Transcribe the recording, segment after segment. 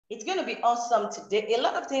It's going to be awesome today. A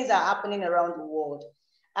lot of things are happening around the world.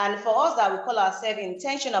 And for us that we call ourselves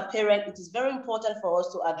intentional parent, it is very important for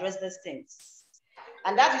us to address these things.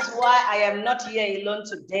 And that is why I am not here alone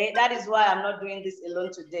today. That is why I'm not doing this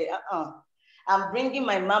alone today. I'm bringing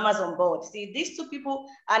my mamas on board. See, these two people,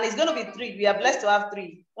 and it's going to be three. We are blessed to have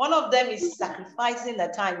three. One of them is sacrificing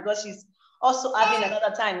the time because she's also having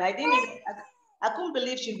another time. I couldn't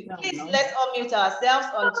believe she. Please, let's unmute ourselves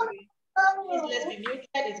on three. Please, let's be muted.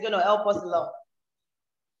 It's going to help us a lot.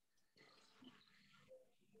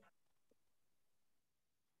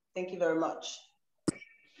 Thank you very much.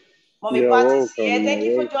 Mommy Pat is here. Thank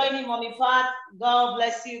you for joining, Mommy Pat. God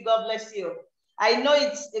bless you. God bless you. I know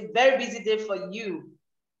it's a very busy day for you.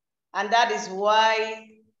 And that is why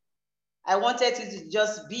I wanted you to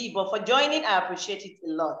just be. But for joining, I appreciate it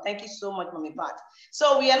a lot. Thank you so much, Mommy Pat.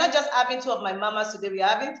 So we are not just having two of my mamas today. We are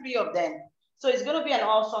having three of them. So it's going to be an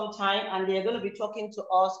awesome time. And they're going to be talking to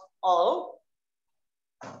us all.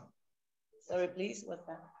 Sorry, please. What's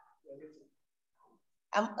that?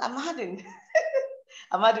 I'm adding.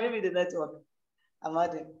 I'm adding, maybe the network. I'm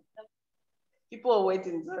adding. People are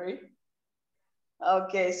waiting, sorry.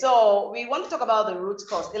 Okay, so we want to talk about the root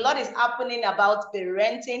cause. A lot is happening about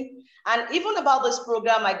parenting, and even about this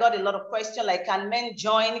program, I got a lot of questions like, can men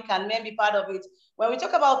join? Can men be part of it? When we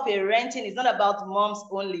talk about parenting, it's not about moms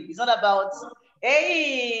only. It's not about,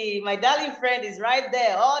 hey, my darling friend is right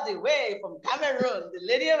there all the way from Cameroon, the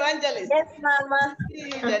lady evangelist. Yes, Mama.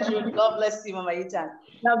 God bless you, Mama Itan.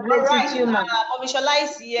 God bless you, Mama. Mommy Shola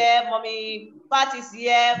is here, Mommy Pat is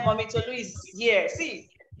here, Mommy Tolu is here. See,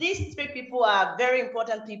 these three people are very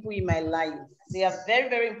important people in my life. They are very,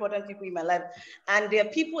 very important people in my life. And they are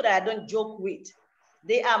people that I don't joke with.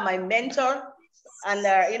 They are my mentor.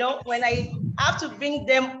 And, you know, when I have to bring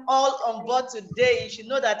them all on board today, you should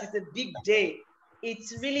know that it's a big day.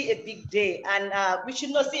 It's really a big day. And we should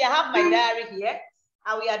know, see, I have my diary here.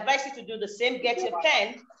 And we advise you to do the same, get your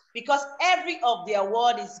pen, because every of their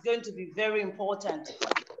word is going to be very important.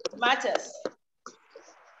 It matters.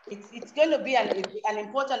 It's going to be an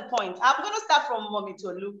important point. I'm going to start from Mommy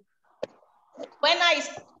Tolu. When I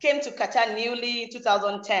came to Qatar newly in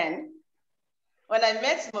 2010, when I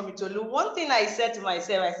met Mommy Tolu, one thing I said to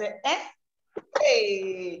myself, I said,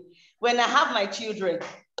 hey, when I have my children,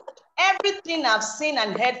 everything I've seen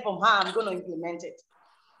and heard from her, I'm going to implement it.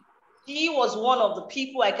 She was one of the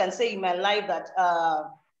people I can say in my life that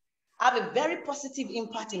have a very positive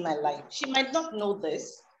impact in my life. She might not know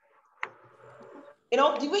this. You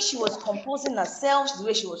know, the way she was composing herself, the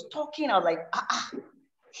way she was talking, I was like,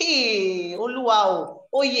 hey, Oluwao,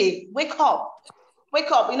 oh yeah, wake up. Wake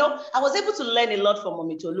up. You know, I was able to learn a lot from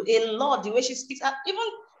Mommy Tolu, a lot, the way she speaks. Even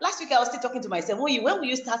last week, I was still talking to myself, when will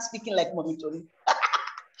you start speaking like Mommy Tolu?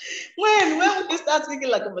 When will you start speaking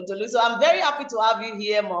like Mommy Tolu? So I'm very happy to have you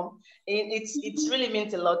here, Mom. It's really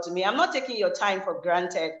meant a lot to me. I'm not taking your time for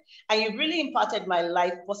granted. And you've really impacted my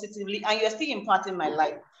life positively, and you're still imparting my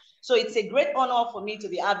life. So it's a great honor for me to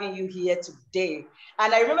be having you here today.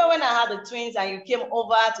 And I remember when I had the twins and you came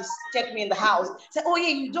over to check me in the house, said, oh yeah,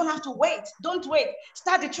 you don't have to wait. Don't wait.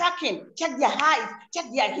 Start the tracking. Check their eyes. Check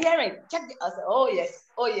their hearing. Check the, I said, oh yes,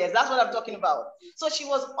 that's what I'm talking about. So she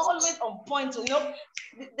was always on point. You know,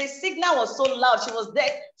 the signal was so loud. She was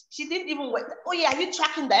there. She didn't even wait. Oh yeah, are you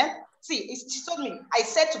tracking them? See, she told me, I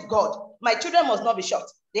said to God, my children must not be shot.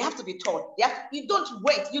 They have to be taught. You don't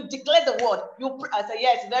wait. You declare the word. I said,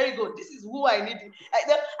 yes, very good. This is who I need.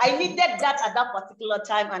 I needed that at that particular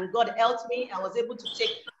time, and God helped me. I was able to take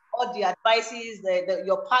all the advices,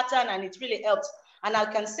 your pattern, and it really helped. And I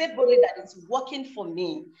can say boldly that it's working for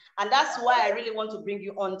me. And that's why I really want to bring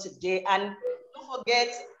you on today. And don't forget,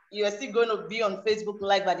 you are still going to be on Facebook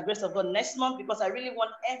Live by the grace of God next month, because I really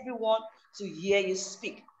want everyone to hear you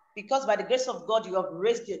speak. Because by the grace of God, you have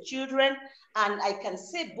raised your children, and I can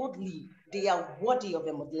say boldly, they are worthy of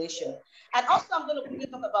emulation. And also, I'm going to quickly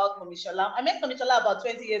talk about Mommy Shola. I met Mommy Shola about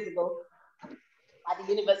 20 years ago at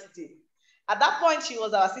the university. At that point, she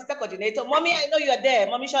was our sister coordinator. Mommy, I know you are there.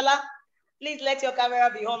 Mommy Shola, please let your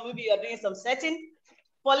camera be on. Maybe you're doing some setting.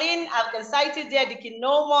 Pauline, I've been cited there. Dickie,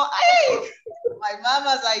 no more. Hey, my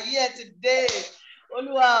mamas are here today.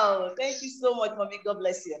 Oh, wow. Thank you so much, Mommy. God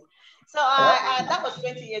bless you. So that was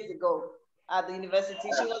 20 years ago at the university.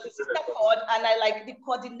 She was a sister coord, and I like the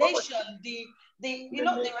coordination, the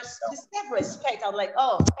self-respect. I'm like,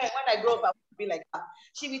 oh, when I grow up, I will be like that.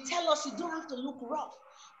 She will tell us, you don't have to look rough.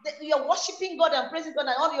 you're worshiping God and praising God,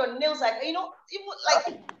 and all your nails, like, you know, even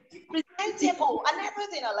like presentable and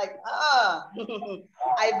everything. I'm like,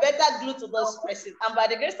 I better glue to those presses. And by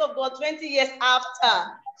the grace of God, 20 years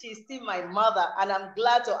after, she's still my mother, and I'm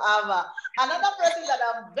glad to have her. Another person that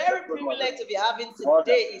I'm very privileged to be having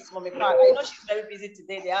today is Mommy Park. I know she's very busy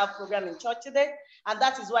today. They have a program in church today, and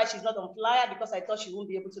that is why she's not on flyer, because I thought she wouldn't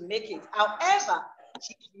be able to make it. However,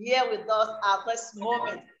 she's here with us at this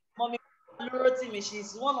moment. Mommy Rotimi,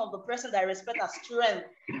 she's one of the persons that I respect her strength,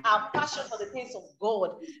 her passion for the things of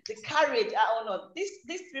God, the courage, our honor. These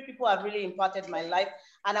three people have really impacted my life.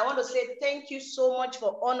 And I want to say thank you so much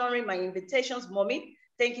for honoring my invitations, Mommy.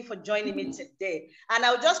 Thank you for joining me today. And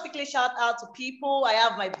I'll just quickly shout out to people. I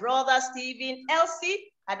have my brother, Stephen,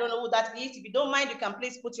 Elsie. I don't know who that is. If you don't mind, you can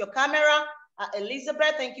please put your camera.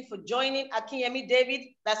 Elizabeth, thank you for joining. Akinyemi David,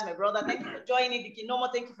 that's my brother. Thank you for joining. Vicky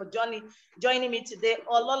Nomo, thank you for joining me today.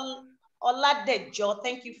 Oladejo,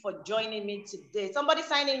 thank you for joining me today. Somebody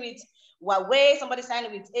signing with Huawei, somebody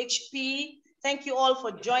signing with HP. Thank you all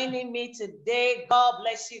for joining me today. God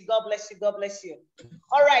bless you, God bless you, God bless you.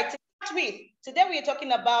 All right, today we are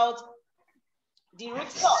talking about the root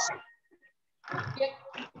cause.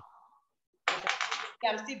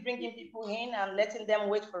 I'm still bringing people in and letting them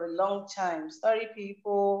wait for a long time. Sorry,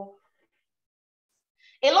 people.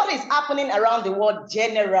 A lot is happening around the world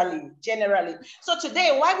generally. So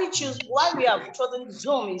today, why we have chosen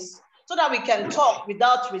Zoom is so that we can talk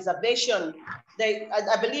without reservation.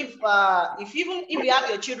 I believe if you have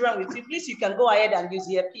your children with you, please, you can go ahead and use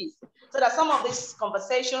earpiece. So that some of this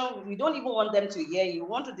conversation, we don't even want them to hear you. We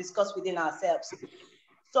want to discuss within ourselves.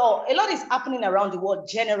 So a lot is happening around the world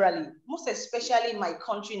generally, most especially in my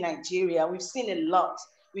country, Nigeria. We've seen a lot.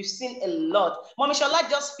 We've seen a lot. Mommy Shola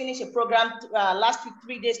just finished a program last week,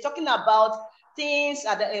 3 days, talking about things,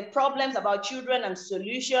 problems about children and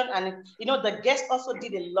solution. And, you know, the guest also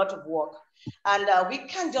did a lot of work. And we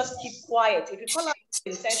can't just keep quiet. If you call her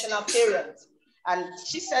intentional parents, and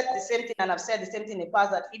she said the same thing, and I've said the same thing in the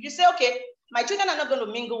past, that if you say, okay, my children are not going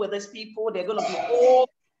to mingle with these people, they're going to be home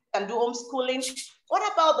and do homeschooling. What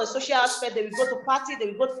about the social aspect? They will go to party,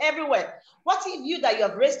 they will go everywhere. What if you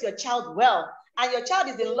have raised your child well, and your child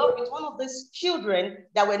is in love with one of these children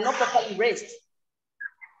that were not properly raised?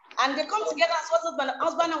 And they come together as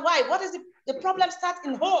husband and wife. What is the problem? Starts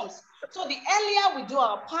in homes. So the earlier we do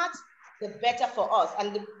our part, the better for us.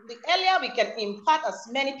 And the earlier we can impact as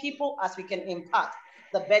many people as we can impact,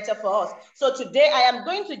 the better for us. So today I am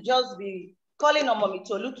going to just be calling on Mommy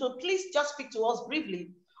Tolu to please just speak to us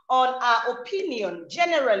briefly on our opinion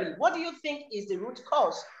generally. What do you think is the root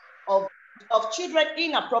cause of children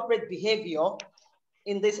inappropriate behavior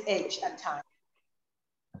in this age and time?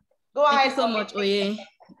 Go ahead. Thank you so much, Oye.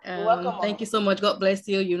 Welcome. Thank you so much. God bless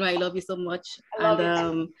you. You know I love you so much.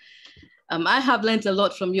 I have learned a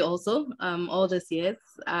lot from you also. All these years,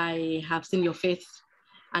 I have seen your faith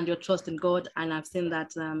and your trust in God, and I've seen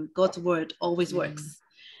that God's word always works.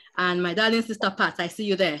 And my darling sister Pat, I see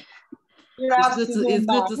you there. It's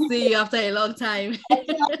good to see you after a long time.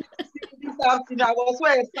 I was so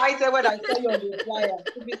excited when I saw you on the flyer.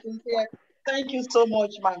 To be sincere, thank you so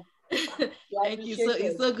much, man. Thank you.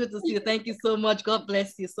 It's so good to see you. Thank you so much. God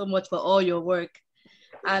bless you so much for all your work.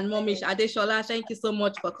 And Mommy Adeshola, thank you so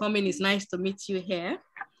much for coming. It's nice to meet you here.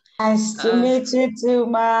 Nice to meet you too,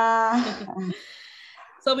 ma.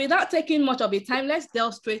 So without taking much of your time, let's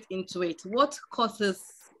delve straight into it. What causes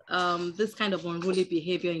this kind of unruly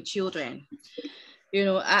behavior in children? You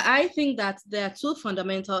know, I think that there are two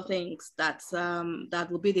fundamental things that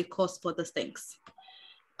will be the cause for these things.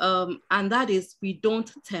 And that is, we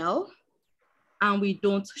don't tell and we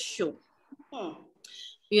don't show.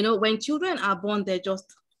 You know, when children are born, they're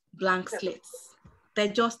just blank slates. They're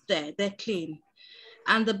just there, they're clean.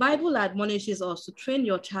 And the Bible admonishes us to train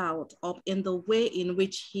your child up in the way in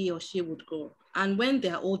which he or she would go. And when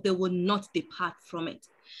they're old, they will not depart from it.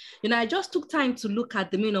 You know, I just took time to look at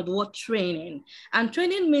the meaning of the word training. And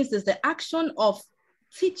training means is the action of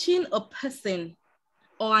teaching a person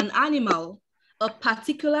or an animal a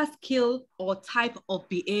particular skill or type of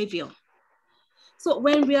behavior. So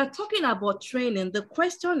when we are talking about training, the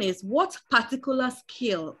question is, what particular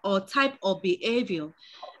skill or type of behavior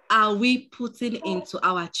are we putting into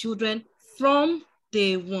our children from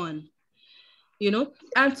day one? You know,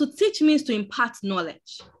 and to teach means to impart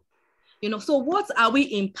knowledge. You know, so what are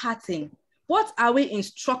we imparting? What are we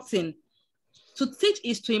instructing? To teach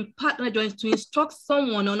is to impart knowledge, to instruct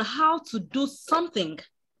someone on how to do something.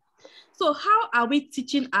 So how are we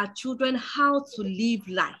teaching our children how to live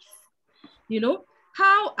life? You know,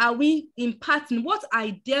 how are we imparting? What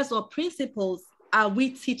ideas or principles are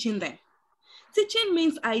we teaching them? Teaching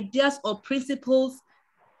means ideas or principles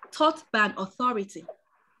taught by an authority.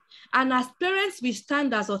 And as parents, we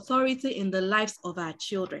stand as authority in the lives of our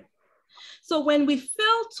children. So when we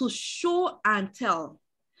fail to show and tell,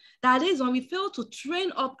 that is when we fail to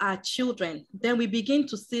train up our children, then we begin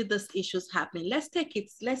to see these issues happening. Let's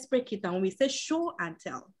break it down. When we say show and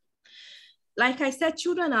tell, like I said,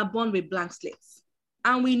 children are born with blank slates,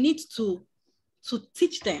 and we need to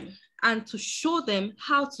teach them and to show them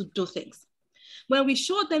how to do things. When we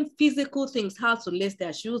show them physical things, how to lace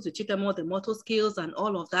their shoes, we teach them all the motor skills and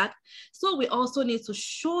all of that. So we also need to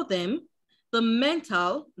show them the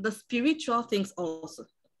mental, the spiritual things also.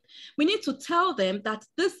 We need to tell them that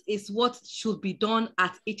this is what should be done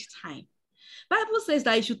at each time. Bible says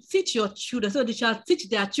that you should teach your children, so they shall teach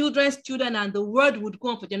their children's children, and the word would go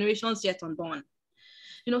on for generations yet unborn.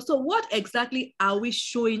 So what exactly are we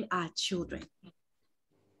showing our children?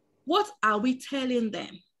 What are we telling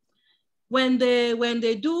them? When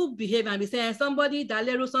they do behave and we say somebody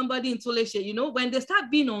dalero, somebody intoleshe, when they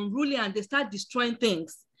start being unruly and they start destroying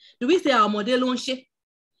things, do we say our model on she?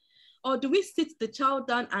 Or do we sit the child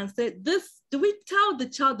down and say this? Do we tell the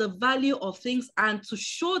child the value of things and to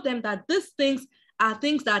show them that these things are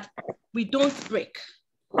things that we don't break?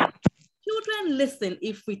 Children listen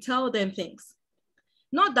if we tell them things.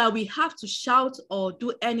 Not that we have to shout or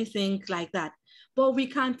do anything like that, but we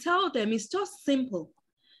can tell them it's just simple.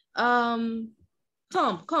 Tom,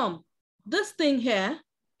 come. This thing here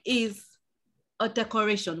is a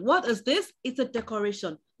decoration. What is this? It's a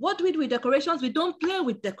decoration. What do we do with decorations? We don't play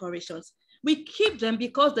with decorations. We keep them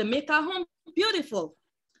because they make our home beautiful.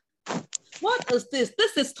 What is this?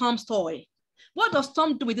 This is Tom's toy. What does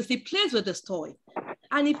Tom do with this? He plays with this toy.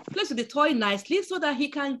 And he plays with the toy nicely so that he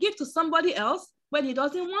can give to somebody else when he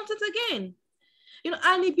doesn't want it again.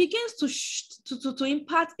 And it begins to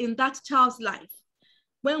impact in that child's life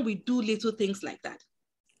when we do little things like that.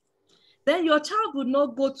 Then your child would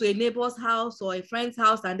not go to a neighbor's house or a friend's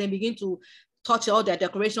house and then begin to touch all their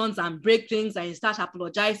decorations and break things and start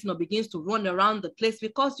apologizing or begins to run around the place,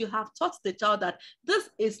 because you have taught the child that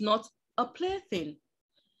this is not a plaything.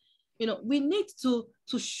 We need to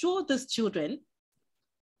show these children,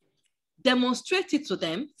 demonstrate it to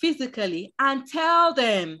them physically, and tell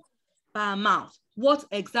them by mouth what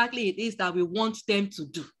exactly it is that we want them to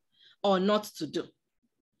do or not to do.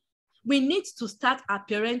 We need to start our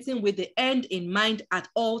parenting with the end in mind at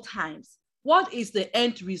all times. What is the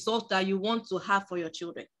end result that you want to have for your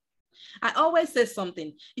children? I always say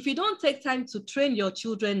something. If you don't take time to train your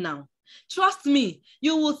children now, trust me,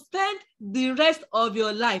 you will spend the rest of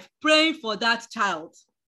your life praying for that child.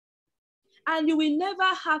 And you will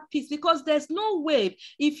never have peace, because there's no way,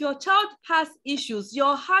 if your child has issues,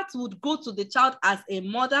 your heart would go to the child as a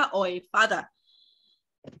mother or a father.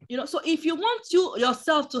 So if you want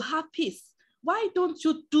yourself to have peace, why don't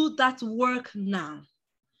you do that work now?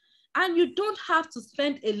 And you don't have to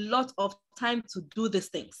spend a lot of time to do these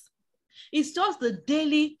things. It's just the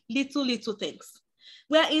daily little things.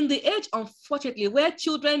 We're in the age, unfortunately, where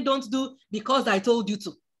children don't do because I told you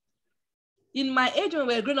to. In my age, when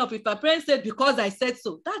we were growing up, if our parents said because I said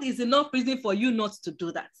so, that is enough reason for you not to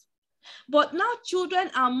do that. But now children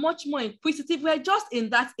are much more inquisitive. We're just in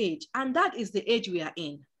that age, and that is the age we are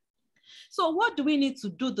in. So what do we need to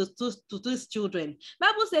do to these children?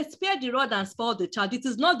 Bible says, spare the rod and spoil the child. It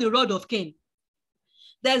is not the rod of Cain.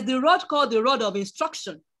 There's the rod called the rod of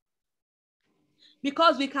instruction.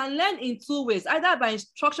 Because we can learn in two ways, either by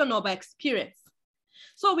instruction or by experience.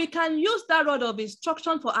 So we can use that rod of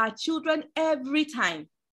instruction for our children every time.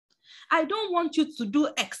 I don't want you to do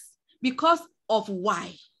X because of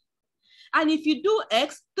Y. And if you do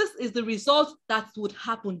X, this is the result that would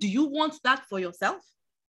happen. Do you want that for yourself?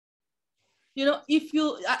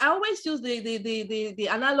 I always use the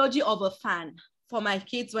analogy of a fan for my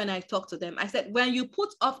kids when I talk to them. I said, when you put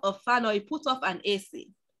off a fan or you put off an AC,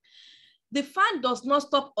 the fan does not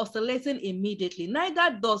stop oscillating immediately.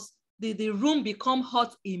 Neither does the room become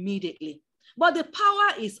hot immediately. But the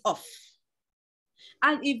power is off.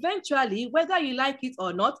 And eventually, whether you like it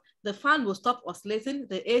or not, the fan will stop oscillating,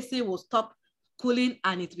 the AC will stop cooling,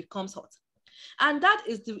 and it becomes hot. And that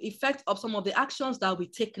is the effect of some of the actions that we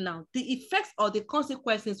take now. The effects or the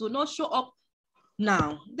consequences will not show up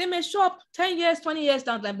now. They may show up 10 years, 20 years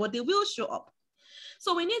down the line, but they will show up.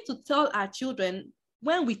 So we need to tell our children,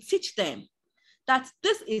 when we teach them, that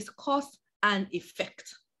this is cause and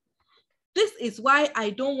effect. This is why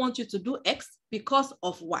I don't want you to do X because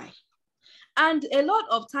of Y. And a lot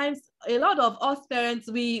of times, a lot of us parents,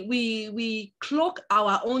 we cloak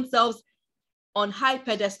our own selves on high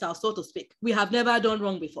pedestal, so to speak. We have never done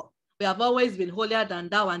wrong before. We have always been holier than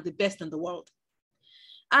thou and the best in the world.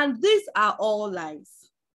 And these are all lies.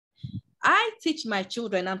 I teach my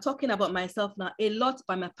children, I'm talking about myself now, a lot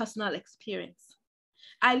by my personal experience.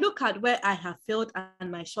 I look at where I have failed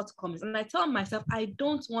and my shortcomings, and I tell myself, I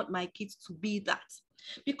don't want my kids to be that.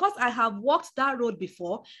 Because I have walked that road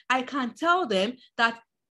before, I can tell them that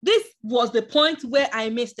this was the point where I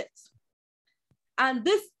missed it. And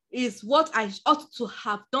this is what I ought to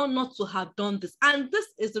have done, not to have done this. And this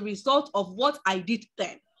is the result of what I did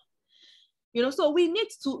then. You know, so we need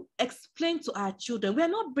to explain to our children. We're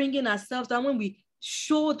not bringing ourselves down when we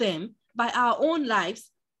show them by our own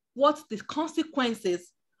lives what the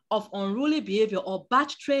consequences of unruly behavior or bad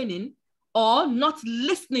training or not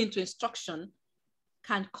listening to instruction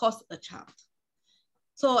can cause a child.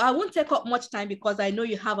 So I won't take up much time because I know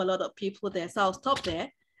you have a lot of people there. So I'll stop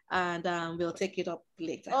there and we'll take it up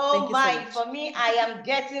later. Oh my, so for me, I am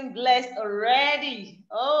getting blessed already.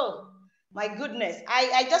 Oh my goodness.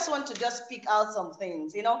 I just want to just pick out some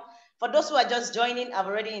things, you know. For those who are just joining, I've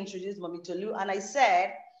already introduced Mommy Tolu, and I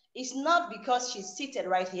said, it's not because she's seated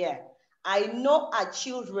right here. I know our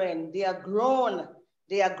children, they are grown.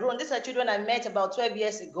 They are grown. These are children I met about 12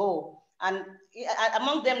 years ago. And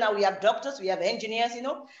among them now, we have doctors, we have engineers, you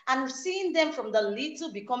know, and seeing them from the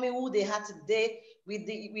little becoming who they are today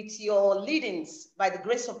with your leadings by the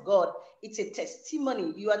grace of God, it's a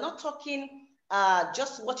testimony. You are not talking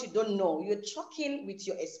just what you don't know. You're talking with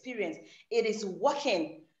your experience. It is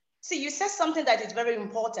working. See, you said something that is very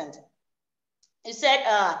important. You said,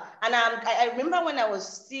 and I remember when I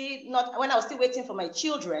was still waiting for my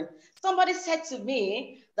children, somebody said to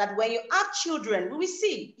me that when you have children, we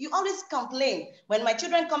see, you always complain. When my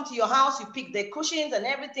children come to your house, you pick their cushions and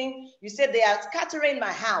everything. You said they are scattering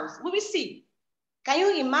my house. We will see. Can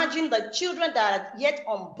you imagine the children that are yet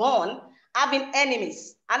unborn having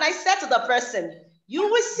enemies? And I said to the person, you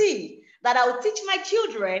will see that I will teach my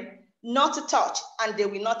children not to touch, and they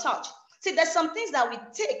will not touch. See, there's some things that we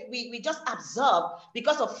take, we just absorb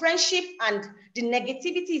because of friendship, and the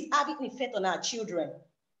negativity is having an effect on our children.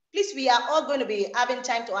 Please, we are all going to be having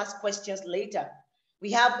time to ask questions later.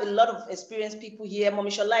 We have a lot of experienced people here.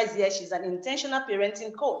 Mommy Shola is here. She's an intentional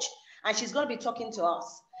parenting coach, and she's going to be talking to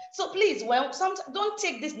us. So please, don't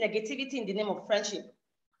take this negativity in the name of friendship.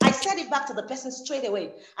 I said it back to the person straight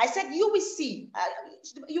away. I said, you will see,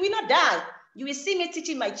 you will not die. You will see me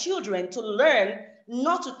teaching my children to learn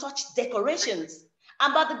not to touch decorations.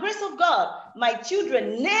 And by the grace of God, my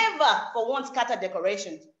children never for once scatter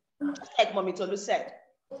decorations. Just like Mommy Tolu said.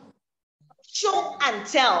 Show and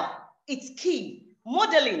tell, it's key.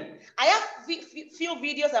 Modeling. I have few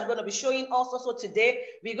videos I'm going to be showing also. So today,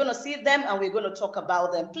 we're going to see them and we're going to talk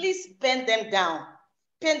about them. Please pen them down.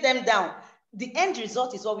 Pen them down. The end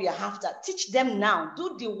result is what we are after. Teach them now.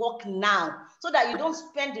 Do the work now so that you don't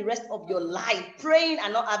spend the rest of your life praying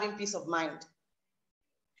and not having peace of mind.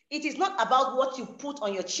 It is not about what you put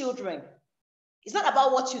on your children. It's not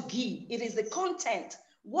about what you give. It is the content.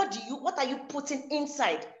 What are you putting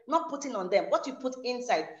inside? Not putting on them. What you put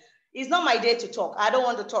inside. It's not my day to talk. I don't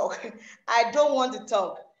want to talk. I don't want to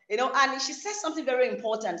talk. You know, and she says something very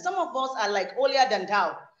important. Some of us are like holier than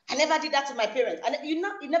thou. I never did that to my parents. And you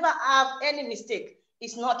never have any mistake.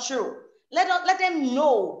 It's not true. Let them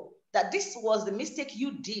know that this was the mistake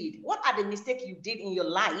you did. What are the mistakes you did in your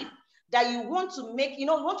life that you want to make, you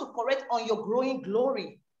want to correct on your growing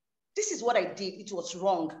glory? This is what I did. It was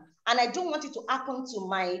wrong. And I don't want it to happen to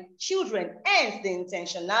my children, and the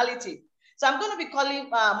intentionality. So I'm going to be calling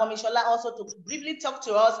Mommy Shola also to briefly talk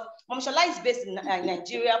to us. Mommy Shola is based in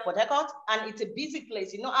Nigeria, Port Harcourt, and it's a busy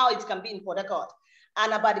place. You know how it can be in Port Harcourt.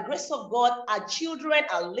 And by the grace of God, our children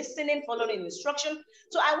are listening, following instruction.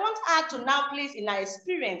 So I want her to now, please, in our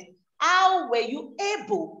experience, how were you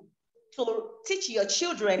able to teach your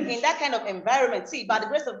children in that kind of environment? See, by the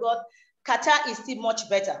grace of God, Qatar is still much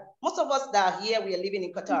better. Most of us that are here, we are living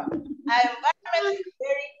in Qatar. Environment is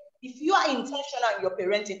if you are intentional in your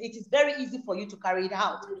parenting, it is very easy for you to carry it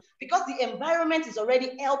out because the environment is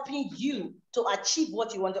already helping you to achieve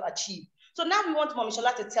what you want to achieve. So now we want Mommy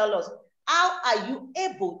Shola to tell us, how are you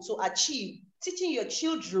able to achieve teaching your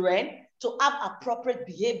children to have appropriate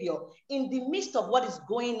behavior in the midst of what is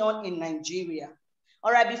going on in Nigeria?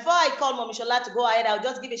 All right, before I call Mommy Shola to go ahead, I'll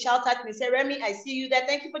just give a shout out to Miss Remy. I see you there.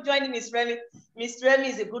 Thank you for joining, Miss Remy. Miss Remy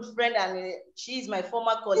is a good friend and she is my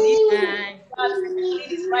former colleague. Hi.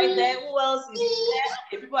 Is right there. Who else is there?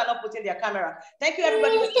 Okay, people are not putting their camera. Thank you,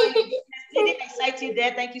 everybody, for joining. Really excited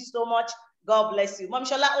there. Thank you so much. God bless you. Mommy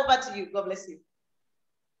Shola, over to you. God bless you.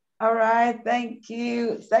 All right, thank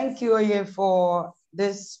you. Thank you, Oye, for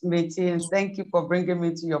this meeting. Thank you for bringing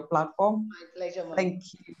me to your platform. My pleasure, Mom. Thank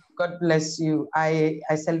you. God bless you. I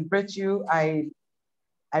celebrate you. I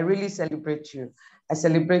really celebrate you. I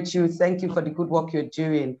celebrate you. Thank you for the good work you're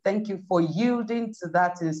doing. Thank you for yielding to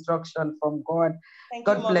that instruction from God.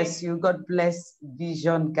 God bless you. God bless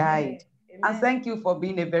Vision Guide. Amen. And thank you for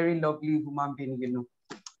being a very lovely human being, you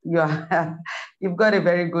know. You've got a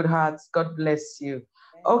very good heart. God bless you.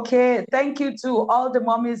 Okay, thank you to all the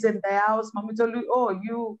mommies in the house. Mommy Tolu, oh,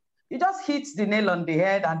 you just hit the nail on the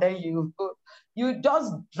head, and then you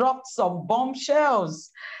just dropped some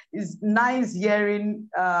bombshells. It's nice hearing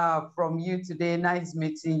from you today. Nice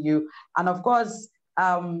meeting you. And of course,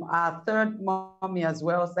 our third mommy as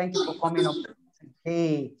well. Thank you for coming up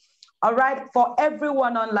today. All right, for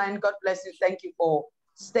everyone online, God bless you. Thank you for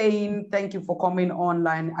staying. Thank you for coming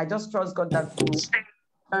online. I just trust God that we'll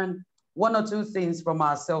learn one or two things from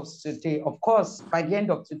ourselves today. Of course, by the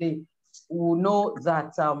end of today, we'll know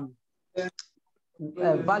that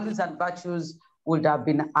values and virtues would have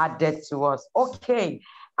been added to us. Okay,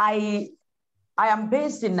 I am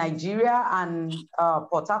based in Nigeria and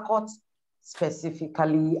Port Harcourt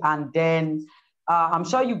specifically, and then I'm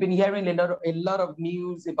sure you've been hearing a lot of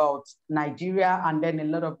news about Nigeria, and then a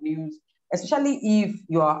lot of news, especially if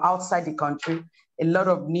you are outside the country, a lot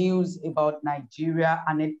of news about Nigeria,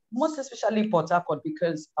 and most especially Port Harcourt,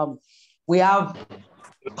 because we have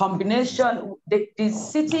combination, the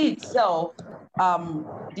city itself,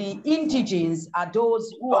 the indigenes are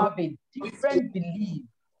those who have a different belief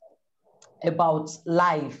about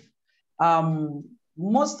life.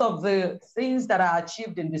 Most of the things that are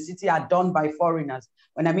achieved in the city are done by foreigners.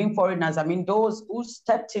 When I mean foreigners, I mean those who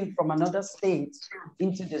stepped in from another state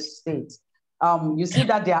into the state. You see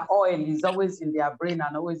that their oil is always in their brain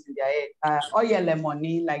and always in their head. Oil and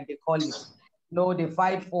money, like they call it. No, they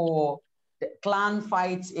fight for the clan,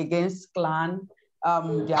 fights against clan.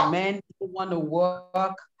 Their men who want to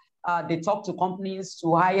work. They talk to companies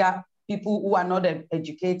to hire people who are not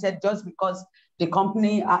educated just because the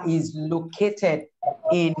company is located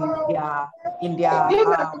in their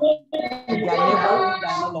neighborhood and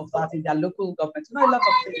all of that, in their local government. You know, a lot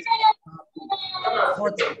of things.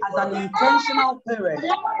 But as an intentional parent,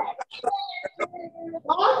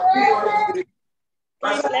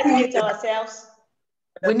 please, let's mute ourselves.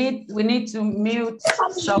 We need to mute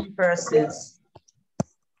some persons.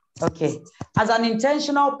 Okay. As an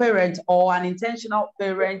intentional parent or an intentional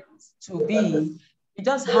parent to be, you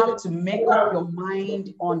just have to make up your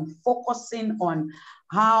mind on focusing on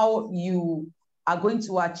how you are going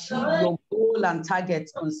to achieve your goal and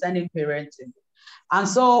targets concerning parenting. And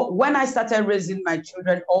so when I started raising my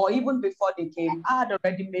children, or even before they came, I had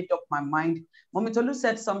already made up my mind. Mommy Tolu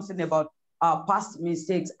said something about past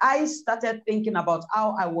mistakes. I started thinking about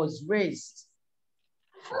how I was raised.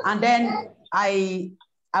 And then I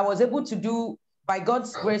was able to do, by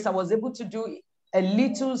God's grace, I was able to do a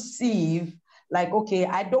little sieve, like, okay,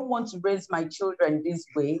 I don't want to raise my children this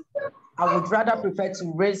way. I would rather prefer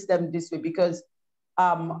to raise them this way, because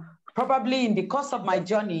probably in the course of my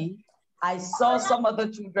journey, I saw some other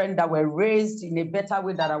children that were raised in a better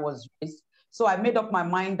way than I was raised. So I made up my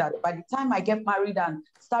mind that by the time I get married and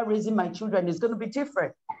start raising my children, it's going to be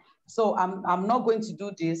different. So I'm not going to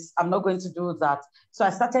do this. I'm not going to do that. So I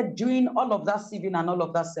started doing all of that sieving and all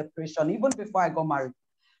of that separation, even before I got married.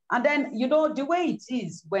 And then, you know, the way it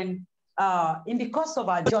is when in the course of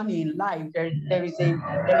our journey in life, there is a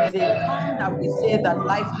time that we say that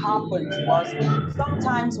life happened to us.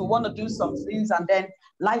 Sometimes we want to do some things and then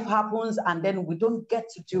life happens and then we don't get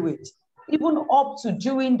to do it. Even up to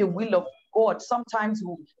doing the will of God, sometimes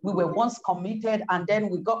we were once committed and then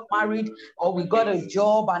we got married or we got a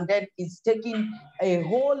job and then it's taking a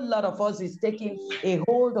whole lot of us, it's taking a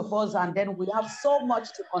hold of us, and then we have so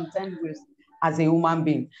much to contend with as a human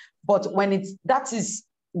being. But when that is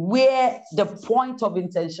where the point of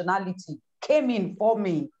intentionality came in for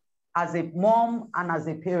me as a mom and as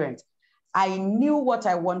a parent. I knew what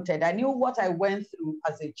I wanted. I knew what I went through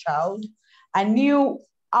as a child. I knew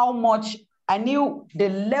I knew the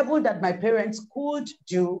level that my parents could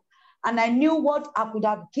do, and I knew what I could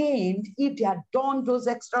have gained if they had done those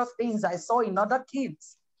extra things I saw in other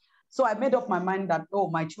kids. So I made up my mind that, oh,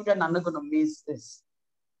 my children are not going to miss this.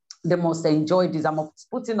 They must enjoy this. I'm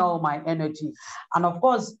putting all my energy. And of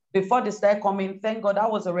course, before they started coming, thank God I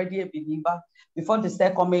was already a believer. Before they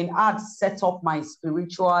started coming, I had set up my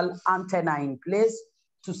spiritual antenna in place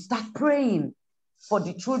to start praying for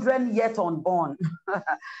the children yet unborn,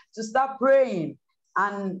 to start praying.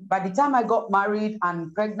 And by the time I got married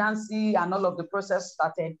and pregnancy and all of the process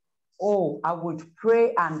started, oh, I would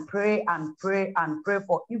pray and pray and pray and pray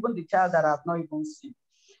for even the child that I've not even seen.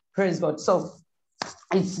 Praise God. So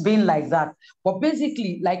it's been like that. But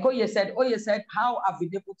basically, like Oye said, how I've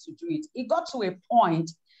been able to do it. It got to a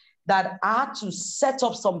point that I had to set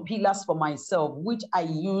up some pillars for myself, which I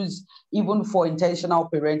use even for intentional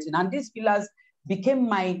parenting. And these pillars became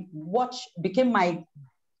my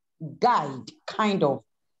guide, kind of,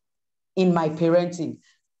 in my parenting.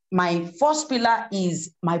 My first pillar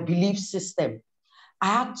is my belief system. I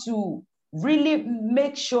had to really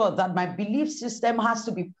make sure that my belief system has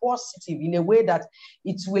to be positive in a way that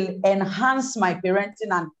it will enhance my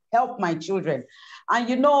parenting and help my children.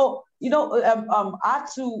 And I had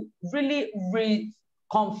to really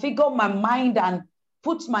reconfigure my mind and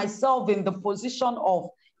put myself in the position of,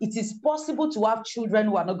 it is possible to have children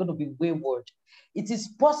who are not going to be wayward. It is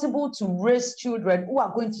possible to raise children who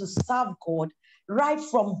are going to serve God right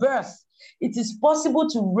from birth. It is possible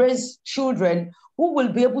to raise children who will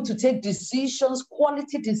be able to take decisions,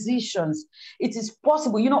 quality decisions. It is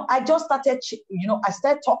possible. I just started, I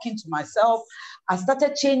started talking to myself. I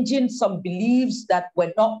started changing some beliefs that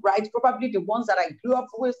were not right, probably the ones that I grew up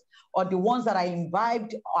with or the ones that I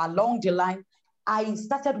imbibed along the line. I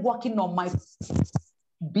started working on my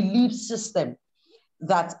belief system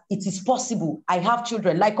that it is possible. I have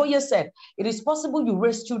children. Like Oye said, it is possible you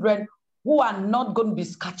raise children who are not going to be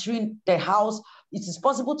scattering the house. It is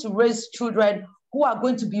possible to raise children who are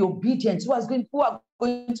going to be obedient, who are going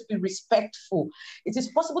to be respectful. It is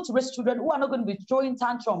possible to raise children who are not going to be throwing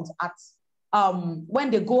tantrums at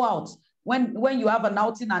when they go out. When you have an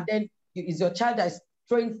outing and then is your child that is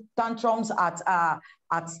throwing tantrums at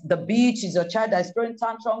the beach? Is your child that is throwing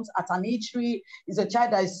tantrums at an eatery? Is your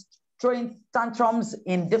child that is throwing tantrums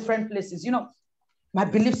in different places? My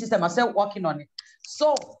belief system, I started working on it.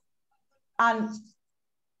 So, and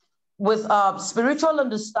with spiritual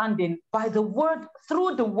understanding, by the word,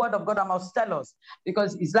 through the word of God, I must tell us,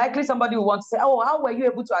 because it's likely somebody who wants to say, oh, how were you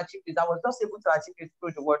able to achieve this? I was just able to achieve it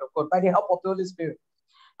through the word of God, by the help of the Holy Spirit.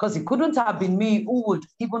 Because it couldn't have been me who would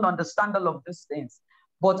even understand all of these things.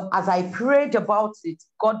 But as I prayed about it,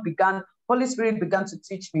 Holy Spirit began to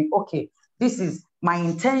teach me, okay, this is my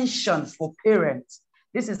intention for parents.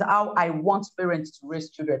 This is how I want parents to raise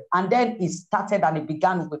children. And then it started and it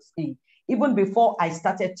began with me, even before I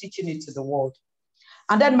started teaching it to the world.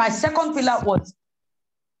 And then my second pillar was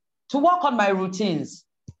to work on my routines.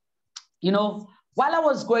 While I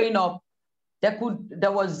was growing up, there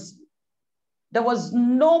was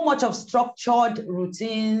no much of structured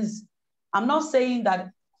routines. I'm not saying that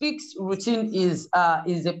fixed routine is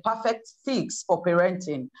a perfect fix for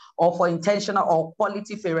parenting or for intentional or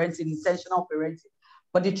quality parenting, intentional parenting.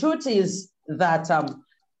 But the truth is that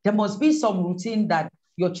there must be some routine that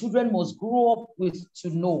your children must grow up with, to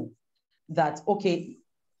know that, okay,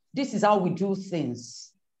 this is how we do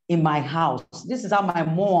things in my house. This is how my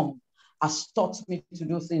mom has taught me to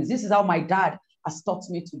do things. This is how my dad has taught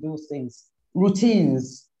me to do things.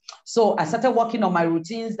 Routines. So I started working on my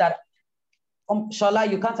routines that, Shola,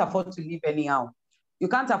 you can't afford to live anyhow. You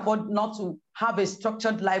can't afford not to have a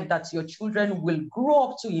structured life that your children will grow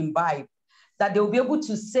up to imbibe, that they'll be able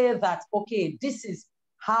to say that, okay, this is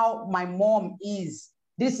how my mom is.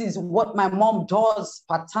 This is what my mom does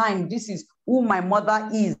part-time. This is who my mother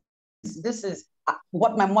is. This is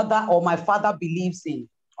what my mother or my father believes in.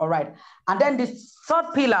 All right. And then the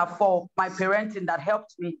third pillar for my parenting that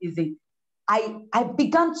helped me is I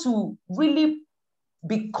began to really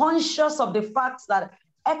be conscious of the fact that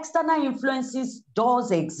external influences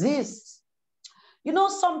does exist.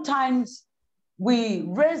 Sometimes we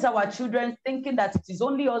raise our children thinking that it is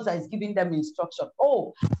only us that is giving them instruction.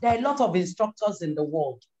 Oh, there are a lot of instructors in the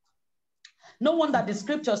world. No wonder the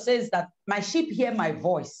scripture says that my sheep hear my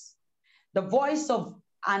voice. The voice of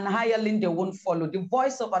an hireling they won't follow. The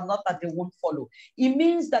voice of another they won't follow. It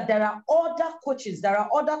means that there are other coaches, there are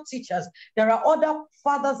other teachers, there are other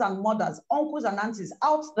fathers and mothers, uncles and aunties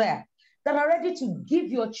out there that are ready to give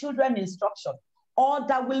your children instruction, or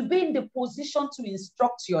that will be in the position to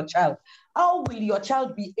instruct your child. How will your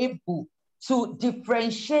child be able to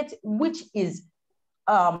differentiate which is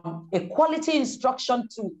a quality instruction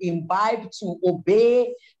to imbibe, to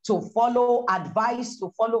obey, to follow, advice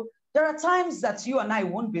to follow? There are times that you and I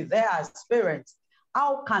won't be there as parents.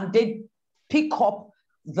 How can they pick up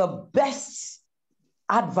the best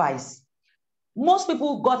advice? Most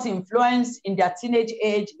people got influenced in their teenage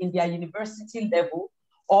age, in their university level,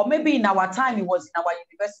 or maybe in our time, it was in our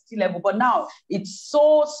university level, but now it's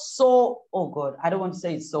so, oh God, I don't want to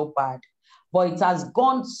say it's so bad, but it has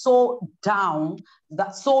gone so down,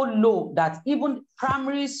 so low that even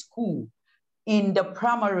primary school, at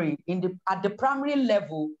the primary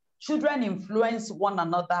level, children influence one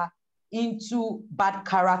another into bad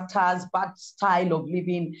characters, bad style of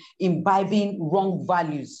living, imbibing wrong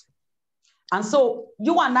values. And so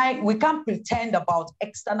you and I, we can't pretend about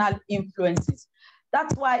external influences.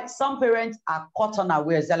 That's why some parents are caught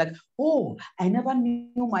unawares. They're like, oh, I never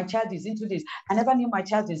knew my child is into this. I never knew my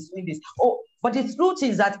child is doing this. Oh, but the truth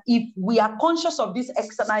is that if we are conscious of these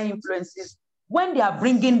external influences, when they are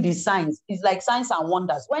bringing the signs, it's like signs and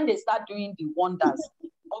wonders. When they start doing the wonders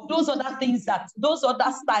of those other things, those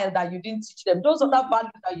other style that you didn't teach them, those other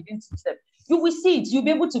values that you didn't teach them, you will see it. You'll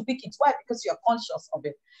be able to pick it. Why? Because you're conscious of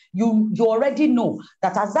it. You already know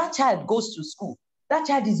that as that child goes to school, that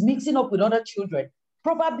child is mixing up with other children,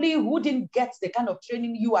 probably who didn't get the kind of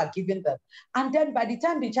training you are giving them. And then by the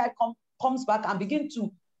time the child comes back and begin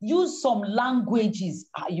to use some languages,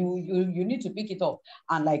 you need to pick it up.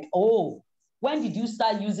 And like, oh, when did you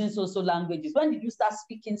start using so languages? When did you start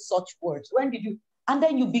speaking such words? When did you? And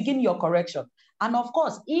then you begin your correction. And of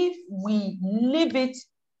course, if we leave it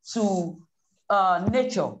to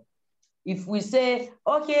nature, if we say,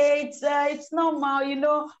 okay, it's normal, you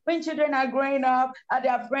know, when children are growing up, are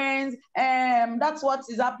their friends, that's what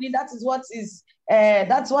is happening, that's what is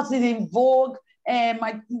in vogue, they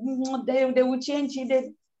will change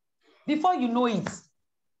it. Before you know it,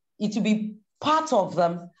 it will be part of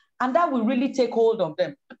them, and that will really take hold of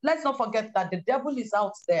them. Let's not forget that the devil is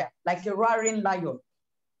out there like a roaring lion,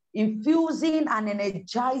 infusing and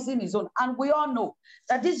energizing his own. And we all know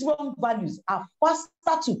that these wrong values are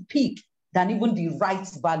faster to pick than even the right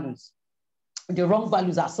values. The wrong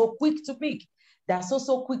values are so quick to pick. They're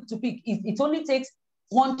so quick to pick. It only takes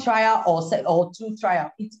one trial or two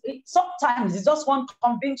trials. Sometimes it's just one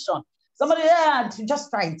conviction. Somebody, just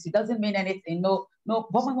try it. It doesn't mean anything. No,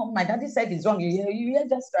 but my daddy said it's wrong. You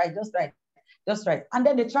just try it. And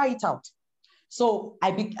then they try it out. So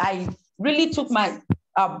I really took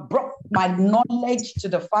brought my knowledge to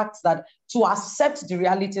the fact that to accept the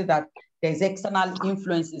reality that there's external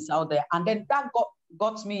influences out there. And then that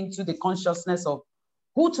got me into the consciousness of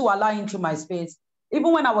who to allow into my space.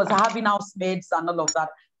 Even when I was having housemates and all of that,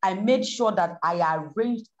 I made sure that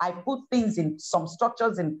I put things in, some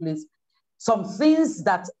structures in place, some things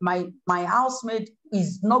that my housemate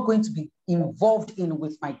is not going to be involved in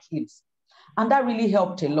with my kids. And that really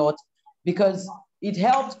helped a lot, because it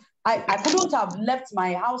helped. I couldn't have left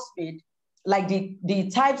my housemate, like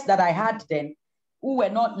the types that I had then, who were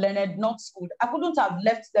not learned, not schooled. I couldn't have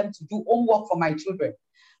left them to do homework for my children,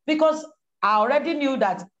 because I already knew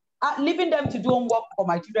that leaving them to do homework for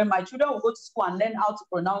my children will go to school and learn how to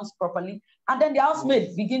pronounce properly. And then the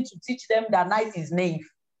housemaid begin to teach them that knife is naive,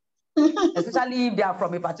 especially if they are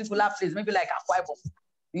from a particular place, maybe like Akwa Ibom.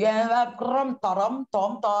 Yeah,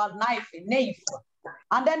 knife, naive.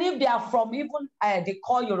 And then if they are from even they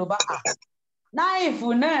call Yoruba, knife,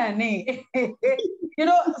 you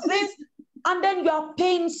know, things. And then you are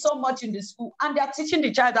paying so much in the school, and they are teaching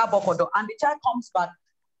the child abokodo, and the child comes back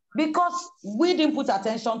because we didn't put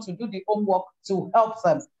attention to do the homework to help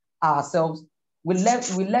them ourselves. We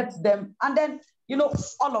left them, and then, you know,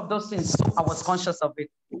 all of those things. So I was conscious of it.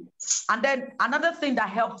 And then another thing that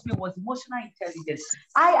helped me was emotional intelligence.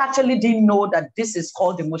 I actually didn't know that this is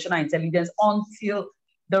called emotional intelligence until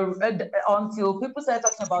people started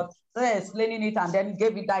talking about explaining it, and then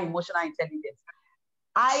gave it that emotional intelligence.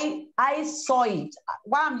 I saw it.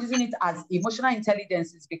 Why I'm using it as emotional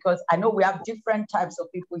intelligence is because I know we have different types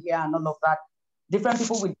of people here and all of that. Different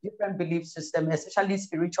people with different belief systems, especially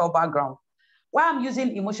spiritual background. Why I'm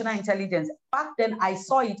using emotional intelligence, back then I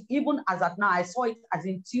saw it, even as at now, I saw it as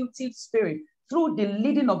intuitive spirit through the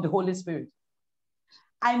leading of the Holy Spirit.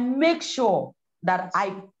 I make sure that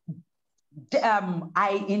I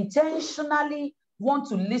intentionally want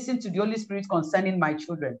to listen to the Holy Spirit concerning my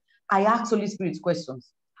children. I ask Holy Spirit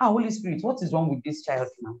questions. Holy Spirit, what is wrong with this child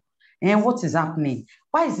now? And what is happening?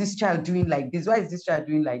 Why is this child doing like this? Why is this child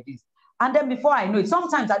doing like this? And then before I know it,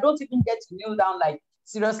 sometimes I don't even get to kneel down, like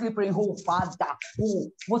seriously praying, oh Father,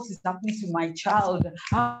 what is happening to my child?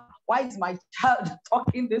 Why is my child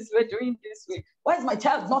talking this way, doing this way? Why is my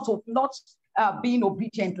child not being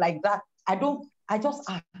obedient like that? I just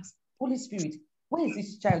ask, Holy Spirit, where is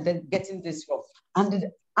this child getting this from?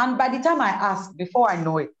 And by the time I ask, before I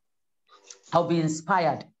know it, I'll be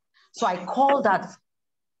inspired. So I call that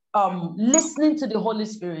listening to the Holy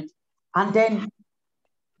Spirit, and then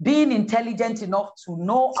being intelligent enough to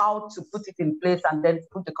know how to put it in place and then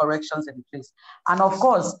put the corrections in place. And of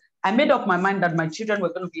course, I made up my mind that my children were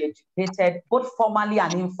going to be educated both formally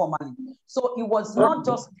and informally. So it was not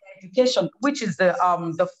just the education, which is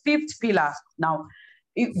the fifth pillar now.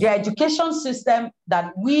 The education system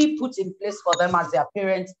that we put in place for them as their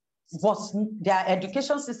parents, was their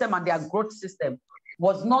education system and their growth system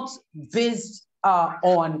was not based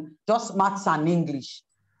on just maths and English,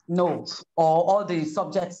 no, or all the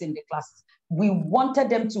subjects in the class. We wanted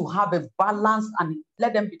them to have a balance and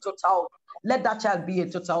let them be total let that child be a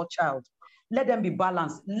total child. Let them be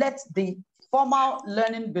balanced. Let the formal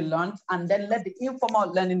learning be learned, and then let the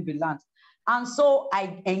informal learning be learned. And so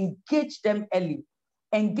I engage them early.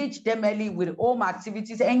 Engage them early with home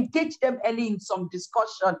activities, engage them early in some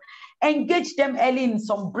discussion, engage them early in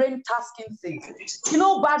some brain tasking things. You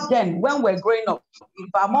know, back then when we're growing up, if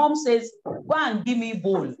our mom says, go and give me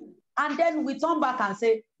bowl, and then we turn back and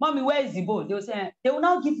say, Mommy, where is the bowl? They will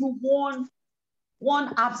now give you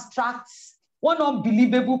one abstract, one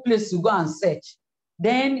unbelievable place to go and search.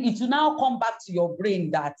 Then it will now come back to your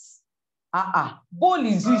brain that bowl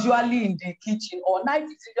is usually in the kitchen, or knife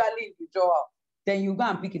is usually in the drawer. Then you go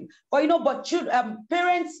and pick it. But you know,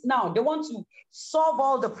 parents now, they want to solve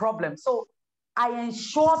all the problems. So I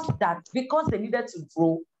ensured that because they needed to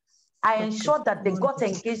grow, I ensured that they got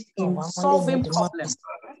engaged in solving problems,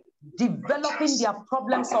 developing their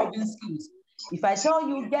problem-solving skills. If I tell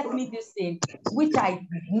you, get me this thing, which I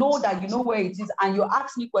know that you know where it is, and you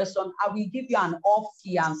ask me question, I will give you an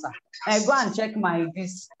off-key answer. Go and check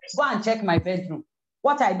go and check my bedroom.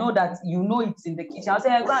 What I know that you know it's in the kitchen, I'll say,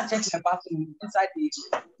 go and check my bathroom, inside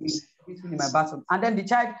in my bathroom. And then the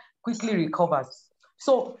child quickly recovers.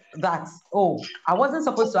 So that, I wasn't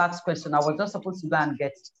supposed to ask questions. I was just supposed to go and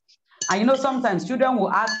get it. And you know, sometimes children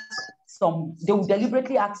will they will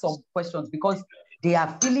deliberately ask some questions because they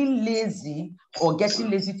are feeling lazy or getting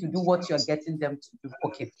lazy to do what you're getting them to do.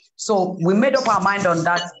 Okay. So we made up our mind on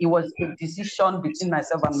that. It was a decision between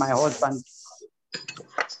myself and my husband.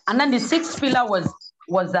 And then the sixth pillar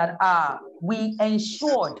was that we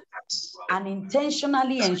ensured and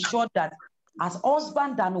intentionally ensured that as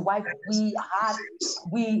husband and wife, we have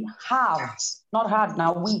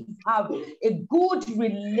a good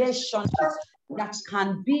relationship that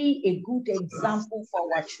can be a good example for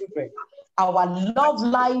our children. Our love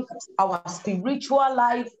life, our spiritual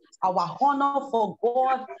life, our honor for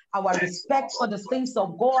God, our respect for the things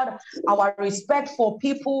of God, our respect for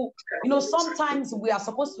people. You know, sometimes we are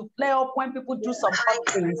supposed to play up when people do some hard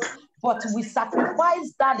things, but we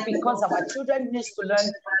sacrifice that because our children need to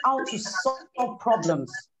learn how to solve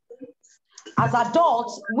problems. As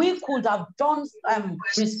adults, we could have done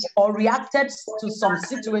or reacted to some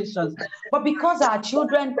situations, but because our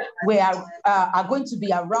children are going to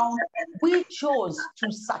be around, we chose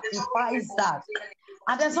to sacrifice that.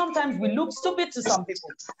 And then sometimes we look stupid to some people.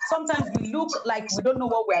 Sometimes we look like we don't know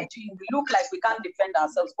what we're doing. We look like we can't defend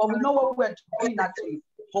ourselves, but we know what we're doing actually.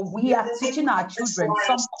 But we are teaching our children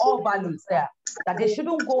some core values there, that they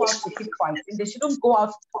shouldn't go out to keep fighting. They shouldn't go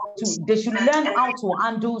out they should learn how to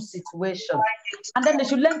handle situations. And then they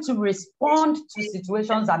should learn to respond to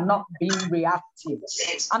situations and not being reactive.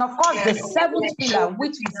 And of course, the seventh pillar,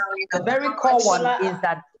 which is the very core one, is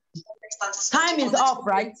that time is up,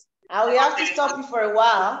 right? We have to stop you for a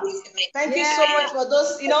while. Thank you so much for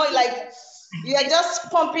those, you know, like you are just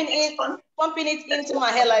pumping it into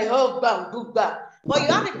my head like, oh, bam, boom, bam. But you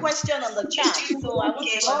have a question on the chat, so I want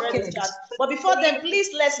to address the chat. But before then,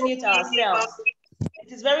 please let's mute ourselves.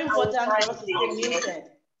 It is very important for us to stay muted.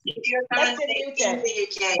 Let's stay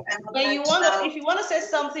muted. And if you want to say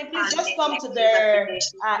something, please just come to the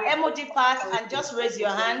emoji part and just raise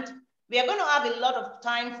your hand. We are going to have a lot of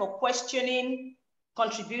time for questioning,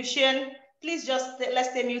 contribution. Please let's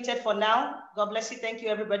stay muted for now. God bless you. Thank you,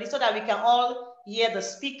 everybody, so that we can all hear the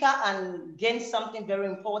speaker and gain something very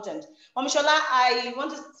important. Shola, I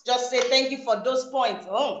want to just say thank you for those points.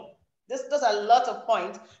 Those are a lot of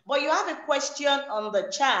points. But you have a question on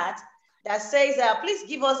the chat that says, please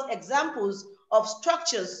give us examples of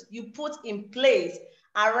structures you put in place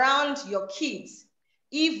around your kids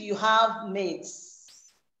if you have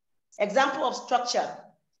mates. Example of structure.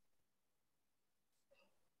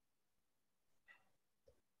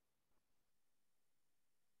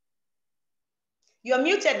 You're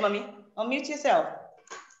muted, mommy. Unmute yourself.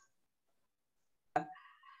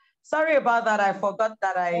 Sorry about that. I forgot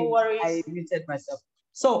that I muted myself.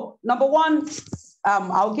 So number one,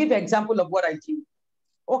 I'll give an example of what I do.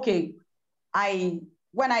 Okay,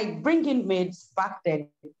 when I bring in maids back then,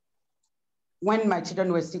 when my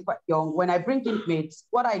children were still quite young, when I bring in maids,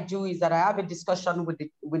 what I do is that I have a discussion with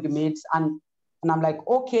the maids, and I'm like,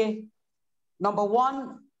 okay, number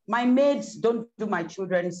one, my maids don't do my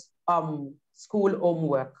children's school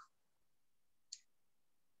homework.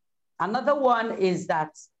 Another one is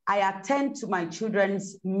that I attend to my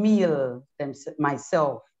children's meal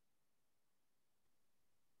myself.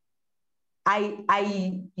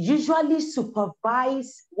 I usually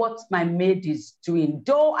supervise what my maid is doing.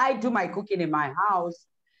 Though I do my cooking in my house,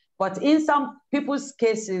 But in some people's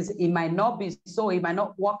cases, it might not be so, it might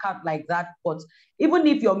not work out like that. But even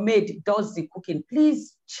if your maid does the cooking,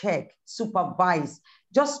 please check, supervise,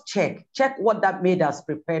 just check what that maid has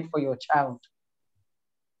prepared for your child.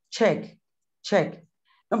 Check.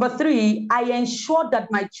 Number 3, I ensure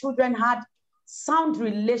that my children had sound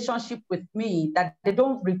relationship with me, that they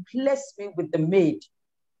don't replace me with the maid,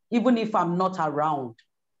 even if I'm not around.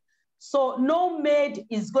 So no maid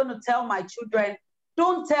is going to tell my children,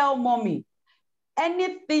 don't tell mommy.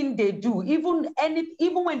 Anything they do, even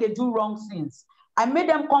when they do wrong things, I made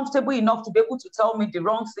them comfortable enough to be able to tell me the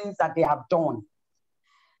wrong things that they have done.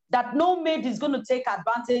 That no maid is going to take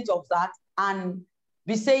advantage of that and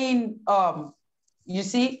be saying, you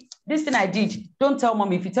see, this thing I did, don't tell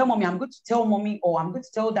mommy. If you tell mommy, I'm going to tell mommy, or I'm going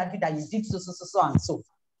to tell daddy that you did so, and so.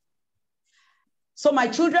 So my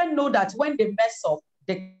children know that when they mess up,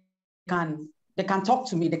 they can talk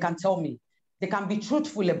to me, they can tell me, they can be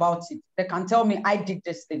truthful about it. They can tell me, I did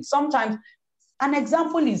this thing. Sometimes, an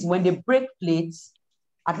example is when they break plates,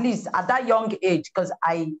 at least at that young age, because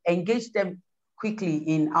I engage them quickly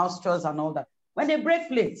in house chores and all that. When they break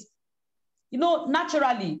plates, you know,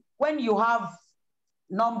 naturally, when you have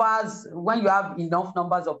numbers, when you have enough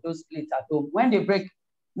numbers of those plates at home, when they break,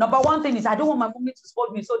 number one thing is, I don't want my mommy to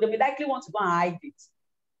scold me, so they will likely want to go and hide it.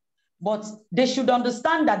 But they should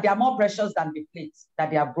understand that they are more precious than the plates that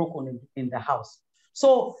they are broken in the house.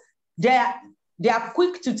 So they are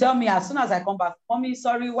quick to tell me as soon as I come back, mommy,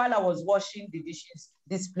 sorry, while I was washing the dishes,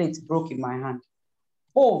 this plate broke in my hand.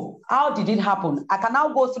 Oh, how did it happen? I can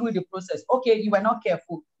now go through the process. Okay, you were not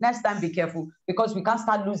careful. Next time, be careful, because we can't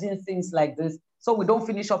start losing things like this. So we don't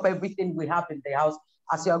finish up everything we have in the house.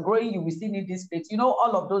 As you're growing, you will still need this plate. You know,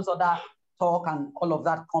 all of those other talk and all of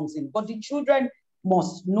that comes in. But the children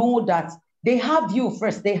must know that they have you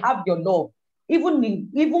first. They have your love. Even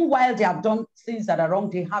while they have done things that are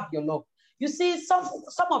wrong, they have your love. You see, some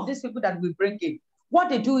of these people that we bring in, what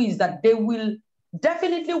they do is that they will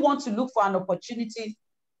definitely want to look for an opportunity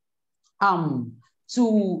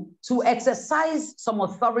to exercise some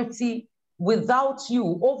authority without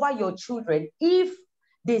you over your children if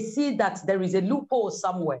they see that there is a loophole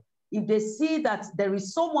somewhere, if they see that there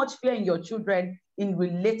is so much fear in your children in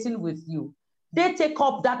relating with you. They take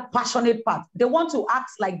up that passionate part. They want to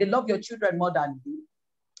act like they love your children more than you.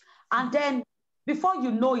 And then before you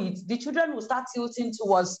know it, the children will start tilting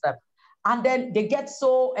towards them. And then they get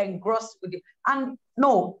so engrossed with it. And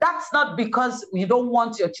no, that's not because you don't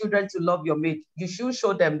want your children to love your mate. You should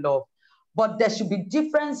show them love. But there should be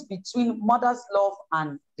difference between mother's love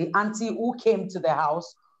and the auntie who came to the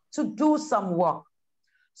house to do some work.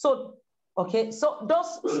 So, okay, so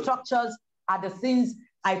those structures are the things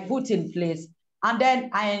I put in place. And then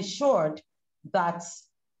I ensured that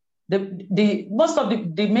most of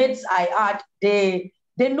the mates I had, they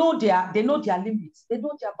know their limits, they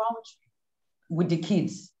know their boundary with the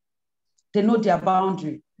kids. They know their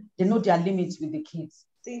boundary, they know their limits with the kids.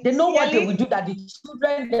 They know what they will do, that the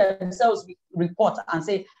children themselves report and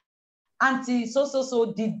say, auntie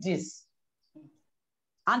so did this.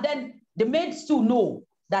 And then the maids too know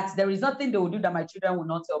that there is nothing they will do that my children will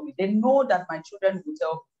not tell me. They know that my children will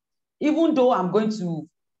tell me, even though I'm going to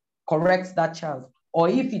correct that child. Or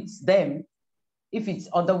if it's them, if it's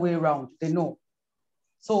other way around, they know.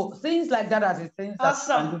 So things like that are the things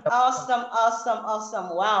awesome,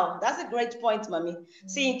 awesome. Wow, that's a great point, Mommy.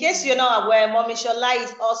 See, in case you're not aware, Mommy Shola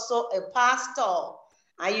is also a pastor.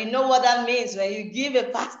 And you know what that means when you give a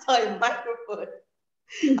pastor a microphone.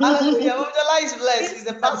 Hallelujah. Mommy Shola is blessed. She's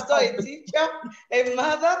a pastor, a teacher, a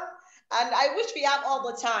mother. And I wish we have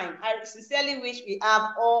all the time. I sincerely wish we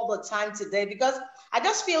have all the time today, because I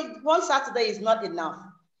just feel one Saturday is not enough.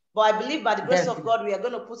 But I believe by the grace of God, we are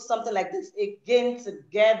going to put something like this again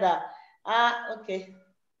together. Okay.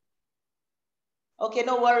 Okay,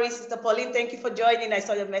 no worries, Sister Pauline. Thank you for joining. I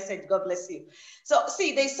saw your message. God bless you. So,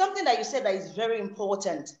 see, there's something that you said that is very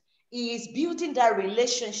important. Is building that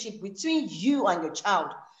relationship between you and your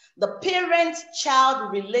child. The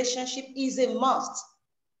parent-child relationship is a must.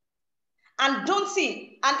 And don't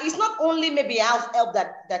see, and it's not only maybe house help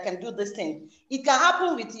that can do this thing. It can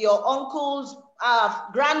happen with your uncles,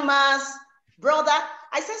 grandmas, brother.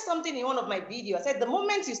 I said something in one of my videos. I said, the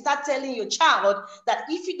moment you start telling your child that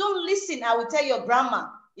if you don't listen, I will tell your grandma.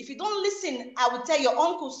 If you don't listen, I will tell your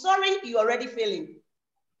uncle, sorry, you're already failing.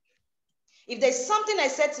 If there's something I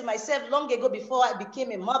said to myself long ago before I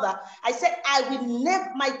became a mother, I said, I will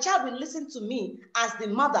never, my child will listen to me as the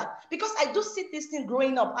mother. Because I do see this thing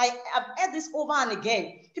growing up. I've heard this over and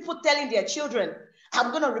again. People telling their children, I'm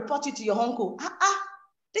going to report you to your uncle.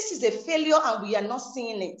 This is a failure and we are not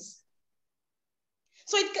seeing it.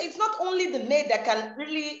 So it's not only the maid that can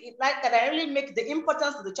really make the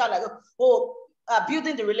importance to the child, like,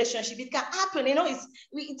 building the relationship. It can happen, you know,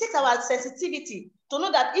 it takes our sensitivity to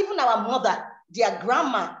know that even our mother, their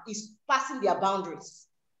grandma is passing their boundaries.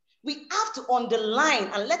 We have to underline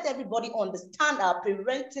and let everybody understand our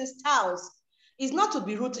parenting styles. It's not to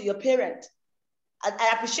be rude to your parent.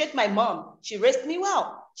 I appreciate my mom. She raised me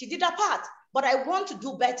well. She did her part, but I want to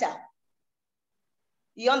do better.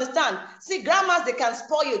 You understand? See, grandmas, they can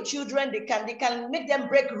spoil your children. They can make them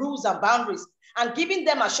break rules and boundaries, and giving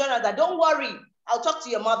them assurance that don't worry, I'll talk to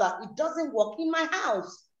your mother. It doesn't work in my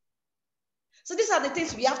house. So these are the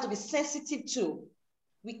things we have to be sensitive to.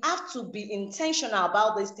 We have to be intentional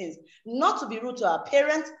about these things, not to be rude to our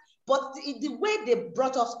parents, but the way they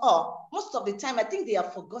brought us up, most of the time, I think they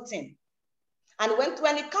are forgotten. And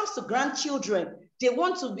when it comes to grandchildren, they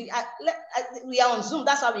want to be, we are on Zoom,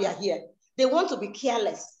 that's why we are here. They want to be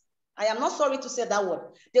careless. I am not sorry to say that word.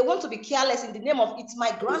 They want to be careless in the name of, it's my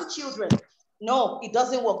grandchildren. No, it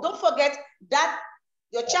doesn't work. Don't forget that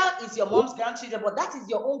your child is your mom's grandchildren, but that is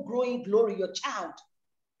your own growing glory, your child.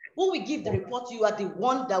 Who will give the report? You are the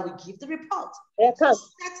one that will give the report. So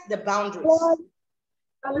set the boundaries.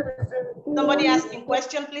 Somebody asking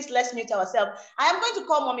question, please let's mute ourselves. I am going to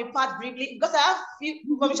call Mommy Pat briefly because I have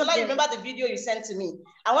Mommy Shola, you remember the video you sent to me.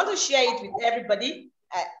 I want to share it with everybody.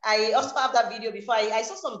 I also have that video before. I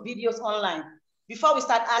saw some videos online. Before we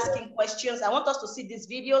start asking questions, I want us to see these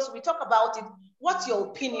videos. We talk about it. What's your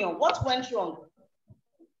opinion? What went wrong?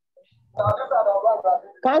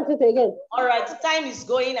 Count it again. All right, time is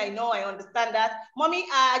going. I know, I understand that. Mommy,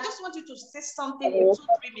 I just want you to say something in 2-3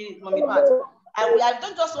 minutes, Mommy Pat. I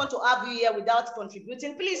don't just want to have you here without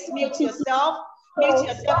contributing. Please mute yourself. Mute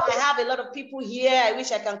yourself. I have a lot of people here. I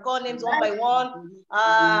wish I can call names one by one.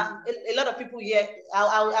 A lot of people here.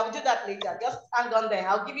 I will do that later. Just hang on there.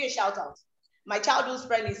 I'll give you a shout out. My childhood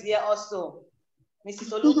friend is here also.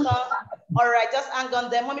 Mrs. Oluka. All right, just hang on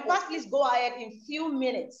there. Mommy Pat, please go ahead in a few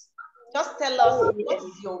minutes. Just tell us what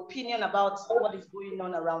is your opinion about what is going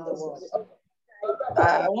on around the world.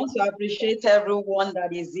 I want to appreciate everyone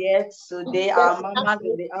that is here today. Our mamas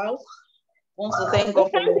in the house. I want to thank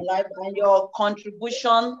God for your life and your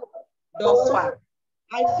contribution thus far.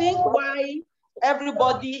 I think why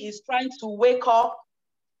everybody is trying to wake up,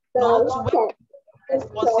 to wake up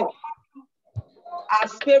responsibility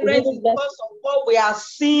as parents is because of what we are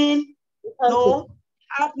seeing,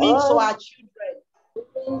 happening to our children.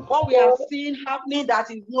 What we are seeing happening that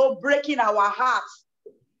is breaking our hearts.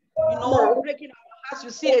 Breaking our hearts. You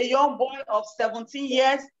see a young boy of 17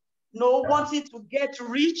 years, wanting to get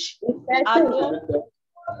rich and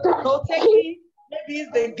taking maybe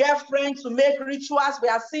the girlfriend to make rituals. We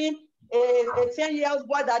are seeing a 10-year-old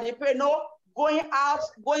boy that they pay,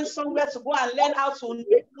 going somewhere to go and learn how to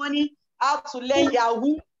make money, how to learn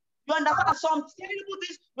Yahoo. You understand? Some terrible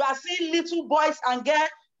things. We are seeing little boys and girls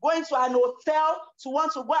going to an hotel to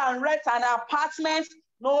want to go and rent an apartment,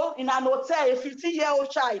 in an hotel, a 15-year-old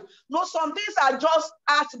child. Some things are just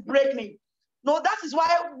heartbreaking. That is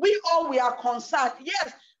why we are concerned.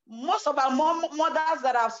 Yes, most of our mothers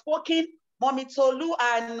that have spoken, Mommy Tolu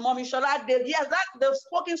and Mommy Shola, they've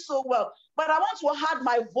spoken so well. But I want to add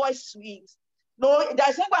my voice to it.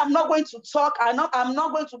 There's no way I'm not going to talk. I'm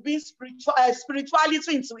not going to be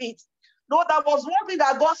spirituality into it. That was one thing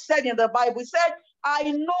that God said in the Bible. He said,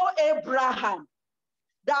 I know Abraham,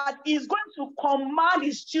 that is going to command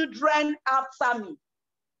his children after me.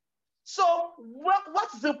 So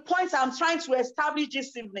what's the point I'm trying to establish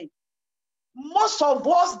this evening? Most of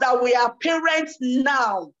us that we are parents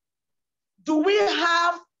now, do we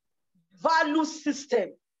have value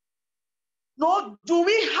system? Do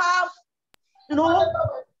we have,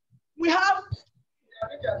 we have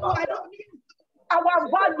our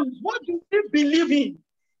values. What do we believe in?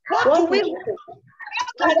 What do we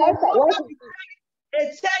a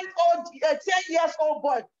 10-year-old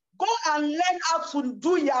boy go and learn how to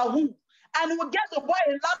do Yahoo, and we'll get the boy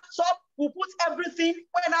a laptop, we'll put everything.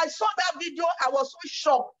 When I saw that video, I was so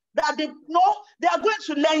shocked that they are going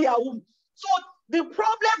to learn Yahoo. So the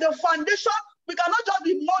problem, the foundation, we cannot just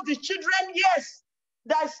ignore the children. Yes,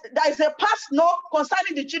 there is a past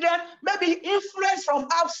concerning the children, maybe influence from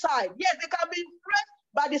outside. Yes, they can be influenced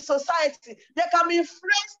by the society. They can be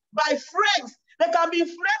influenced by friends. They can be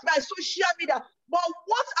influenced by social media. But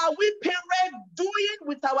what are we parents doing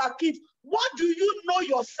with our kids? What do you know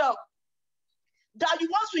yourself that you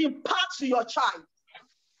want to impart to your child?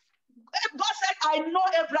 God said, I know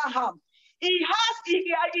Abraham. He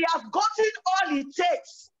has gotten all it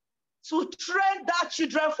takes to train that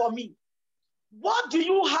children for me. What do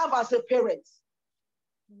you have as a parent?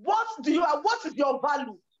 What do you have? What is your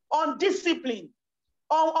value on discipline,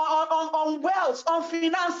 on wealth, on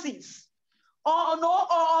finances,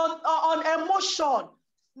 on emotion,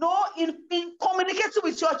 no, in communicating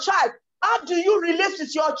with your child. How do you relate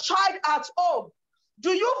with your child at home?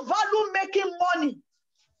 Do you value making money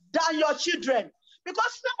than your children?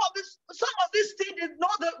 Because some of these things,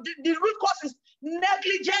 the root cause is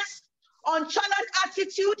negligence, unchallenged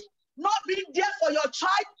attitude, not being there for your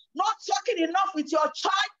child, not talking enough with your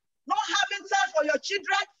child, not having time for your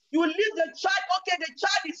children. You leave the child, okay, the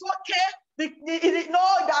child is okay.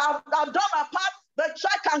 I've done my part. The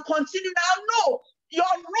child can continue now. No, your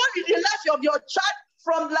role in the life of your child,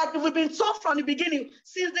 from like we've been taught from the beginning,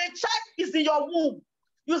 since the child is in your womb,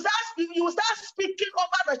 you start speaking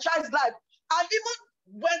over the child's life. And even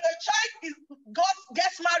when the child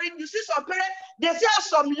gets married, you see some parents, they still have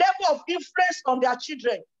some level of influence on their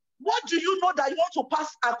children. What do you know that you want to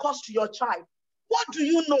pass across to your child? What do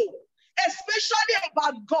you know? Especially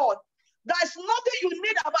about God. There's nothing you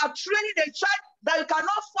need about training a child that you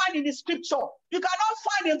cannot find in the scripture. You cannot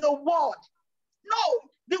find in the word. No,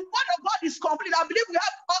 the word of God is complete. I believe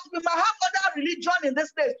we might have other religion in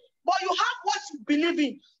this place, but you have what you believe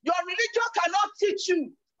in. Your religion cannot teach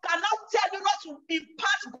you, cannot tell you not to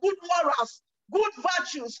impart good morals, good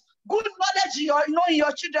virtues, good knowledge in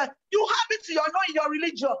your children. You have it in your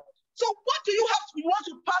religion. So what do you want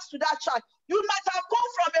to pass to that child? You might have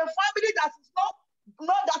come from a family that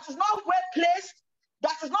is not well placed,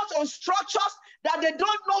 that is not on structures, that they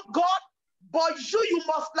don't know God, but you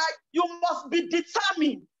must be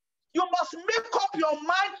determined. You must make up your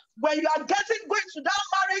mind when you are going to that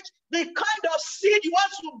marriage, the kind of seed you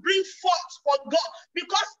want to bring forth for God.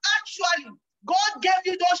 Because actually, God gave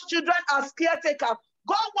you those children as caretakers.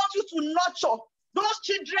 God wants you to nurture those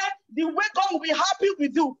children the way God will be happy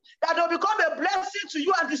with you, that they'll become a blessing to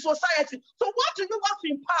you and the society. So what do you want to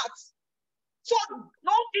impart? So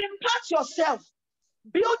don't impart yourself.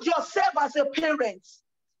 Build yourself as a parent.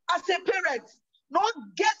 As a parent,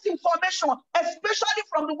 don't get information, especially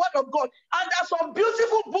from the word of God. And there's some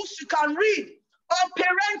beautiful books you can read on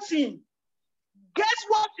parenting. Get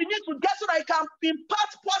what you need to get so that you can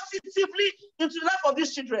impart positively into the life of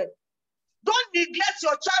these children. Don't neglect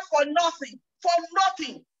your child for nothing. Don't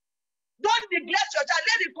neglect your child.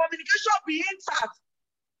 Let the communication be intact.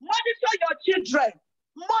 Monitor your children.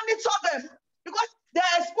 Monitor them. Because they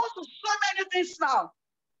are exposed to so many things now.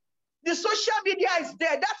 The social media is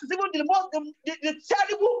there. That is even the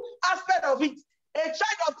terrible aspect of it. A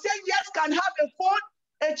child of 10 years can have a phone.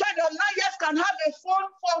 A child of 9 years can have a phone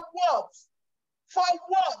for what? For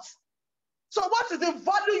what? So what is the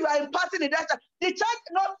value you are imparting in that child? The child,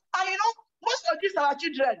 most of these are our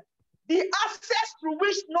children. The access through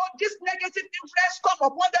which this negative influence come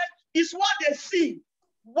upon them is what they see,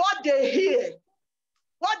 what they hear.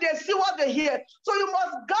 What they see, what they hear. So you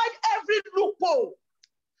must guide every loophole.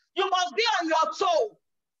 You must be on your toe.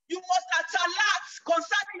 You must alert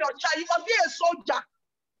concerning your child. You must be a soldier.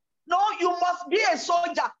 No, you must be a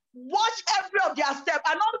soldier. Watch every of their steps.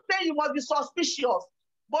 I'm not saying you must be suspicious,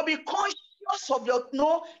 but be conscious of your,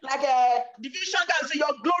 like a division guy say,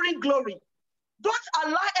 your glory. Don't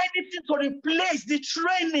allow anything to replace the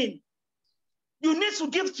training you need to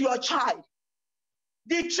give to your child.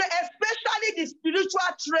 Especially the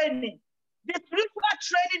spiritual training. The spiritual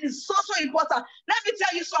training is so important. Let me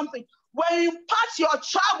tell you something. When you impart your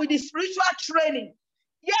child with the spiritual training,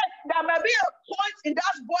 yes, there may be a point in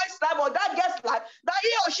that boy's life or that girl's life that he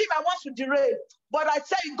or she might want to derail. But I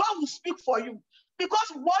tell you, God will speak for you. Because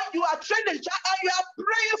when you are training the child and you are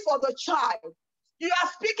praying for the child, you are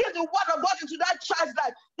speaking the word of God into that child's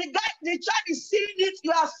life. The child is seeing it,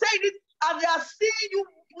 you are saying it, and they are seeing you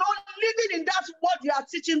living in that word you are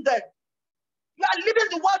teaching them. You are living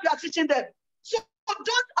the word you are teaching them. So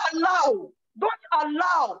don't allow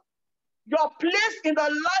your place in the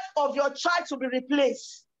life of your child to be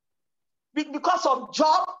replaced because of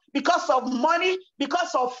job, because of money,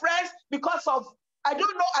 because of friends, because of, I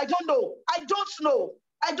don't know. So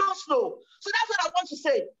that's what I want to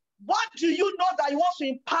say. What do you know that you want to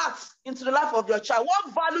impart into the life of your child?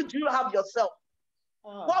 What value do you have yourself?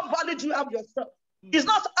 What value do you have yourself? It's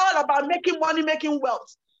not all about making money, making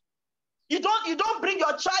wealth. You don't bring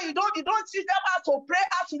your child, you don't teach them how to pray,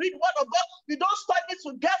 how to read the word of God. You don't study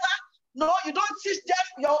together. No, you don't teach them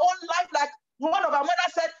your own life. Like one of our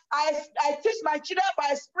mothers said, I teach my children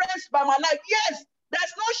by experience, by my life. Yes,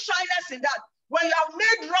 there's no shyness in that. When you have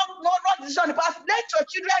made wrong decision in the past, let your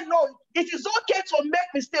children know it is okay to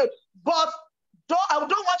make mistakes, but I don't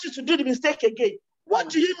want you to do the mistake again. What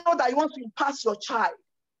do you know that you want to impart your child?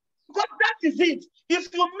 Because that is it.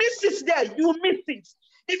 If you miss it there, you miss it.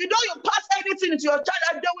 If you don't impart anything into your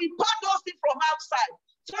child, they will impart those things from outside.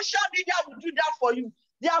 Social media will do that for you.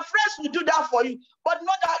 Their friends will do that for you. But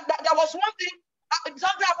know that there was one thing,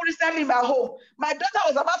 something happened recently in my home. My daughter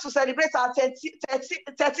was about to celebrate her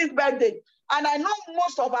 13th birthday. And I know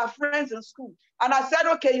most of our friends in school. And I said,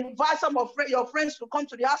 okay, invite some of your friends to come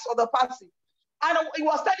to the house for the party. And he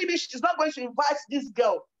was telling me she's not going to invite this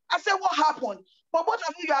girl. I said, what happened? But both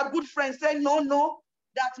of you are good friends. Said, no,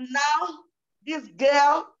 that now this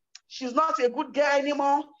girl, she's not a good girl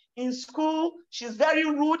anymore. In school, she's very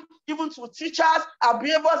rude, even to teachers. Her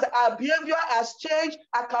behavior has changed,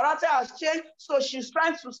 her character has changed. So she's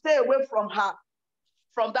trying to stay away from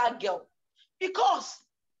that girl. Because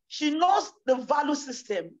she knows the value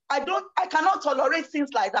system. I cannot tolerate things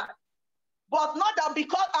like that. But not that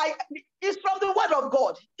because it's from the word of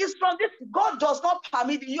God. It's from this. God does not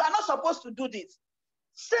permit you. You are not supposed to do this.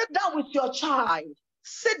 Sit down with your child.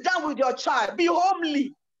 Sit down with your child. Be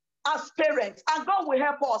homely as parents. And God will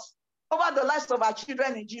help us over the lives of our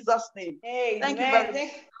children in Jesus' name. Amen. Thank you very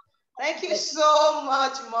much. Thank you so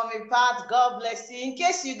much, Mommy Pat. God bless you. In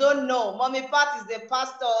case you don't know, Mommy Pat is the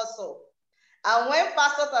pastor also. And when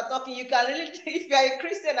pastors are talking, you can really, if you are a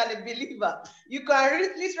Christian and a believer, you can really,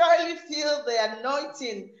 literally feel the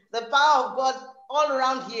anointing, the power of God all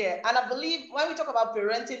around here. And I believe when we talk about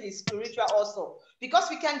parenting, it's spiritual also, because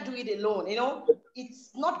we can't do it alone. You know,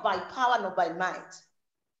 it's not by power nor by might.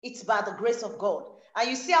 It's by the grace of God. And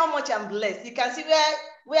you see how much I'm blessed. You can see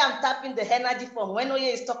where I'm tapping the energy from. When Oye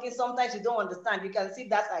is talking, sometimes you don't understand. You can see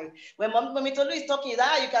that side. When Mommy Tolu is talking, you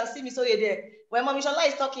can see me so you're there. When Mommy Shola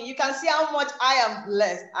is talking, you can see how much I am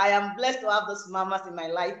blessed. I am blessed to have those mamas in my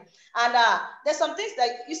life. And there's some things that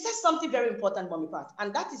you said something very important, Mommy Pat.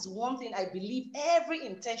 And that is one thing I believe every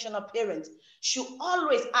intentional parent should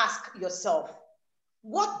always ask yourself.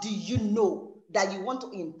 What do you know that you want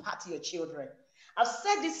to impart to your children? I've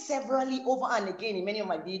said this severally over and again in many of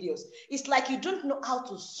my videos. It's like you don't know how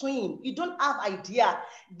to swim. You don't have idea.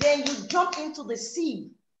 Then you jump into the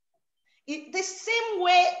sea. The same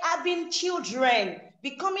way having children,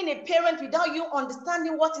 becoming a parent without you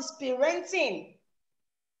understanding what is parenting.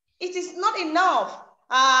 It is not enough.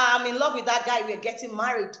 I'm in love with that guy. We're getting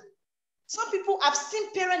married. Some people, I've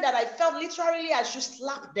seen parents that I felt literally I should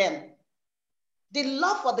slap them. The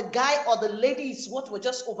love for the guy or the lady is what was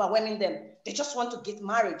just overwhelming them. They just want to get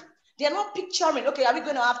married. They're not picturing, okay, are we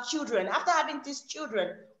going to have children? After having these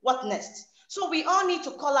children, what next? So we all need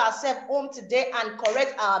to call ourselves home today and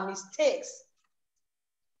correct our mistakes.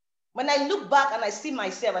 When I look back and I see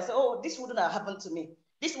myself, I say, oh, this wouldn't have happened to me.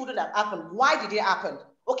 This wouldn't have happened. Why did it happen?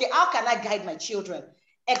 Okay, how can I guide my children?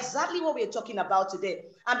 Exactly what we're talking about today.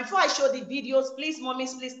 And before I show the videos, please,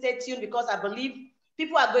 mommies, please stay tuned because I believe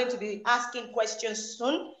people are going to be asking questions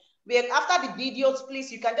soon. After the videos,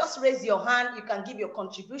 please, you can just raise your hand. You can give your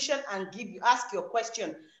contribution and ask your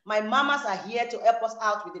question. My mamas are here to help us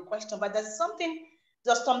out with the question, but there's some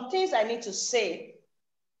things I need to say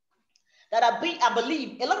that I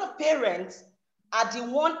believe a lot of parents are the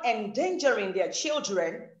one endangering their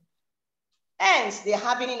children, hence they're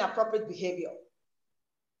having inappropriate behavior.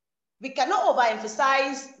 We cannot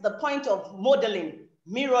overemphasize the point of modeling,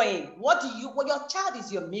 mirroring. What your child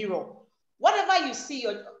is your mirror. Whatever you see,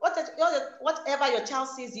 whatever your child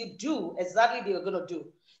sees you do, exactly they're going to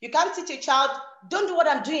do. You can't teach a child, don't do what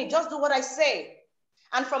I'm doing, just do what I say.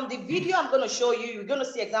 And from the video I'm going to show you, you're going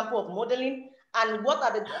to see example of modeling and what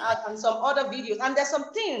are and some other videos. And there's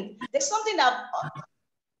something that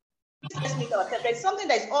there's something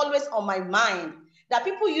that is always on my mind that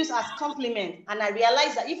people use as compliment. And I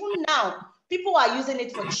realize that even now, people are using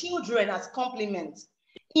it for children as compliments.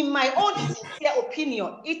 In my own sincere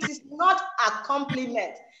opinion, it is not a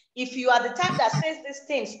compliment. If you are the type that says this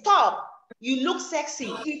thing, stop, you look sexy,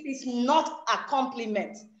 it is not a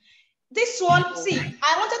compliment. This one, see,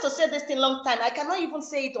 I wanted to say this thing long time. I cannot even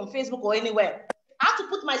say it on Facebook or anywhere. I have to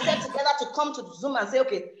put myself together to come to Zoom and say,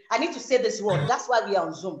 okay, I need to say this word. That's why we are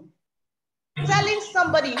on Zoom. Telling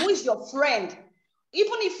somebody who is your friend,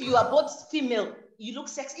 even if you are both female, you look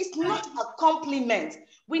sexy, it's not a compliment.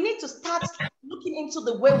 We need to start looking into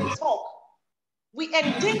the way we talk. We're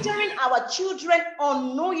endangering our children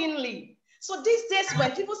unknowingly. So these days,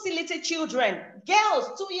 when people see little children,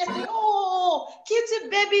 girls, 2 years, oh, kitty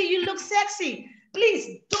baby, you look sexy.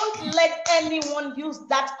 Please don't let anyone use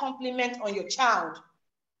that compliment on your child.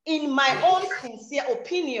 In my own sincere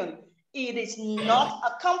opinion, it is not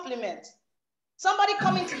a compliment. Somebody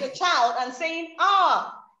coming to your child and saying,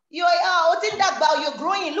 you're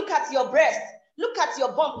growing, look at your breast, look at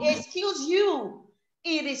your bump, excuse you.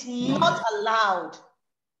 It is not allowed.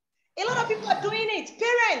 A lot of people are doing it.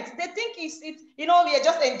 Parents, they think we are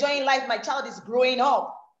just enjoying life. My child is growing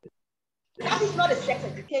up. That is not a sex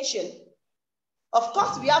education. Of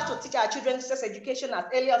course, we have to teach our children sex education as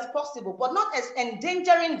early as possible, but not as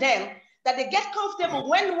endangering them that they get comfortable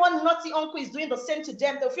when one naughty uncle is doing the same to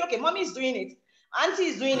them. They'll feel, okay, mommy is doing it, auntie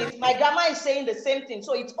is doing it, my grandma is saying the same thing,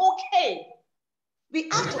 so it's okay. We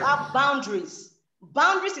have to have boundaries.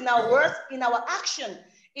 Boundaries in our words, in our action.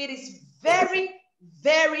 It is very,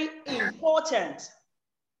 very important.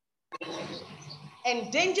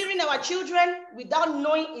 Endangering our children without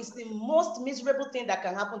knowing is the most miserable thing that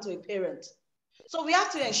can happen to a parent. So we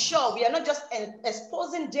have to ensure we are not just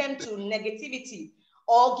exposing them to negativity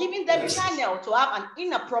or giving them channel to have an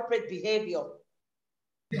inappropriate behavior.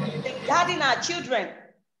 Safeguarding our children,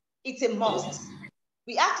 it's a must.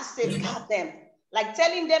 We have to safeguard them, like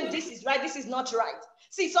telling them this is right, this is not right.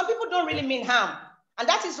 See, some people don't really mean harm, and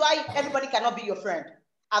that is why everybody cannot be your friend.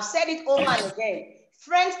 I've said it over and again.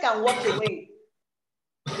 Friends can walk away,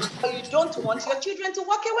 but you don't want your children to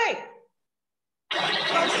walk away.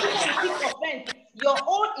 Your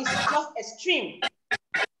own is just extreme.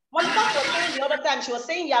 Monica was saying the other time, she was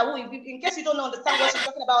saying Yahoo. In case you don't understand what she's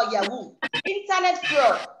talking about, Yahoo. Internet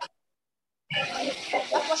fraud.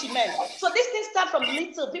 That's what she meant. So these things start from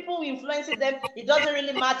little. People influencing them. It doesn't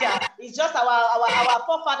really matter. It's just our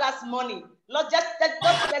forefathers' money. Let's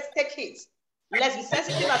take it. Let's be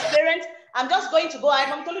sensitive as parents. I'm just going to go ahead.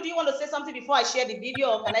 Mom Tolu, do you want to say something before I share the video,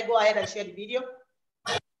 or can I go ahead and share the video?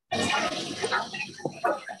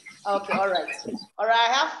 Okay, all right. All right,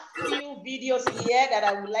 I have a few videos here that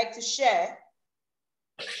I would like to share.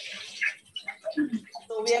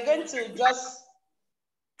 So we are going to just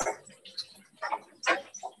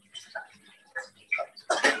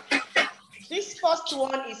this first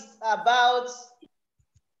one is about,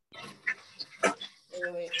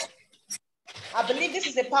 I believe this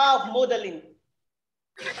is the power of modeling.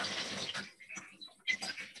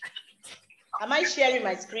 Am I sharing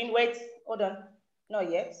my screen? Wait, hold on. Not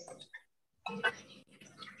yet.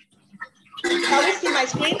 Can we see my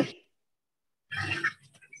screen?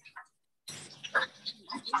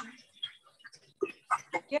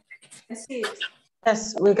 Yeah, I can see it.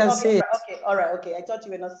 Yes, we can see it. Okay, all right, okay. I thought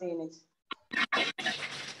you were not seeing it.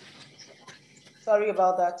 Sorry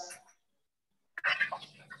about that.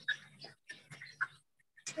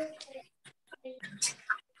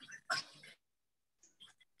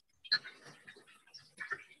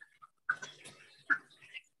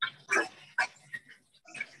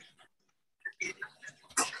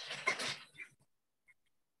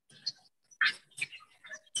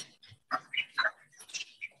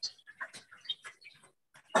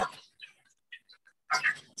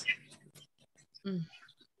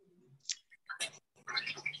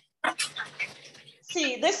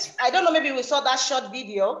 See this, I don't know, maybe we saw that short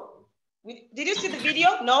video. Did you see the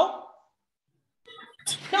video? No?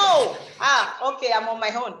 No. Ah, okay, I'm on my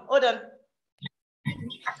own. Hold on.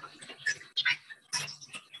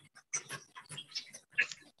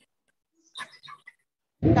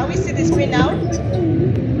 Can we see the screen now?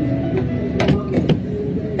 Okay.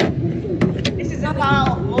 This is the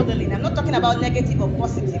power of modeling. I'm not talking about negative or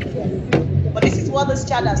positive here, but this is what this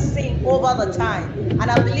child has seen over the time. And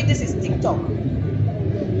I believe this is TikTok.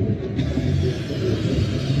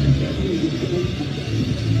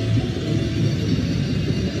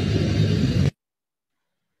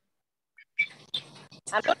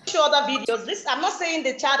 I'm not sure other videos. I'm not saying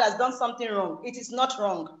the child has done something wrong. It is not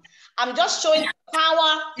wrong. I'm just showing the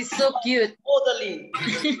power. It's so cute. Modeling.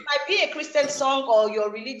 It might be a Christian song or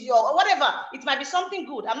your religion or whatever. It might be something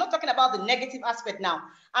good. I'm not talking about the negative aspect now.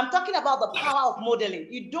 I'm talking about the power of modeling.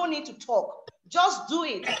 You don't need to talk. Just do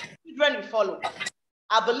it. Children will follow.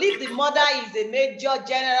 I believe the mother is a major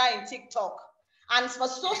general in TikTok. And for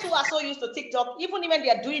those who are so used to TikTok, even when they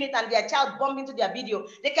are doing it and their child bump into their video,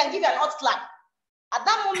 they can give you an hot slap. At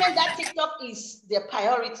that moment, that TikTok is their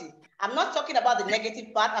priority. I'm not talking about the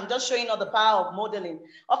negative part. I'm just showing you the power of modeling.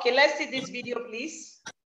 Okay, let's see this video, please.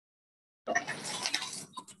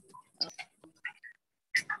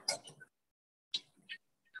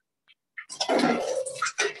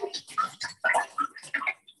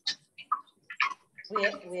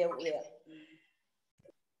 Where?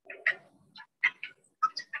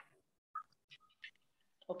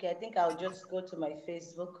 Okay, I think I'll just go to my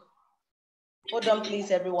Facebook. Hold on,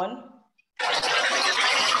 please, everyone.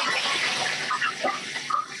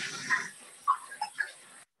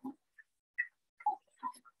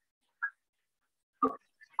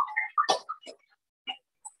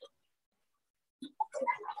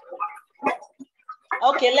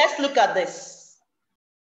 Okay, let's look at this.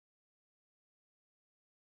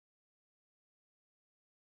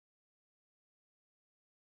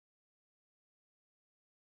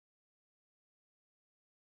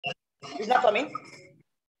 It's not coming.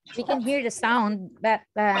 We can hear the sound, but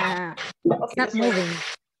it's not moving.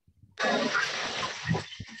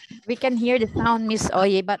 We can hear the sound, Miss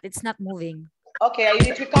Oye, but it's not moving. Okay, you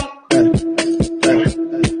need to come.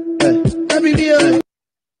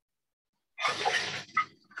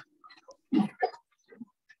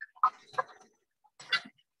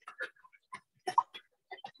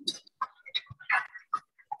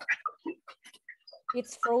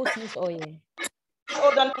 It's froze, Miss Oye.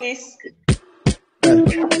 Hold on, please. Don't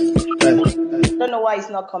know why it's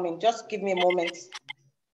not coming. Just give me a moment.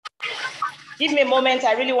 Give me a moment.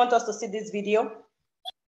 I really want us to see this video.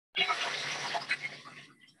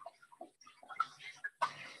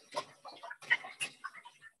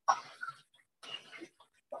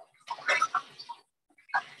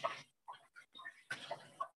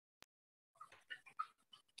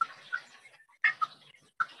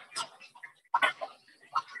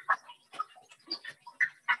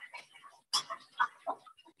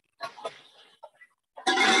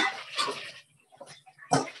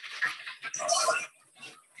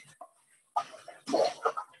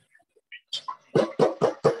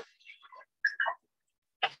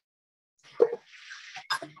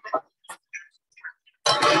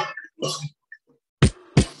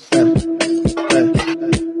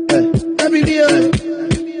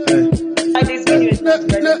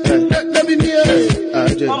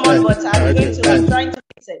 I'm trying to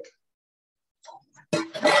fix it.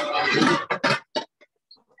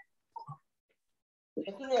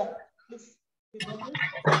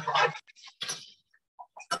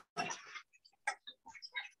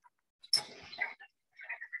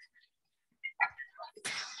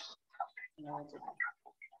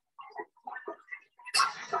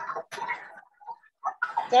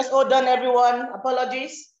 Just hold on, everyone.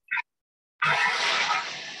 Apologies.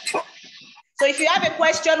 So if you have a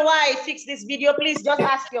question why I fixed this video, please just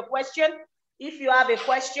ask your question. If you have a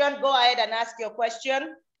question, go ahead and ask your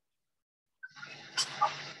question.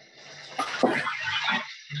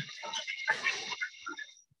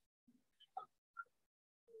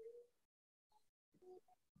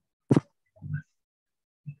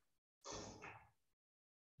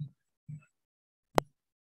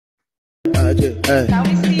 Can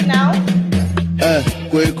we see now?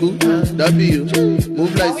 Kweku, W,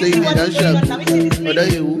 move like say you dance sharp. Other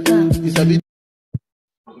you, it's a bit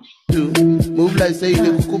too. Move like say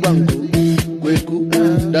you kukubangu.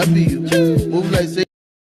 Kweku, W, move like say.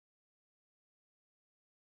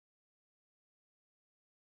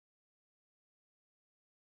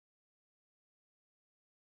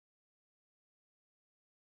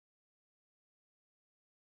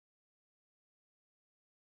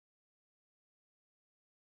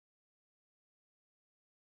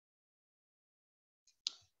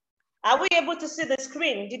 Are we able to see the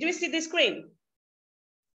screen? Did we see the screen?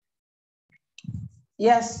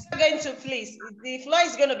 Yes. We're going to please, the floor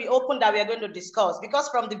is going to be open that we are going to discuss, because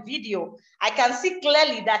from the video, I can see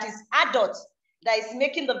clearly that it's adults that is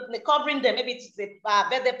making covering them. Maybe it's a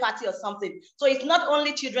birthday party or something. So it's not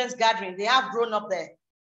only children's gathering, they have grown up there.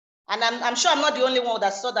 And I'm sure I'm not the only one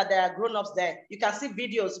that saw that there are grown-ups there. You can see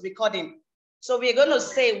videos recording. So we're going to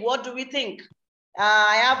say, what do we think?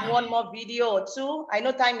 I have one more video or two. I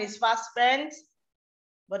know time is fast spent,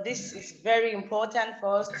 but this is very important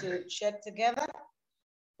for us to check together.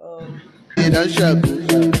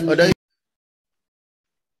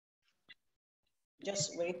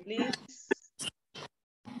 Just wait, please.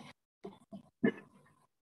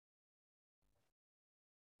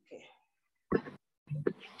 Okay.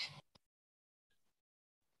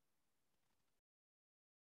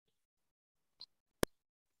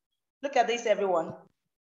 Look at this, everyone.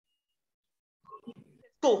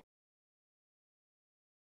 Cool.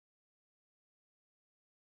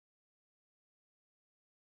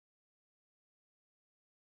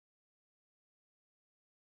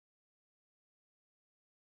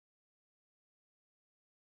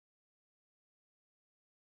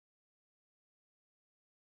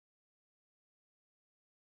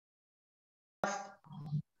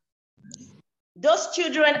 Those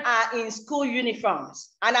children are in school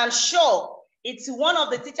uniforms, and I'm sure it's one of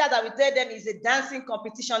the teachers that will tell them is a dancing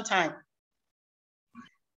competition time.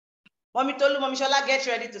 Mommy Tolu, Mommy Shola, get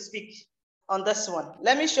ready to speak on this one.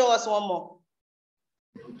 Let me show us one more.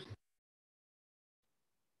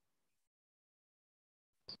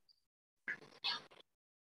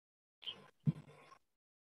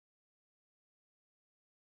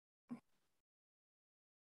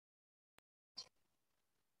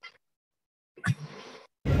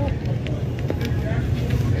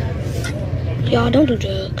 Y'all don't do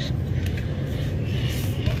drugs.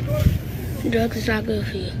 Drugs is not good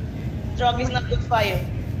for you. Drug is not good for you.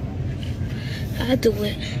 I do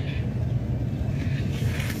it.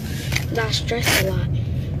 I stress a lot.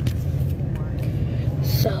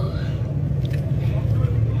 So,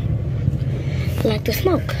 I like to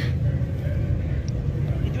smoke.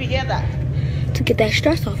 Did we hear that? To get that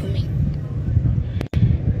stress off of me.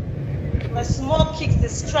 The smoke kicks the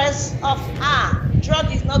stress off.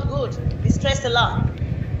 Drug is not good. We stress a lot.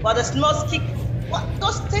 But the smoke kick, what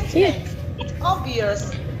those statements, it's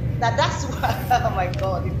obvious that's what, oh my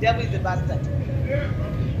God, the devil is a bastard.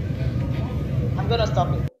 I'm gonna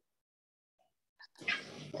stop it.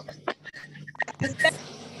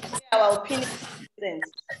 Our opinion.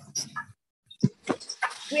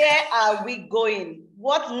 Where are we going?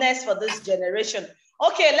 What next for this generation?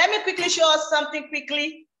 Okay, let me quickly show us something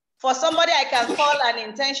quickly. For somebody I can call an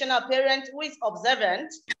intentional parent who is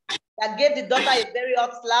observant, that gave the daughter a very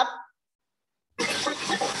hot slap.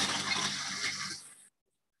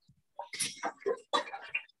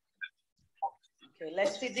 Okay,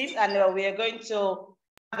 let's see this, and we are going to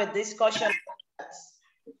have a discussion.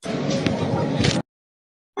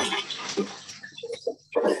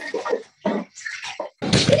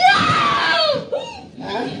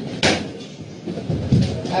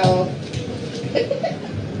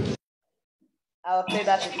 I'll play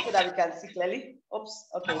that so that we can see clearly. Oops,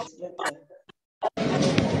 okay.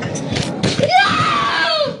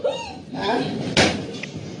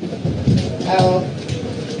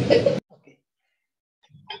 Okay.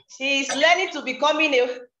 She's learning to becoming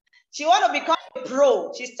she want to become a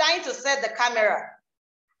pro. She's trying to set the camera,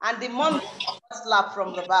 and the mom slap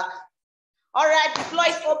from the back. All right, the floor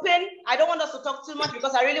is open. I don't want us to talk too much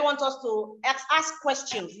because I really want us to ask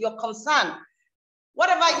questions, your concern.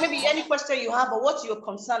 Whatever, maybe any question you have or what you're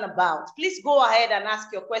concerned about, please go ahead and ask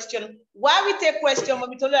your question. While we take question,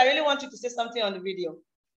 Mami Tolu, I really want you to say something on the video.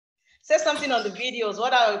 Say something on the videos.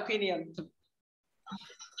 What are your opinions?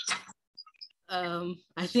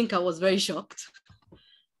 I think I was very shocked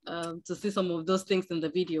to see some of those things in the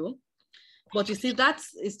video. But you see, that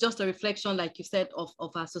is just a reflection, like you said,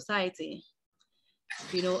 of our society.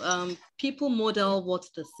 You know, people model what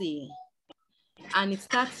they see, and it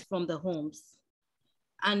starts from the homes.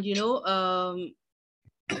 And, you know,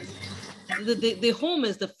 the home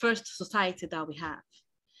is the first society that we have.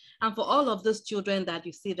 And for all of those children that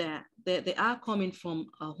you see there, they are coming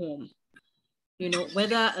from a home. You know,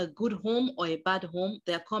 whether a good home or a bad home,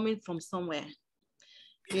 they're coming from somewhere.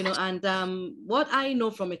 You know, and what I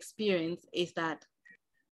know from experience is that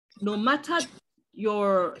no matter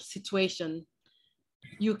your situation,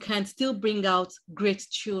 you can still bring out great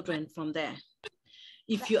children from there.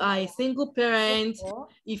 If you are a single parent,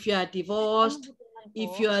 if you are divorced,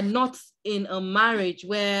 if you are not in a marriage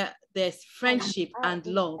where there's friendship and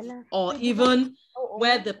love, or even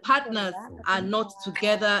where the partners are not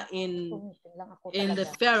together in the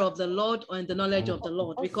fear of the Lord or in the knowledge of the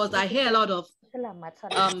Lord, because I hear a lot of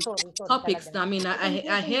topics. I mean,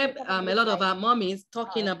 I hear a lot of our mommies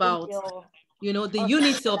talking about, you know, the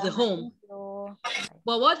unity of the home.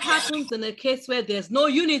 But what happens in a case where there's no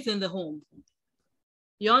unity in the home?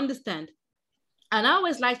 You understand? And I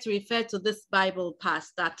always like to refer to this Bible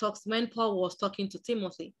passage that talks when Paul was talking to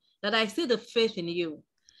Timothy, that I see the faith in you,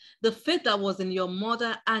 the faith that was in your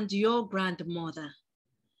mother and your grandmother.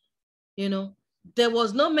 You know, there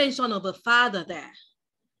was no mention of a father there.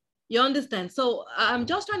 You understand? So I'm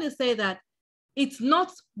just trying to say that it's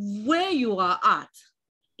not where you are at.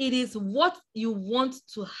 It is what you want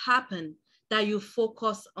to happen that you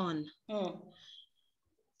focus on.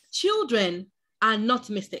 Children are not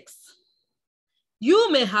mistakes.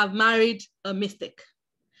 You may have married a mistake,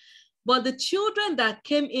 but the children that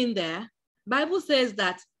came in there, Bible says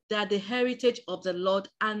that they are the heritage of the Lord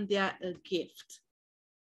and they are a gift.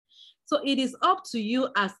 So it is up to you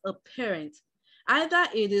as a parent. Either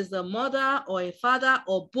it is a mother or a father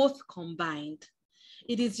or both combined.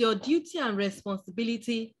 It is your duty and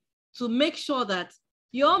responsibility to make sure that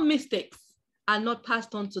your mistakes are not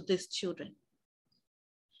passed on to these children.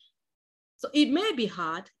 So it may be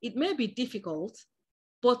hard, it may be difficult,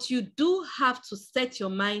 but you do have to set your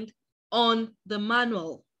mind on the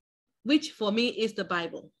manual, which for me is the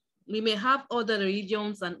Bible. We may have other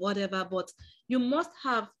religions and whatever, but you must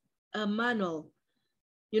have a manual.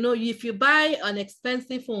 You know, if you buy an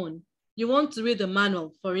expensive phone, you want to read the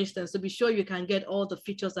manual, for instance, to be sure you can get all the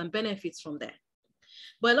features and benefits from there.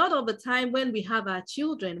 But a lot of the time when we have our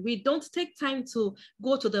children, we don't take time to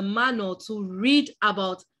go to the manual to read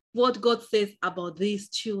about what God says about these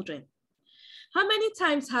children. How many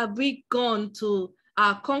times have we gone to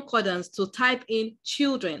our concordance to type in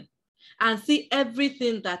children and see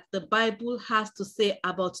everything that the Bible has to say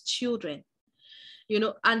about children? You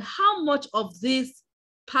know, and how much of these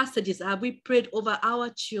passages have we prayed over our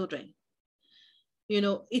children? You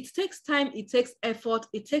know, it takes time, it takes effort,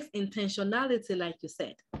 it takes intentionality, like you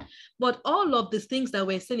said. But all of the things that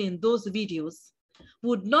we're seeing in those videos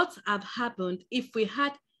would not have happened if we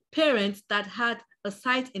had parents that had a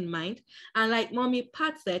sight in mind, and like Mommy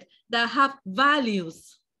Pat said, that have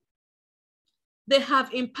values. They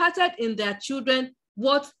have imparted in their children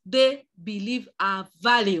what they believe are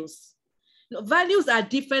values. You know, values are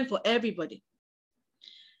different for everybody.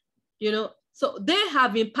 You know, so they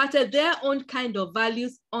have imparted their own kind of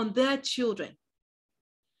values on their children.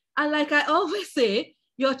 And like I always say,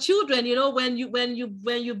 your children, you know, when you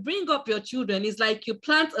bring up your children, it's like you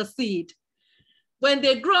plant a seed. When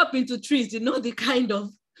they grow up into trees, you know the kind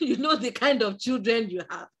of children you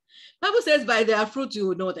have. Bible says, by their fruit you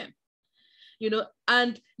will know them. You know,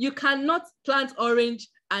 and you cannot plant orange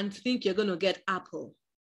and think you're going to get apple.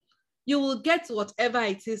 You will get whatever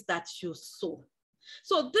it is that you sow.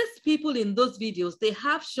 So these people in those videos, they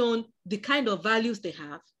have shown the kind of values they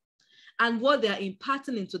have and what they are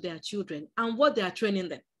imparting into their children and what they are training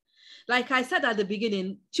them. Like I said at the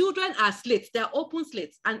beginning, children are slates, they're open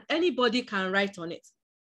slates, and anybody can write on it.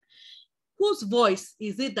 Whose voice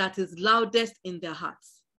is it that is loudest in their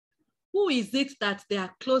hearts? Who is it that they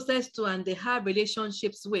are closest to and they have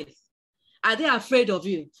relationships with? Are they afraid of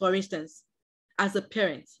you, for instance, as a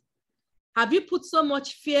parent? Have you put so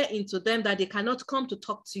much fear into them that they cannot come to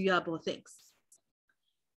talk to you about things?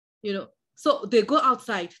 You know, so they go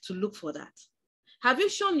outside to look for that. Have you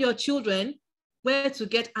shown your children where to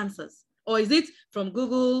get answers? Or is it from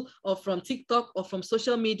Google or from TikTok or from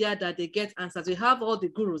social media that they get answers? We have all the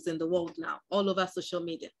gurus in the world now, all over social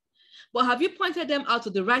media. But have you pointed them out to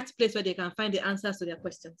the right place where they can find the answers to their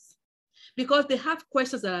questions? Because they have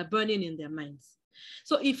questions that are burning in their minds.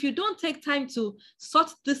 So if you don't take time to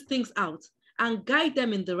sort these things out and guide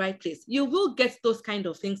them in the right place, you will get those kind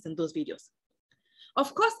of things in those videos.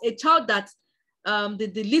 Of course, a child that,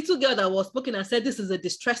 the little girl that was spoken and said this is a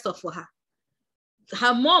distressor for her.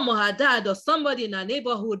 Her mom or her dad or somebody in her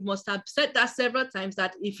neighborhood must have said that several times,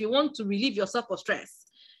 that if you want to relieve yourself of stress,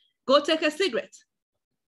 go take a cigarette.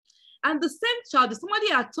 And the same child,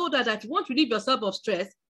 somebody had told her that if you want to relieve yourself of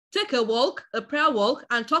stress, take a walk, a prayer walk,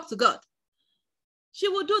 and talk to God. She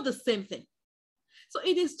will do the same thing. So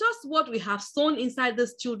it is just what we have sown inside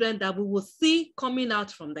these children that we will see coming out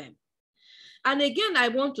from them. And again, I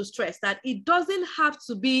want to stress that it doesn't have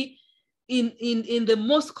to be in the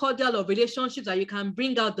most cordial of relationships that you can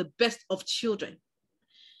bring out the best of children.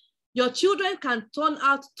 Your children can turn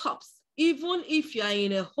out tops, even if you are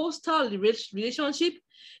in a hostile relationship,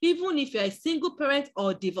 even if you're a single parent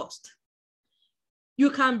or divorced. You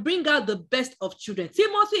can bring out the best of children.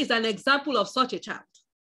 Timothy is an example of such a child,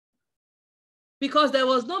 because there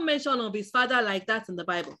was no mention of his father like that in the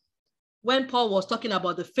Bible when Paul was talking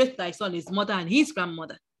about the faith that he saw in his mother and his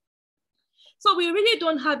grandmother. So we really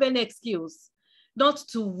don't have any excuse not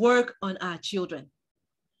to work on our children.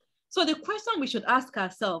 So the question we should ask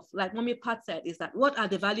ourselves, like Mommy Pat said, is that what are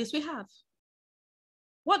the values we have?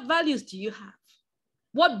 What values do you have?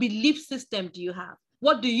 What belief system do you have?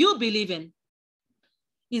 What do you believe in?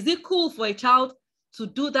 Is it cool for a child to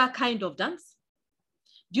do that kind of dance?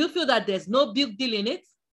 Do you feel that there's no big deal in it?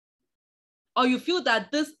 Or you feel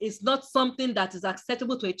that this is not something that is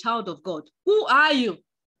acceptable to a child of God? Who are you?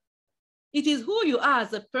 It is who you are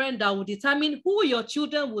as a parent that will determine who your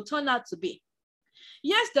children will turn out to be.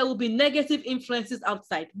 Yes, there will be negative influences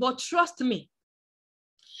outside, but trust me,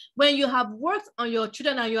 when you have worked on your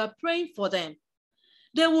children and you are praying for them,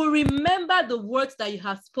 they will remember the words that you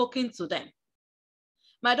have spoken to them.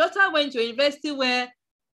 My daughter went to a university where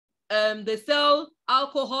they sell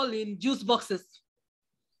alcohol in juice boxes,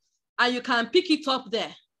 and you can pick it up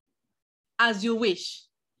there as you wish.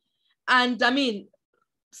 And I mean,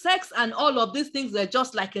 sex and all of these things are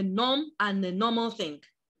just like a norm and a normal thing.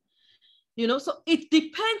 You know, so it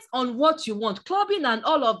depends on what you want. Clubbing and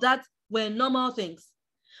all of that were normal things.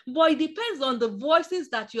 But it depends on the voices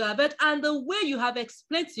that you have heard and the way you have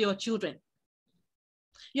explained to your children.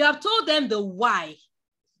 You have told them the why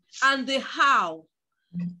and the how.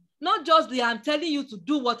 Not just the I'm telling you to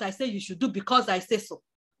do what I say you should do because I say so.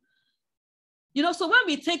 You know, so when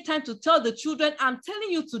we take time to tell the children, I'm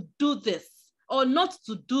telling you to do this or not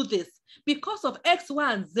to do this because of X,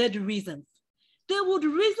 Y, and Z reasons, they would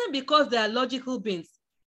reason because they are logical beings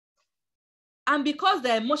and because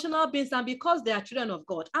they're emotional beings and because they are children of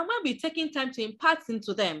God. And when we're taking time to impart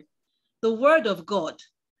into them the word of God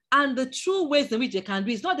and the true ways in which they can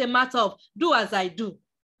do, it's not a matter of do as I do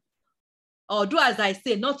or do as I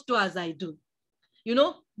say, not do as I do. You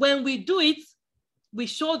know, when we do it, we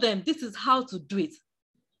show them this is how to do it.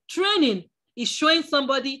 Training is showing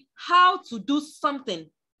somebody how to do something.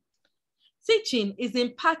 Teaching is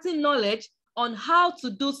imparting knowledge on how to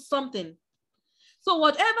do something. So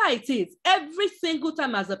whatever it is, every single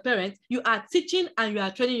time as a parent, you are teaching and you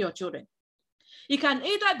are training your children. It can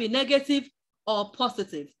either be negative or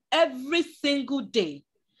positive every single day.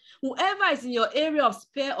 Whoever is in your area of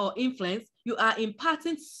sphere or influence, you are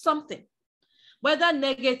imparting something, whether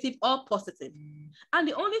negative or positive. And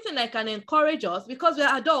the only thing I can encourage us, because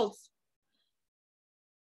we're adults,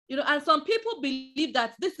 you know, and some people believe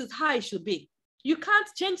that this is how it should be. You can't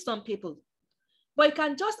change some people, but you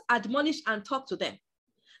can just admonish and talk to them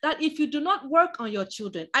that if you do not work on your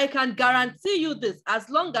children, I can guarantee you this, as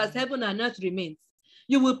long as heaven and earth remains,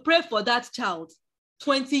 you will pray for that child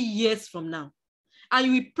 20 years from now. And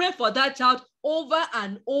you will pray for that child over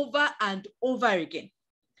and over and over again.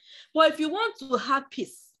 But if you want to have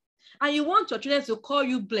peace, and you want your children to call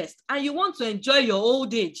you blessed, and you want to enjoy your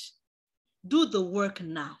old age, do the work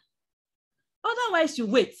now. Otherwise, you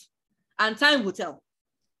wait, and time will tell.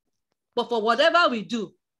 But for whatever we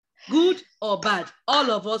do, good or bad, all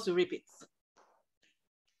of us will reap it.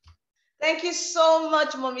 Thank you so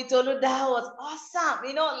much, Mommy Tolu. That was awesome.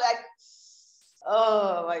 You know, like,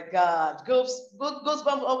 oh my God, goosebumps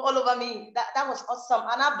all over me. That was awesome.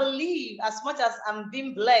 And I believe as much as I'm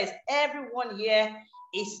being blessed, everyone here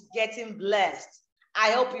is getting blessed.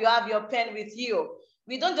 I hope you have your pen with you.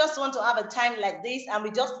 We don't just want to have a time like this and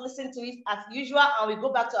we just listen to it as usual and we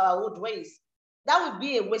go back to our old ways. That would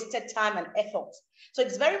be a wasted time and effort. So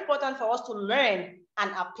it's very important for us to learn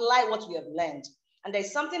and apply what we have learned. And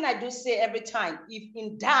there's something I do say every time: if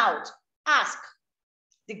in doubt, ask.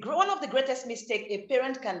 One of the greatest mistakes a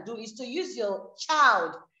parent can do is to use your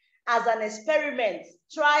child as an experiment,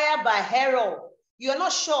 trial by error. You're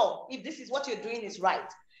not sure if this is what you're doing is right.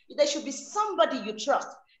 There should be somebody you trust.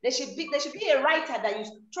 There should be a writer that you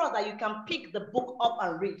trust that you can pick the book up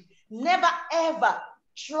and read. Never ever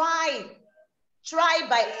try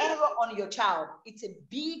by error on your child. It's a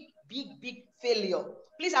big failure.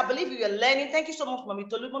 Please, I believe you are learning. Thank you so much, Mommy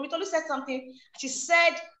Tolu. Mommy Tolu said something. She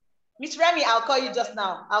said, Miss Remy, I'll call you just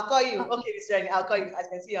now. I'll call you. Okay, Miss Remy, I'll call you. I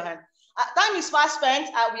can see your hand. Time is fast spent.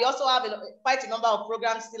 We also have quite a number of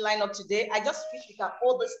programs still lined up today. I just wish we can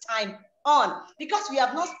hold this time on because we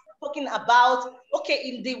have not spoken about, okay,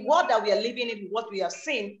 in the world that we are living in, what we have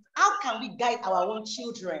seen, how can we guide our own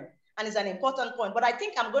children? And it's an important point. But I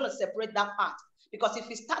think I'm going to separate that part because if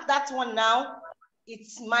we start that one now, we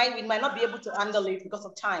might not be able to handle it because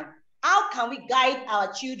of time. How can we guide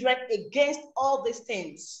our children against all these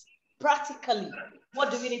things? Practically, what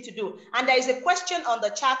do we need to do? And there is a question on the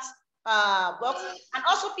chat box. And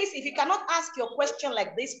also, please, if you cannot ask your question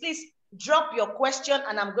like this, please drop your question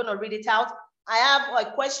and I'm going to read it out. I have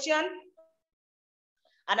a question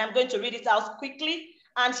and I'm going to read it out quickly.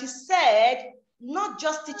 And she said, not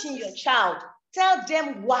just teaching your child, tell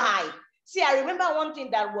them why. See, I remember one thing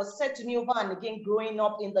that was said to me over and again growing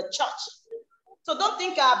up in the church. So don't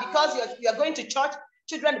think because you're going to church,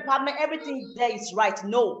 children department, everything there is right.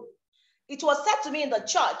 No. It was said to me in the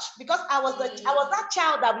church because I was that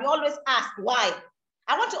child that we always ask why.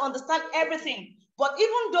 I want to understand everything. But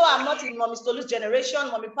even though I'm not in Mommy Tolu's generation,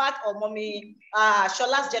 Mommy Pat or Mommy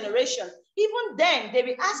Shola's generation, even then they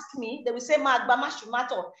will ask me, they will say, Magbama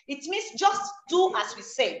Shumato. It means just do as we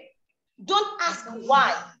say. Don't ask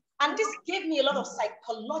why. And this gave me a lot of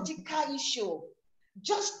psychological issue.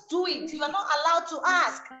 Just do it. You are not allowed to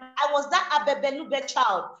ask. I was that Abebelube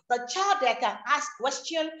child, the child that can ask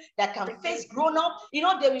questions, that can face grown up. You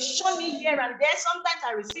know, they will show me here and there. Sometimes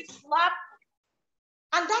I receive slap.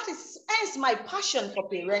 And that is hence my passion for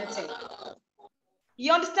parenting.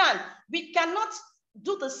 You understand? We cannot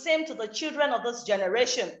do the same to the children of this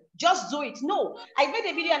generation. Just do it. No, I made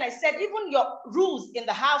a video and I said, even your rules in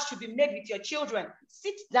the house should be made with your children.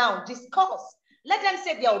 Sit down, discuss. Let them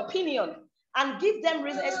say their opinion and give them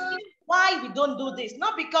reasons why we don't do this.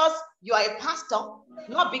 Not because you are a pastor,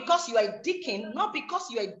 not because you are a deacon, not because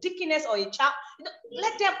you are a deaconess or a child.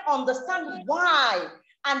 Let them understand why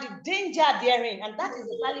and the danger therein. And that is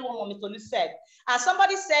exactly what Mommy Tolu said. And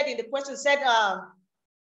somebody said in the question,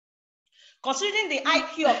 considering the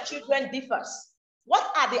IQ of children differs,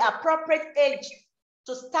 what are the appropriate age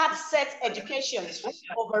to start sex education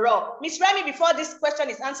overall? Miss Remy, before this question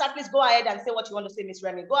is answered, please go ahead and say what you want to say, Miss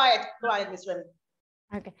Remy. Go ahead, Miss Remy.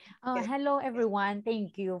 Okay. Hello, everyone.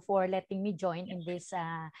 Thank you for letting me join in this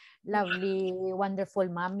lovely, wonderful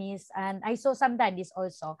mommies. And I saw some daddies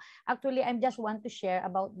also. Actually, I just want to share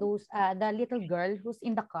about those the little girl who's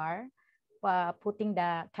in the car, putting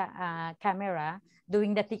the camera,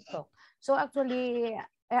 doing the TikTok. So actually,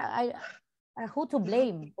 who to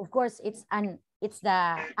blame? Of course, it's an it's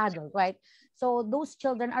the adult, right? So those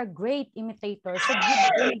children are great imitators. So give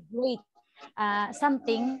them great,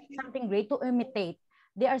 something great to imitate.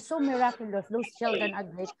 They are so miraculous. Those children are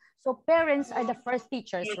great. So parents are the first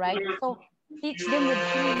teachers, right? So teach them with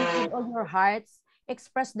feelings, with all your hearts.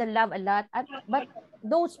 Express the love a lot, but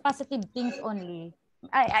those positive things only.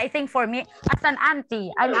 I think for me as an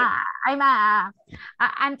auntie, I'm a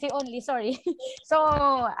auntie only. Sorry. So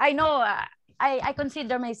I know I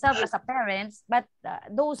consider myself as a parent, but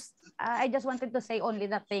those I just wanted to say only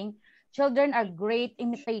that thing. Children are great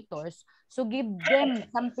imitators, so give them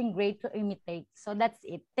something great to imitate. So that's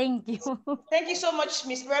it. Thank you. Thank you so much,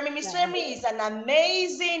 Miss Remy. Miss Remy is an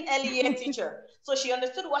amazing early year teacher. So she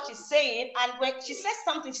understood what she's saying. And when she said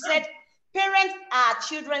something, she said, parents are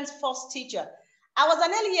children's first teacher. I was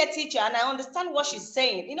an early year teacher and I understand what she's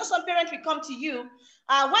saying. You know, some parents will come to you, when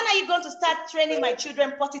are you going to start training my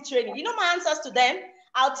children potty training? You know my answers to them?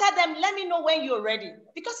 I'll tell them, let me know when you're ready,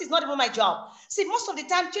 because it's not even my job. See, most of the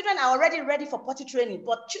time, children are already ready for potty training,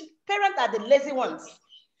 but parents are the lazy ones,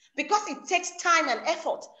 because it takes time and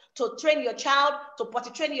effort to train your child, to potty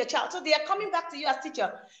train your child. So they are coming back to you as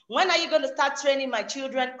teacher. When are you going to start training my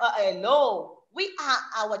children? Hello, we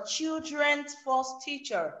are our children's first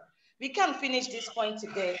teacher. We can finish this point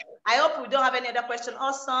today. I hope we don't have any other question.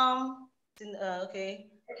 Awesome. Okay.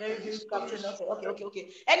 Very good, Captain. Okay.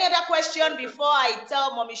 Any other question before I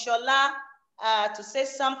tell Mommy Shola to say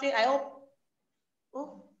something? I hope.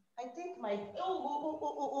 Oh, I think my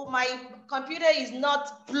my computer is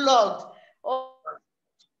not plugged. Oh.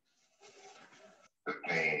 The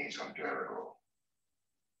pain is unbearable.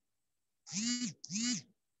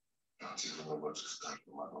 I don't even know what to start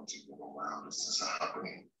from. I don't even know how this is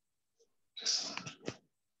happening. Just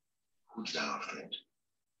who's down, friend?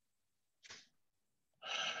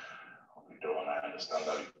 You don't understand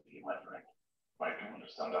how you feel, my friend. I do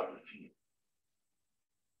understand how you feel.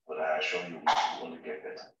 But I assure you, we will only get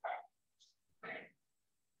better. Okay.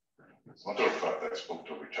 As a matter of fact, I spoke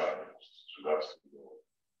to Richard with regards to your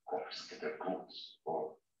confiscated goods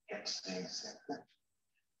or get things in.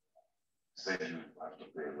 He said you have to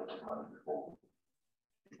pay a lot of money before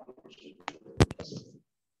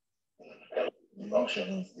the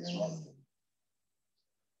auction this month.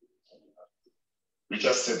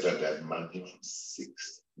 Richard said that they're demanding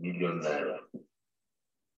 6 million naira.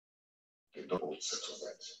 They don't settle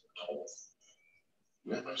that at all.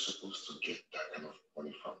 Where am I supposed to get that kind of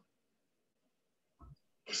money from?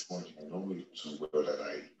 This morning, I know too well that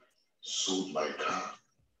I sold my car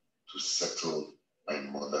to settle my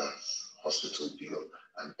mother's hospital bill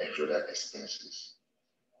and every other expenses.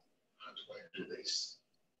 How do I do this?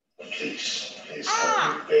 Please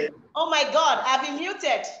help me. Oh my God, I've been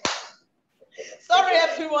muted. Sorry,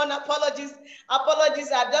 everyone. Apologies.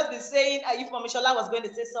 I've just been saying if Mommy Shola was going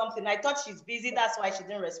to say something. I thought she's busy. That's why she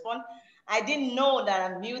didn't respond. I didn't know that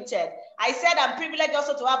I'm muted. I said I'm privileged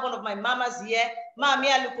also to have one of my mamas here, Mami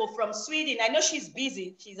Aluko from Sweden. I know she's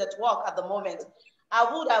busy. She's at work at the moment. I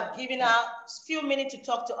would have given her a few minutes to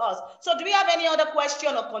talk to us. So do we have any other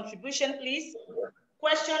question or contribution, please?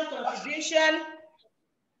 Question, contribution.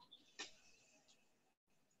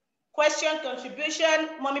 Question, contribution.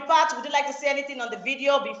 Mommy Pat, would you like to say anything on the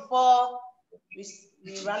video before we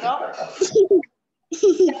run up?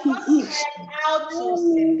 How to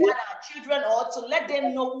safeguard our children or to let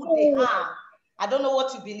them know who they are. I don't know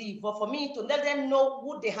what you believe, but for me, to let them know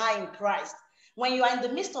who they are in Christ. When you are in the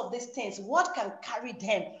midst of these things, what can carry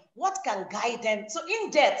them? What can guide them? So in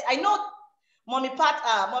depth, I know Mommy Pat,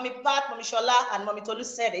 Mommy Shola, and Mommy Tolu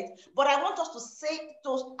said it, but I want us to say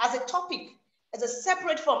those as a topic, as a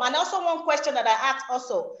separate form. And also one question that I asked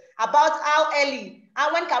also about how early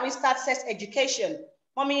and when can we start sex education?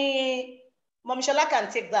 Mommy Shola can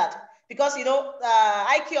take that because, you know,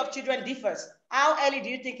 IQ of children differs. How early do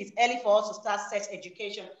you think it's early for us to start sex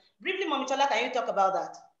education? Briefly, Mommy Shola, can you talk about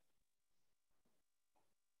that?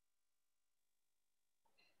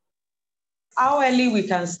 How early we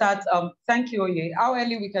can start, thank you, Oye. How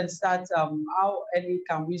early we can start, how early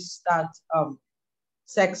can we start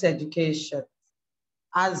sex education?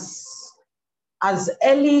 As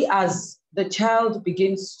early as the child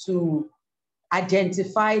begins to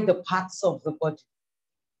identify the parts of the body,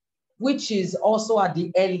 which is also at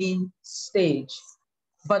the early stage.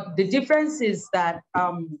 But the difference is that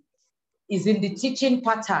is in the teaching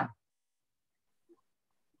pattern.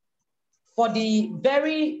 For the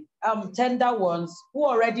very tender ones who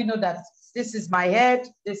already know that this is my head,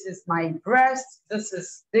 this is my breast, this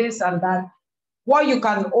is this and that, what you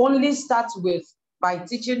can only start with by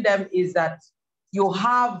teaching them is that you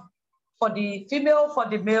have, for the female, for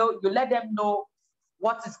the male, you let them know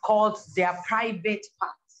what is called their private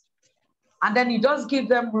part. And then you just give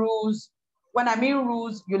them rules. When I mean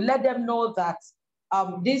rules, you let them know that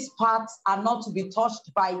these parts are not to be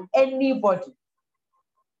touched by anybody.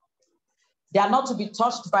 They are not to be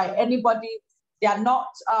touched by anybody. They are not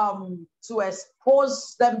to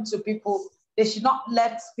expose them to people. They should not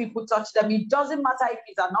let people touch them. It doesn't matter if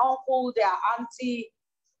it's an uncle, their auntie,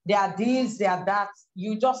 they are this, they are that.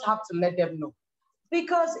 You just have to let them know.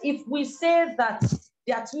 Because if we say that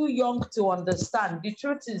they are too young to understand, the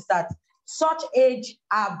truth is that such age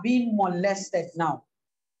are being molested now.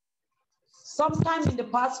 Sometime in the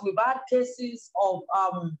past, we've had cases of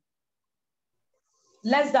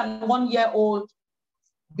less than 1 year old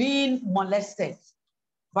being molested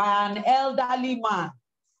by an elderly man.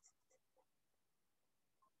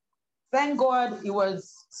 Thank God it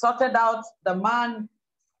was sorted out. The man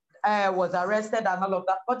was arrested and all of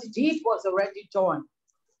that, but the deed was already done.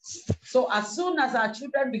 So as soon as our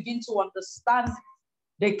children begin to understand,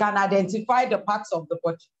 they can identify the parts of the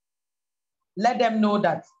body. Let them know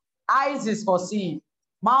that eyes is for seeing,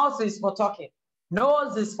 mouth is for talking,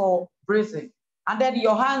 nose is for breathing, and then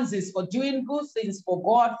your hands is for doing good things for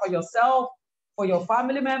God, for yourself, for your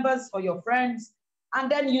family members, for your friends. And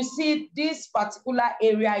then you see this particular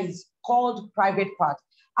area is called private part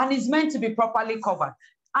and is meant to be properly covered.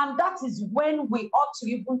 And that is when we ought to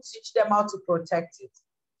even teach them how to protect it.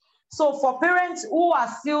 So for parents who are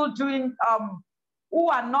still doing, who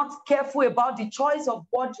are not careful about the choice of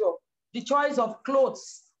wardrobe, the choice of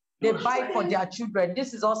clothes they buy for their children,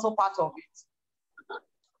 this is also part of it.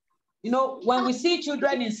 You know, when we see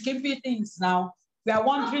children in skimpy things now, we are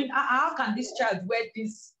wondering, how can this child wear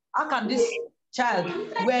this? How can this child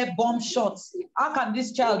wear bomb shorts? How can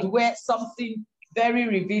this child wear something very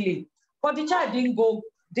revealing? But the child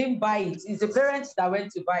didn't buy it. It's the parents that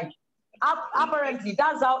went to buy it. Apparently,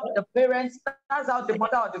 that's how the parents, that's how the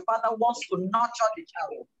mother or the father wants to nurture the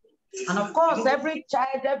child. And of course, every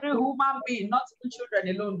child, every human being, not even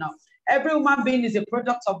children alone now, every human being is a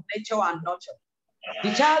product of nature and nurture.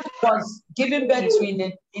 The child was given birth to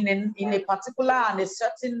in a particular and a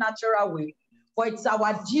certain natural way. But it's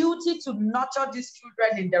our duty to nurture these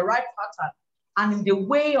children in the right pattern and in the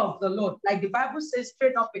way of the Lord. Like the Bible says,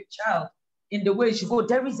 train up a child in the way it should go.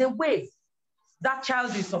 There is a way that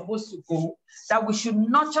child is supposed to go, that we should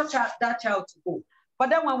nurture that child to go. But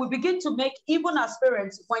then when we begin to make, even as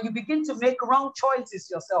parents, when you begin to make wrong choices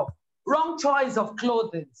yourself, wrong choice of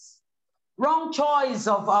clothing, wrong choice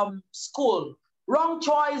of school, wrong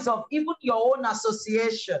choice of even your own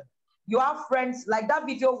association. You have friends, like that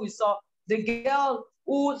video we saw, the girl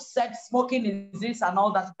who said smoking is this and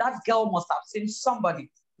all that, that girl must have seen somebody.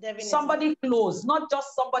 Definitely. Somebody close, not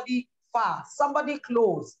just somebody far, somebody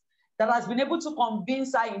close that has been able to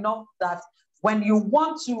convince her enough that when you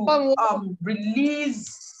want to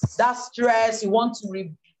release that stress, you want to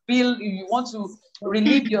rebuild, you want to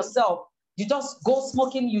relieve yourself, you just go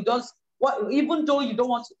smoking, you just, even though you don't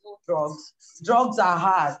want to do drugs are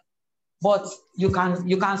hard, but you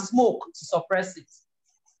can smoke to suppress it.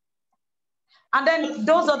 And then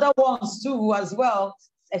those other ones too as well,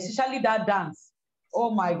 especially that dance.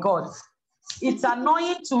 Oh my God. It's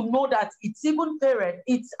annoying to know that it's even parents,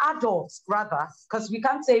 it's adults rather, because we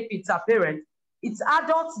can't say if it's a parent, it's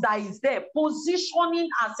adults that is there positioning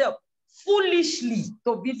ourselves foolishly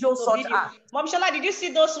to video such act. Mom Shola, did you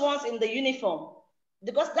see those ones in the uniform?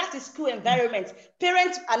 Because that is school environment.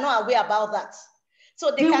 Parents are not aware about that.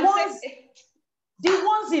 So they can say... The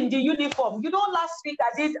ones in the uniform, you know, last week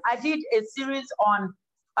I did a series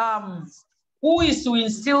on who is to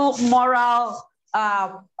instill moral,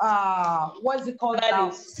 what is it called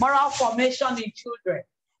now? Moral formation in children.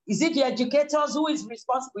 Is it the educators who is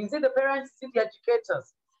responsible? Is it the parents? Is it the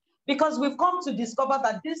educators? Because we've come to discover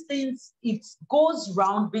that these things, it goes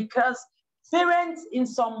round because parents in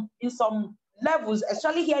some levels,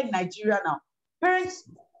 especially here in Nigeria now, parents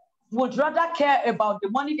would rather care about the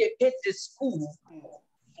money they pay to school,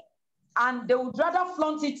 and they would rather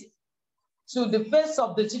flaunt it to the face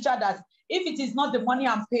of the teacher that if it is not the money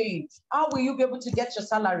I'm paying, how will you be able to get your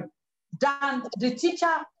salary? Than the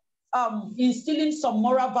teacher instilling some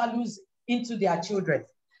moral values into their children.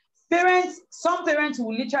 Some parents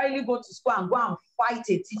will literally go to school and go and fight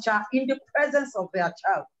a teacher in the presence of their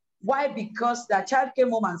child. Why? Because their child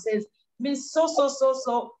came home and says, "Miss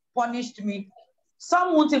so punished me."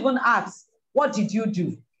 Some won't even ask, what did you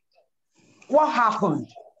do? What happened?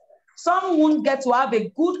 Some won't get to have a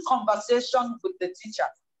good conversation with the teacher,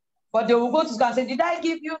 but they will go to school and say, did I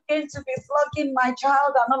give you in to be flogging my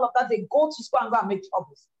child and all of that? They go to school and go and make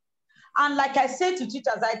troubles. And like I say to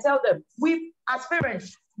teachers, I tell them, we as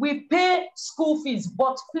parents, we pay school fees,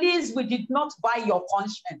 but please, we did not buy your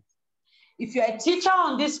punishment. if you're a teacher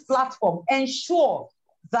on this platform, ensure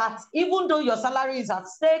that even though your salary is at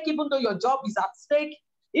stake, even though your job is at stake,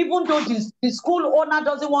 even though the school owner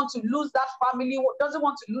doesn't want to lose that family, doesn't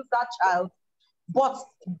want to lose that child, but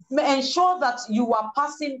ensure that you are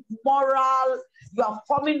passing moral, you are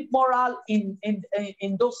forming moral in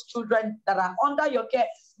those children that are under your care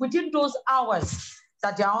within those hours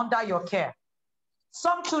that they are under your care.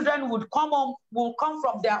 Some children will come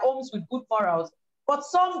from their homes with good morals, but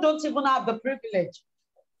some don't even have the privilege.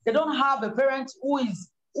 They don't have a parent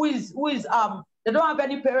they don't have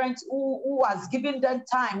any parent who has given them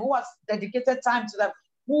time, who has dedicated time to them,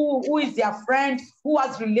 who is their friend, who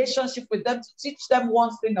has relationship with them to teach them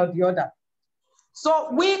one thing or the other. So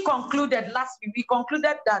we concluded last week,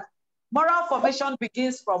 that moral formation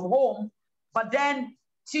begins from home, but then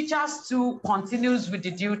teachers too continues with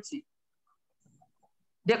the duty.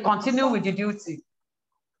 They continue with the duty.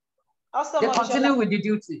 Awesome, they continue with the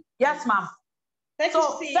duty. Yes, ma'am.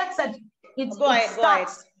 So sex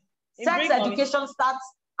education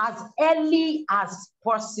starts as early as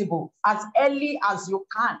possible, as early as you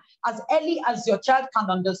can, as early as your child can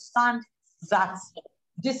understand that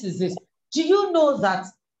this is it. Do you know that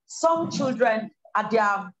some children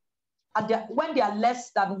when they are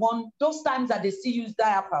less than one, those times that they still use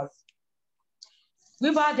diapers?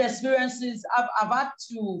 We've had experiences. I've had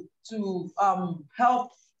to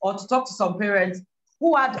help or to talk to some parents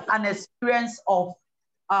who had an experience of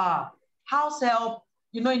house help.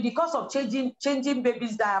 You know, in the course of changing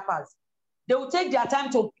babies' diapers, they will take their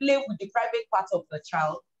time to play with the private part of the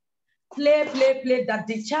child. Play, that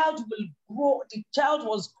the child will grow. The child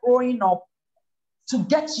was growing up to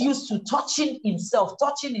get used to touching himself,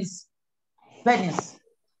 touching his penis,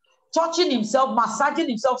 touching himself, massaging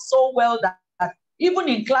himself so well that even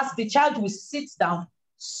in class, the child will sit down,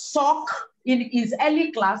 suck in his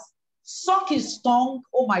early class, suck his tongue,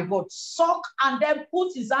 oh my God, suck, and then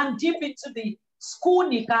put his hand deep into the school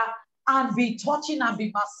knicker and be touching and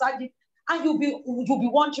be massaging. And you'll be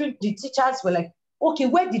wondering, the teachers were like, okay,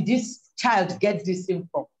 where did this child get this thing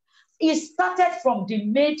from? It started from the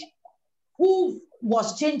maid who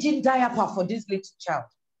was changing diaper for this little child.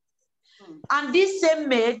 And this same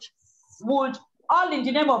maid would, all in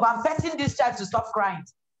the name of I'm petting this child to stop crying,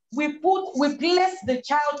 we place the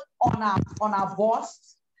child on our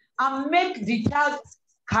bust and make the child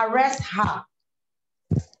caress her.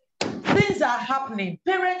 Things are happening.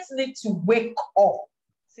 Parents need to wake up.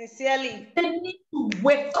 Sincerely. They need to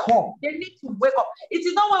wake up. They need to wake up. It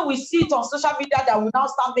is not when we see it on social media that we now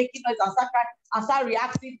start making noise and start crying and start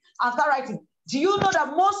reacting and start writing. Do you know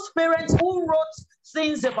that most parents who wrote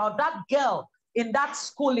things about that girl in that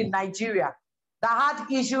school in Nigeria that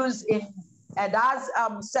had issues that has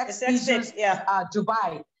sex issues in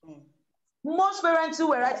Dubai? Most parents who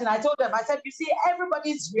were writing, I told them, I said, you see,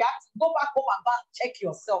 everybody's reacting. Go back home and check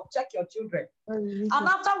yourself, check your children. And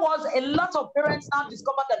afterwards, a lot of parents now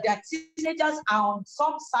discovered that their teenagers are on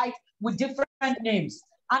some site with different names.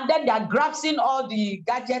 And then they're grasping all the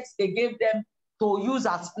gadgets they gave them to use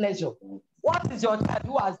as pleasure. What is your child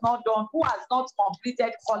who has not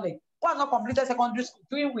completed college, who has not completed secondary school,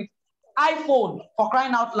 doing with iPhone, for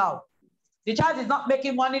crying out loud? The child is not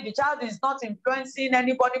making money. The child is not influencing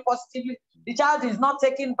anybody positively. The child is not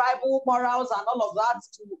taking Bible morals and all of that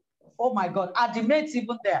to, oh my God, are the mates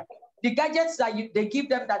even there? The gadgets that they give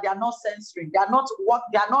them that they are not censoring, they are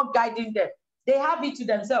not guiding them. They have it to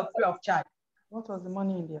themselves free of charge. What was the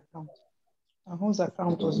money in the account? And whose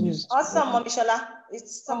account was used? Awesome, Momishola.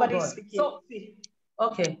 It's somebody speaking. So,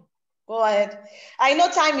 okay. Go ahead. I know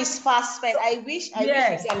time is fast spent. I wish we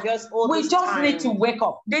can just hold We just need to wake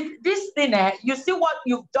up. This thing, you see what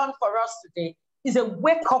you've done for us today is a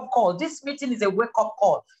wake-up call. This meeting is a wake-up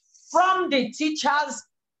call. From the teachers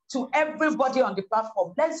to everybody on the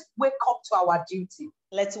platform, let's wake up to our duty.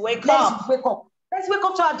 Let's wake up. Let's wake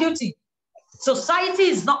up to our duty. Society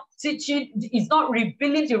is not teaching, is not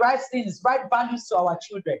revealing the right things, right values to our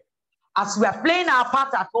children. As we are playing our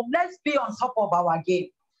part at home, let's be on top of our game.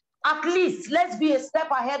 At least, let's be a step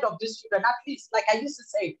ahead of these children. At least, like I used to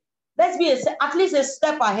say, let's be at least a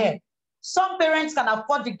step ahead. Some parents can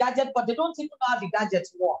afford the gadget, but they don't even know how the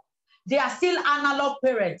gadgets work. They are still analog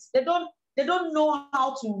parents. They don't know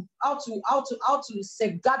how to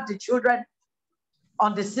safeguard the children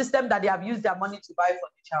on the system that they have used their money to buy for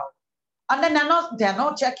the child. And then they're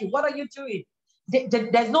not checking. What are you doing?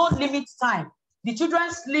 There's no limit time. The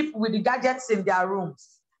children sleep with the gadgets in their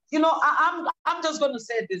rooms. You know, I'm just going to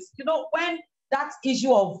say this. You know, when that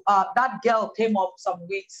issue of that girl came up some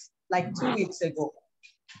weeks, like 2 weeks ago,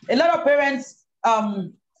 a lot of parents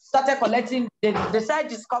started collecting. They started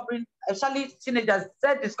discovering, especially teenagers,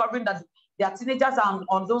 started discovering that Their teenagers are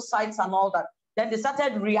on those sites and all that. Then they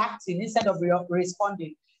started reacting instead of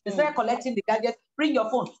responding. They started collecting the gadget. Bring your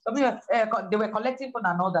phone. They were collecting phone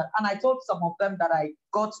and all that. And I told some of them that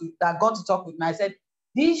got to talk with me. I said,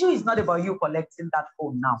 the issue is not about you collecting that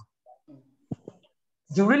phone now.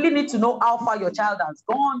 You really need to know how far your child has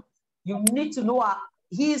gone. You need to know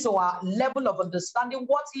his or her level of understanding,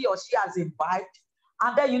 what he or she has imbibed.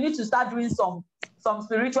 And then you need to start doing some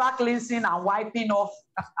spiritual cleansing and wiping off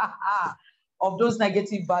of those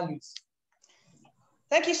negative values.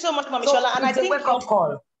 Thank you so much, Mami Shola. And I think wake-up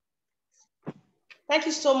call. Thank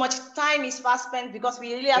you so much. Time is fast spent because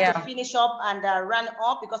we really have to finish up and run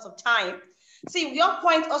up because of time. See, your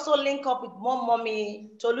point also link up with what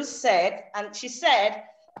Mommy Tolu said, and she said,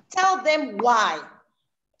 tell them why.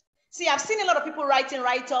 See, I've seen a lot of people writing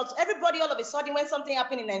write-ups. Everybody all of a sudden, when something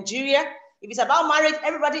happened in Nigeria, if it's about marriage,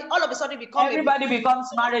 everybody all of a sudden becomes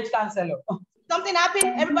marriage counselor. Something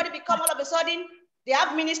happened, everybody become all of a sudden, they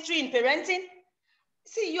have ministry in parenting.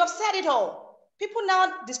 See, you have said it all. People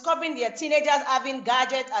now discovering their teenagers having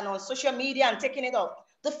gadgets and on social media and taking it off.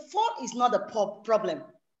 The phone is not the problem.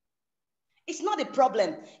 It's not a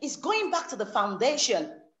problem. It's going back to the foundation.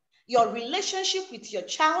 Your relationship with your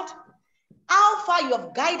child, how far you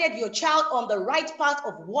have guided your child on the right path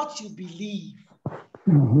of what you believe.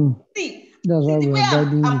 See, the way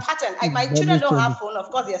I'm patterned. My children don't have phone. Of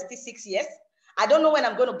course, they are still 6 years. I don't know when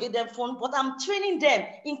I'm going to get them phone, but I'm training them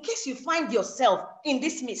in case you find yourself in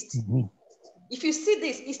this mist. If you see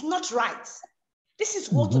this, it's not right. This is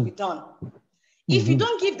what will be done. If you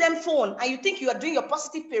don't give them phone and you think you are doing your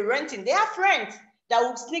positive parenting, they have friends that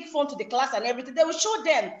will sneak phone to the class and everything. They will show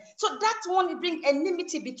them. So that one will bring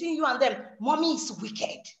enmity between you and them. Mommy is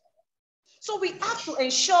wicked. So we have to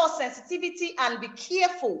ensure sensitivity and be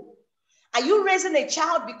careful. Are you raising a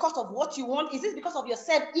child because of what you want? Is it because of your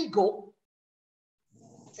self-ego?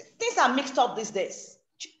 Things are mixed up these days.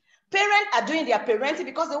 Parents are doing their parenting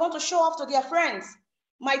because they want to show off to their friends.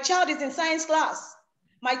 My child is in science class.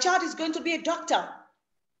 My child is going to be a doctor.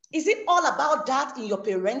 Is it all about that in your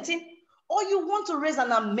parenting? Or you want to raise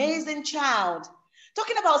an amazing child?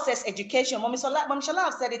 Talking about sex education, Mommy Shola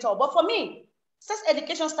have said it all. But for me, sex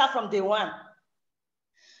education starts from day one.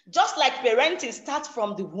 Just like parenting starts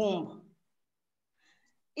from the womb.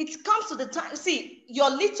 It comes to the time, see, your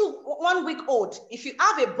little 1 week old, if you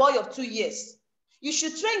have a boy of 2 years, you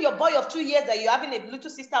should train your boy of 2 years that you're having a little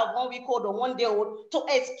sister of 1 week old or 1 day old to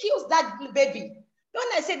excuse that baby. When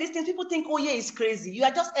I say these things, people think, oh yeah, it's crazy. You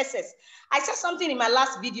are just SS. I said something in my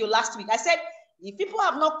last video last week. I said, if people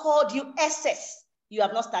have not called you SS, you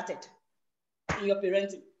have not started in your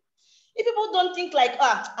parenting. If people don't think like,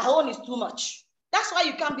 our own is too much, that's why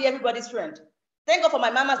you can't be everybody's friend. Thank God for my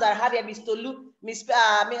mamas that are having Miss Tolu,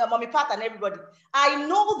 Mommy Pat and everybody. I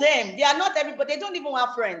know them. They are not everybody. They don't even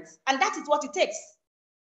have friends. And that is what it takes.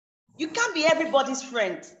 You can't be everybody's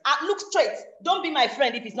friend. Look straight. Don't be my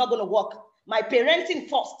friend if it's not going to work. My parenting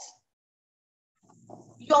first.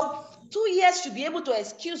 Your 2 years should be able to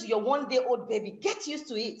excuse your 1 day old baby. Get used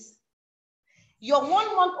to it. Your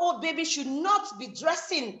 1 month old baby should not be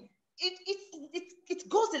dressing. It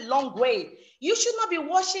goes a long way. You should not be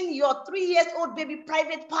washing your 3 years old baby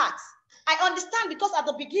private parts. I understand because at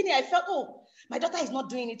the beginning I felt, oh, my daughter is not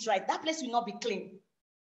doing it right. That place will not be clean.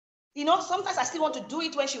 You know, sometimes I still want to do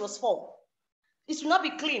it when she was 4. It will not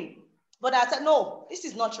be clean. But I said, no, this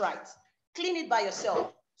is not right. Clean it by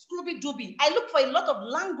yourself. Scooby-Dooby. I look for a lot of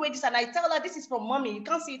languages and I tell her this is from mommy. You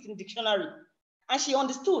can't see it in dictionary. And she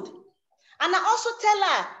understood. And I also tell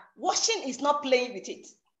her washing is not playing with it.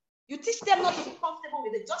 You teach them not to be comfortable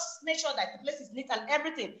with it. Just make sure that the place is neat and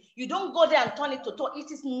everything. You don't go there and turn it to toy. It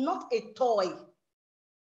is not a toy.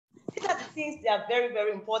 These are the things that are very,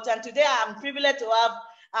 very important. Today, I'm privileged to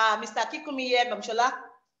have Mr. Kikumi here, Mami Shola.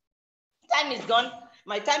 Time is gone.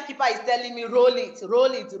 My timekeeper is telling me, roll it,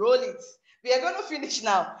 roll it, roll it. We are going to finish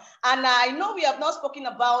now. And I know we have not spoken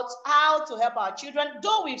about how to help our children,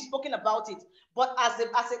 though we've spoken about it, but as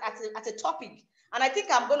a topic. And I think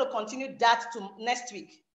I'm going to continue that to next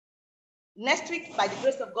week. Next week, by the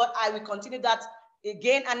grace of God, I will continue that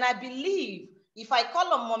again. And I believe if I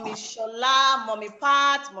call on Mommy Shola, Mommy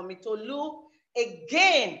Pat, Mommy Tolu,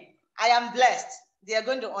 again, I am blessed. They are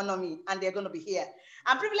going to honor me and they're going to be here.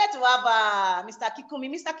 I'm privileged to have Mr. Kikumi.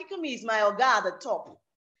 Mr. Kikumi is my Oga at the top.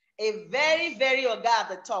 A very, very Oga at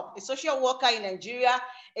the top. A social worker in Nigeria.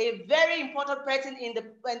 A very important person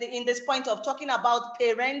in this point of talking about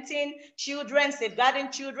parenting, children,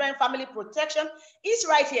 safeguarding children, family protection. He's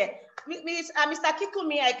right here. Mr.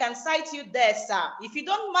 Kikumi, I can cite you there, sir. If you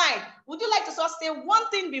don't mind, would you like to say one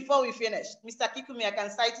thing before we finish? Mr. Kikumi, I can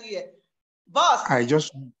cite you here. Boss. I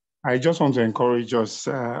just I just want to encourage us.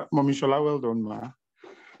 Mommy Shola, well done, ma.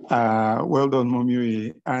 Well done,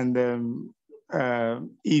 Mommy. And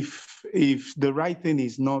if the right thing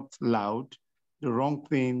is not loud, the wrong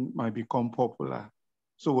thing might become popular.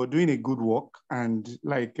 So we're doing a good work. And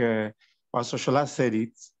like Pastor Shola said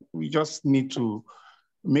it, we just need to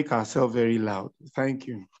make ourselves very loud. Thank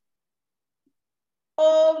you.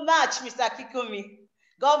 So much, Mr. Kikumi.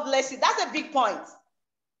 God bless you. That's a big point.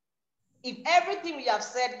 If everything we have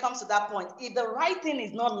said comes to that point, if the right thing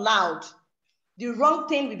is not loud, the wrong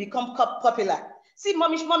thing will become popular. See,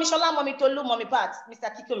 Mommy Shola, Mommy Tolu, Mommy Pat,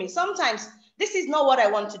 Mr. Kikumi, sometimes this is not what I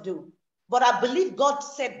want to do, but I believe God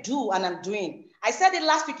said do, and I'm doing. I said it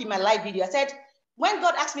last week in my live video. I said, when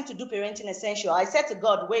God asked me to do Parenting Essential, I said to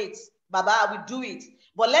God, wait, Baba, I will do it,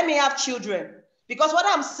 but let me have children. Because what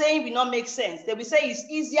I'm saying will not make sense. They will say it's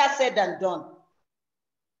easier said than done.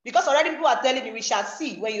 Because already people are telling me we shall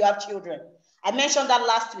see when you have children. I mentioned that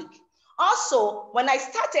last week. Also, when I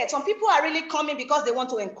started, some people are really coming because they want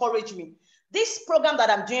to encourage me. This program that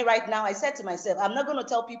I'm doing right now, I said to myself, I'm not going to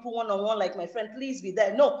tell people one-on-one like my friend, please be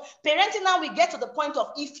there. No, parenting now, we get to the point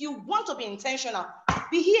of if you want to be intentional,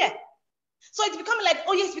 be here. So it's becoming like,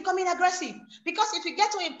 oh yes, it's becoming aggressive. Because if you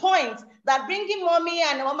get to a point that bringing mommy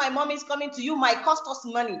and all my mommies coming to you might cost us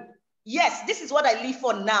money. Yes, this is what I live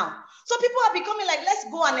for now. So people are becoming like, let's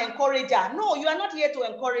go and encourage her. No, you are not here to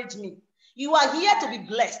encourage me. You are here to be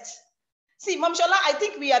blessed. See, Mom Shola, I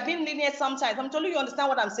think we have been lenient sometimes. I'm telling you, understand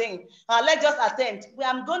what I'm saying. Let's just attempt.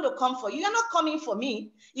 I'm going to come for you. You're not coming for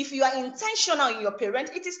me. If you are intentional in your parent,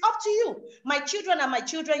 it is up to you. My children are my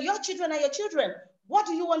children. Your children are your children. What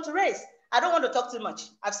do you want to raise? I don't want to talk too much.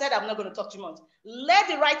 I've said I'm not going to talk too much. Let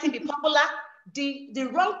the right thing be popular. The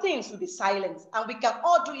wrong things will be silent, and we can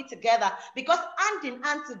all do it together, because hand in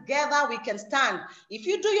hand together we can stand. If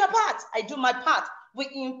you do your part, I do my part.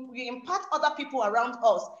 We impact other people around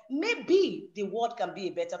us. Maybe the world can be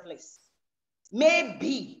a better place.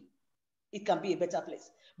 Maybe it can be a better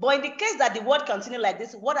place. But in the case that the world continues like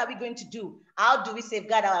this, what are we going to do? How do we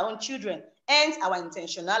safeguard our own children and our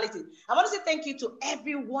intentionality? I want to say thank you to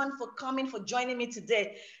everyone for coming, for joining me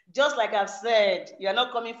today. Just like I've said, you're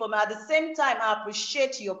not coming for me. At the same time, I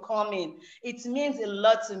appreciate your coming. It means a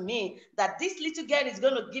lot to me that this little girl is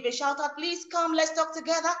going to give a shout out. Please come, let's talk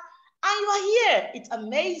together. And you are here. It's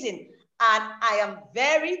amazing. And I am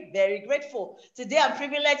very, very grateful. Today, I'm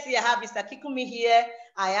privileged to have Mr. Kikumi here.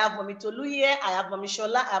 I have Mommy Tolu here. I have Mommy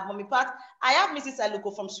Shola. I have Mommy Pat. I have Mrs.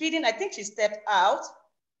 Aluko from Sweden. I think she stepped out.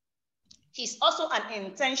 She's also an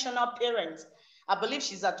intentional parent. I believe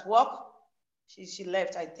she's at work. She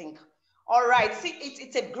left, I think. All right. See,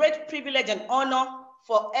 it's a great privilege and honor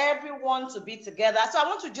for everyone to be together. So I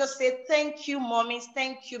want to just say thank you, mommies.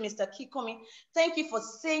 Thank you, Mr. Kikumi. Thank you for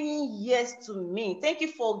saying yes to me. Thank you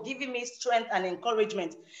for giving me strength and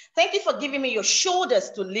encouragement. Thank you for giving me your shoulders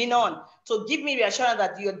to lean on, to give me reassurance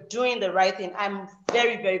that you're doing the right thing. I'm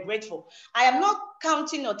very, very grateful. I am not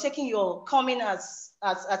counting or taking your coming as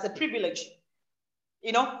a privilege.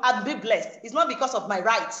 You know, I'll be blessed. It's not because of my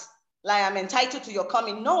rights, like I'm entitled to your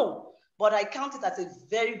coming. No. But I count it as a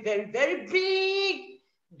very, very, very big,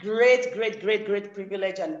 great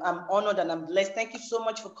privilege, and I'm honored and I'm blessed. Thank you so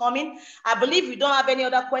much for coming. I believe we don't have any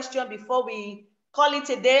other question before we call it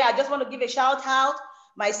a day. I just want to give a shout out.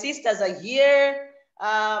 My sisters are here.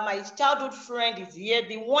 My childhood friend is here,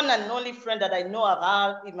 the one and only friend that I know I've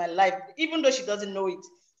had in my life, even though she doesn't know it.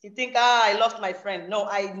 She think, I lost my friend. No,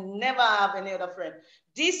 I never have any other friend.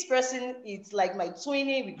 This person is like my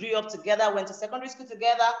twinnie. We grew up together, went to secondary school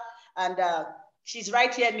together. And she's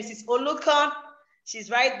right here, Mrs. Olukan. She's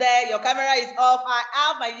right there. Your camera is off. I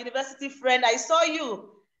have my university friend. I saw you.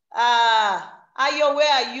 Ayo,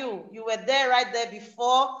 where are you? You were there right there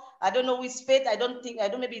before. I don't know which faith.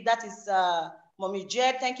 Maybe that is Mommy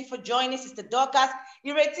Jeb. Thank you for joining, Sister Dorcas.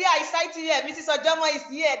 Ireti, I sight you here. Mrs. Ojomo is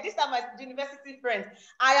here. These are my university friends.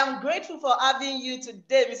 I am grateful for having you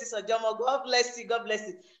today, Mrs. Ojomo. God bless you. God bless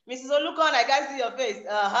you. Mrs. Olukan, I can't see your face.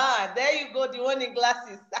 There you go, the one in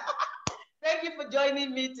glasses. Thank you for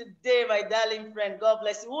joining me today, my darling friend. God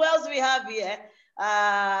bless you. Who else we have here?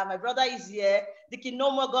 My brother is here. Diki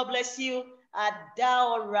Nomo, God bless you.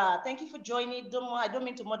 Adaora, thank you for joining. I don't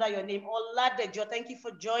mean to murder your name. Oladejo, thank you for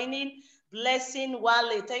joining. Blessing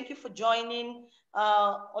Wale, thank you for joining.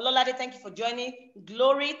 Ololade, thank you for joining.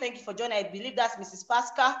 Glory, thank you for joining. I believe that's Mrs.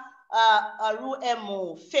 Pasca. Aru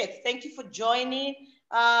Emo, Faith, thank you for joining.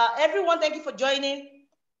 Everyone, thank you for joining.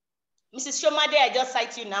 Mrs. Shomade, I just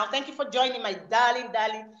cite you now. Thank you for joining, my darling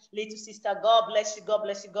little sister. God bless you, God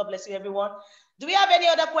bless you, God bless you, everyone. Do we have any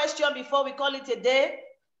other question before we call it a day?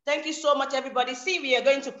 Thank you so much, everybody. See, we are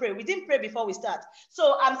going to pray. We didn't pray before we start.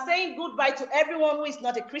 So I'm saying goodbye to everyone who is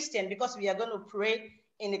not a Christian, because we are going to pray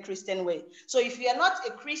in a Christian way. So if you are not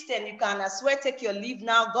a Christian, you can as well take your leave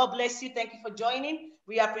now. God bless you. Thank you for joining.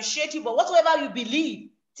 We appreciate you. But whatever you believe,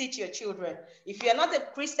 teach your children. If you are not a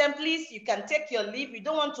Christian, please, you can take your leave. We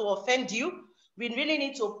don't want to offend you. We really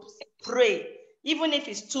need to pray. Even if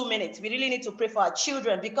it's 2 minutes, we really need to pray for our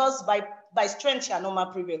children, because by strength shall no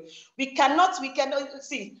man prevail. We cannot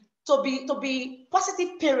see, to be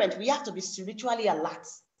positive parent, we have to be spiritually alert.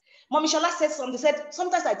 Mommy Shola said something, said,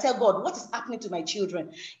 sometimes I tell God, what is happening to my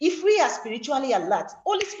children? If we are spiritually alert,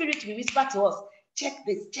 Holy Spirit will whisper to us, check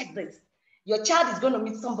this, check this. Your child is going to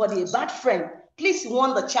meet somebody, a bad friend. Please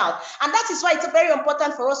warn the child. And that is why it's very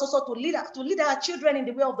important for us also to lead our children in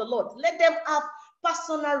the way of the Lord. Let them have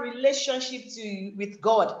personal relationship with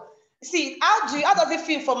God. See, how does it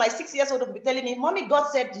feel for my 6-year-old to be telling me, Mommy, God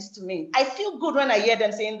said this to me? I feel good when I hear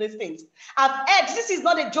them saying these things. I've heard, this is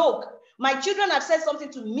not a joke. My children have said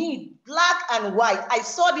something to me, black and white. I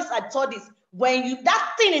saw this, I saw this. When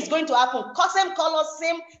that thing is going to happen, same color,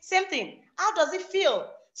 same thing. How does it feel?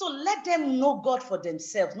 So let them know God for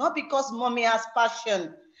themselves, not because Mommy has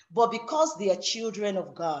passion, but because they are children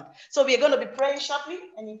of God. So we are going to be praying shortly.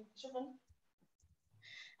 Any children?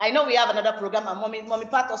 I know we have another program, and Mommy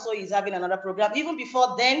Pat also is having another program. Even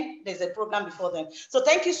before then, there's a program before then. So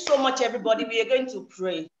thank you so much, everybody. We are going to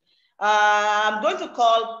pray. I'm going to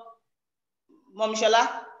call Mommy Shola.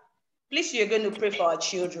 Please, you're going to pray for our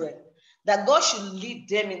children, that God should lead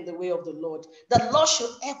them in the way of the Lord, that Lord should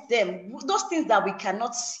help them. Those things that we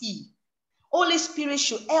cannot see, Holy Spirit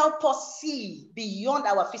should help us see beyond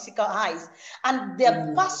our physical eyes, and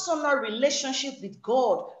their personal relationship with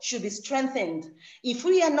God should be strengthened. If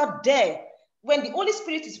we are not there, when the Holy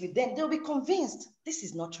Spirit is with them, they'll be convinced, this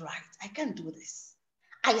is not right. I can't do this.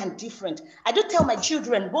 I am different. I do tell my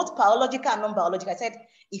children, both biological and non-biological, I said,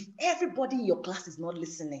 if everybody in your class is not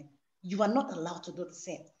listening, you are not allowed to do the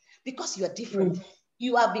same, because you are different.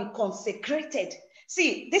 You have been consecrated.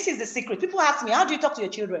 See, this is the secret. People ask me, how do you talk to your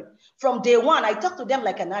children? From day one, I talk to them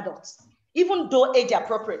like an adult, even though age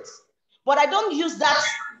appropriate. But I don't use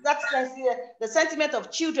the sentiment of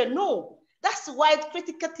children. No, that's why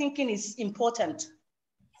critical thinking is important.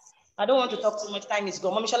 I don't want to talk too much. Time is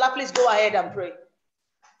gone. Mommy Shola, please go ahead and pray.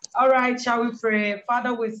 All right, shall we pray?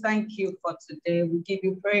 Father, we thank you for today. We give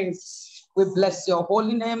you praise. We bless your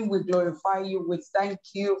holy name. We glorify you. We thank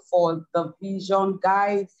you for the vision,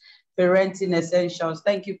 guide, parenting essentials.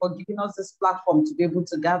 Thank you for giving us this platform to be able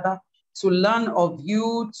to gather, to learn of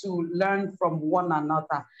you, to learn from one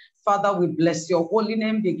another. Father, we bless your holy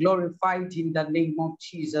name. Be glorified in the name of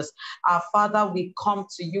Jesus. Our Father, we come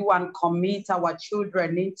to you and commit our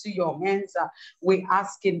children into your hands. We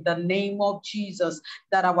ask in the name of Jesus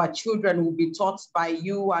that our children will be taught by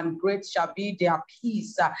you, and great shall be their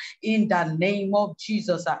peace in the name of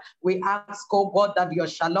Jesus. We ask, oh God, that your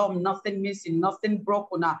shalom, nothing missing, nothing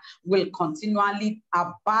broken, will continually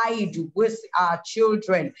abide with our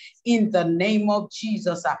children in the name of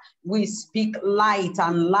Jesus. We speak light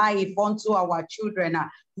and life unto our children.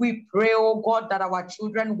 We pray, oh God, that our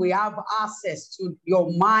children will have access to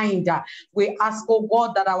your mind. We ask, oh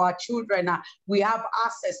God, that our children will have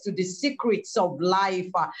access to the secrets of life.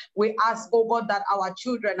 We ask, oh God, that our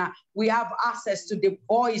children will have access to the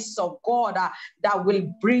voice of God that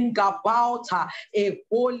will bring about a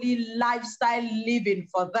holy lifestyle living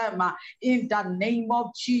for them in the name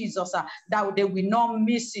of Jesus, that they will not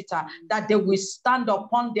miss it, that they will stand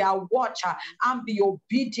upon their watch and be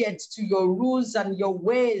obedient to your rules and your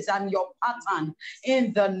ways and your pattern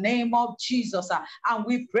in the name of Jesus. And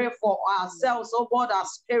we pray for ourselves, oh God,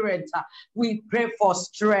 as parents. We pray for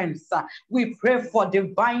strength. We pray for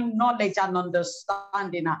divine knowledge and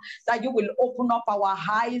understanding, that you will open up our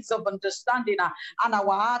eyes of understanding and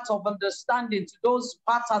our heart of understanding to those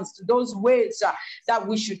patterns, to those ways that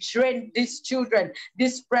we should train these children,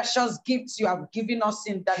 these precious gifts you have given us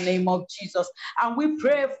in the name of Jesus. And we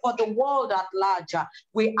pray for the world at large.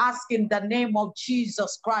 We ask in the name of Jesus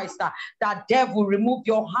Christ that devil remove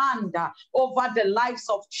your hand over the lives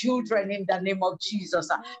of children in the name of Jesus,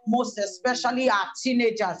 most especially our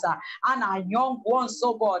teenagers and our young ones,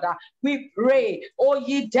 oh God. We pray, oh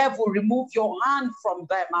ye devil, remove your hand from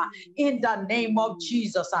them in the name of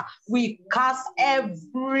Jesus. We cast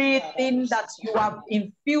everything that you have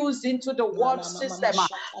infused into the world system.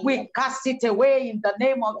 We cast it away in the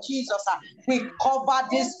name of Jesus. We cover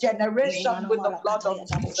this generation with the blood of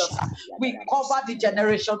Jesus. We cover the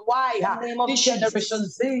generation Y, the generation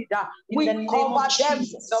Z. We cover them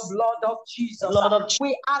with the blood of Jesus.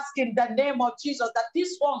 We ask in the name of Jesus that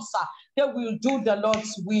these ones, they will do the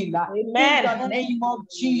Lord's will. Amen. In the name of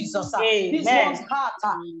Jesus. This one's heart,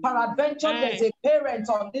 peradventure, there's a parent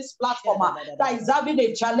on this platform that is having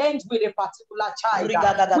a challenge with a particular child.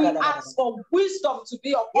 We ask for wisdom to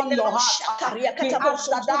be upon your heart. We ask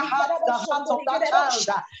that the heart of that child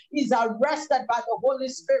is arrested by the Holy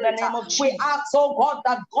Spirit. We ask, oh God,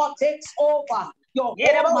 that God takes over your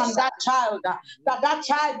home and that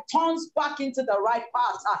child turns back into the right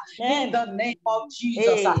path in the name of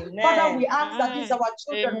Jesus. Father, we ask that these our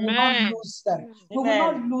children will not lose them. We will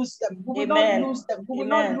not lose them. We will not lose them. We will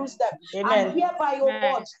not lose them. And hereby, oh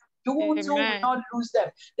God, you will not lose them.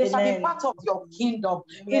 They shall be part of your kingdom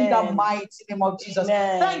in the mighty name of Jesus.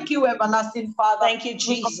 Thank you, everlasting Father. Thank you,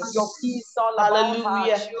 Jesus. Your peace all about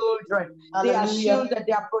our children. They are shielded,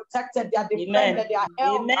 they are protected, they are defended, they are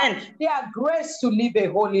held. They are graced to live a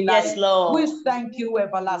holy life. Yes, Lord. We thank you,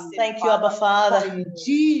 everlasting Thank you, Father. Abba Father. In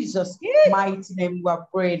Jesus' mighty name we are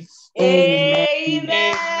prayed. Amen.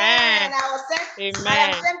 I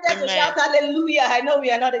am tempted to shout hallelujah. I know we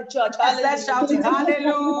are not in church. Let's shout it.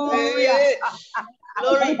 Hallelujah.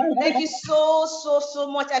 Glory. Thank you so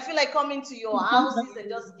much. I feel like coming to your houses and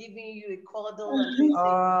just giving you a cuddle and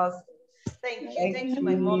thank you,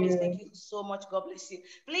 my mommies. Thank you so much. God bless you.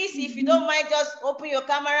 Please, if you don't mind, just open your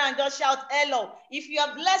camera and just shout hello. If you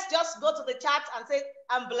are blessed, just go to the chat and say,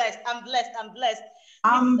 I'm blessed, I'm blessed, I'm blessed.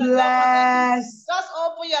 I'm blessed. Just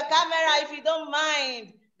open your camera if you don't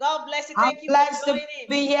mind. God bless you. Thank you blessed for to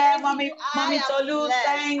be here, Mommy Tolu.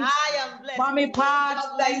 Thanks. I am blessed. Mommy Pat,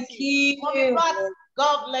 thank you. Mommy Pat,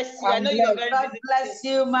 God bless you. I know you're very busy. God bless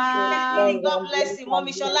you, ma'am. God bless you.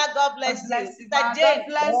 Mommy Shola, God bless you. Sister Jane, God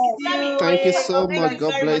bless you. Thank you so much.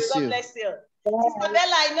 God bless you. God bless you. Sister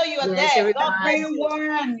Bella, I know you are there. God bless you.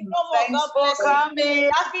 God bless you.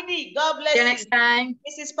 Daphne, God bless you. Next time.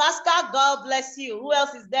 Mrs. Pascal, God bless you. Who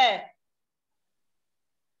else is there?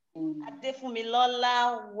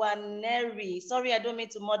 Adefumilola Waneri. Sorry, I don't mean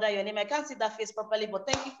to murder your name. I can't see that face properly, but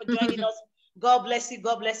thank you for joining us. God bless you.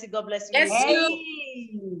 God bless you. God bless you. Yes,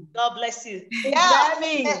 you. God bless you. Yeah.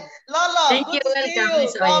 Lola, thank good you. to see Welcome.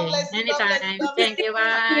 you. God bless you. Anytime. God bless you. Thank you.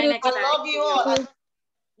 Bye. Next time. I love you all.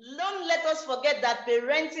 Don't let us forget that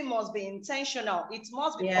parenting must be intentional. It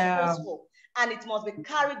must be purposeful. And it must be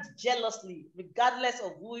carried jealously, regardless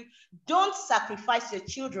of who. Don't sacrifice your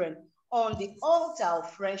children on the altar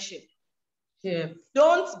of friendship.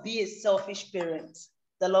 Don't be a selfish parent.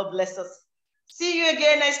 The Lord bless us. See you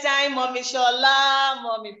again next time, Mommy Shola,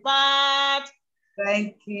 Mommy Pat.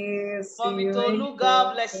 Thank you. Mommy Tolu,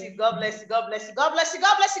 God bless you. God bless you. God bless you. God bless you.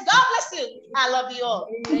 God bless you. God bless you. I love you all.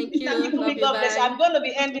 Thank you. Thank you for me. God bless you. I'm going to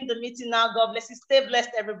be ending the meeting now. God bless you. Stay blessed,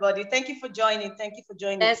 everybody. Thank you for joining. Thank you for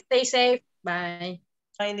joining. Yes, stay safe. Bye.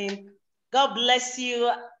 Joining. God bless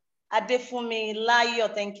you. Adefumi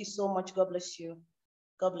Layo, thank you so much. God bless you.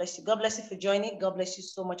 God bless you. God bless you for joining. God bless you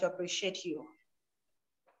so much. I appreciate you.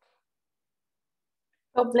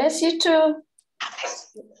 God bless you too.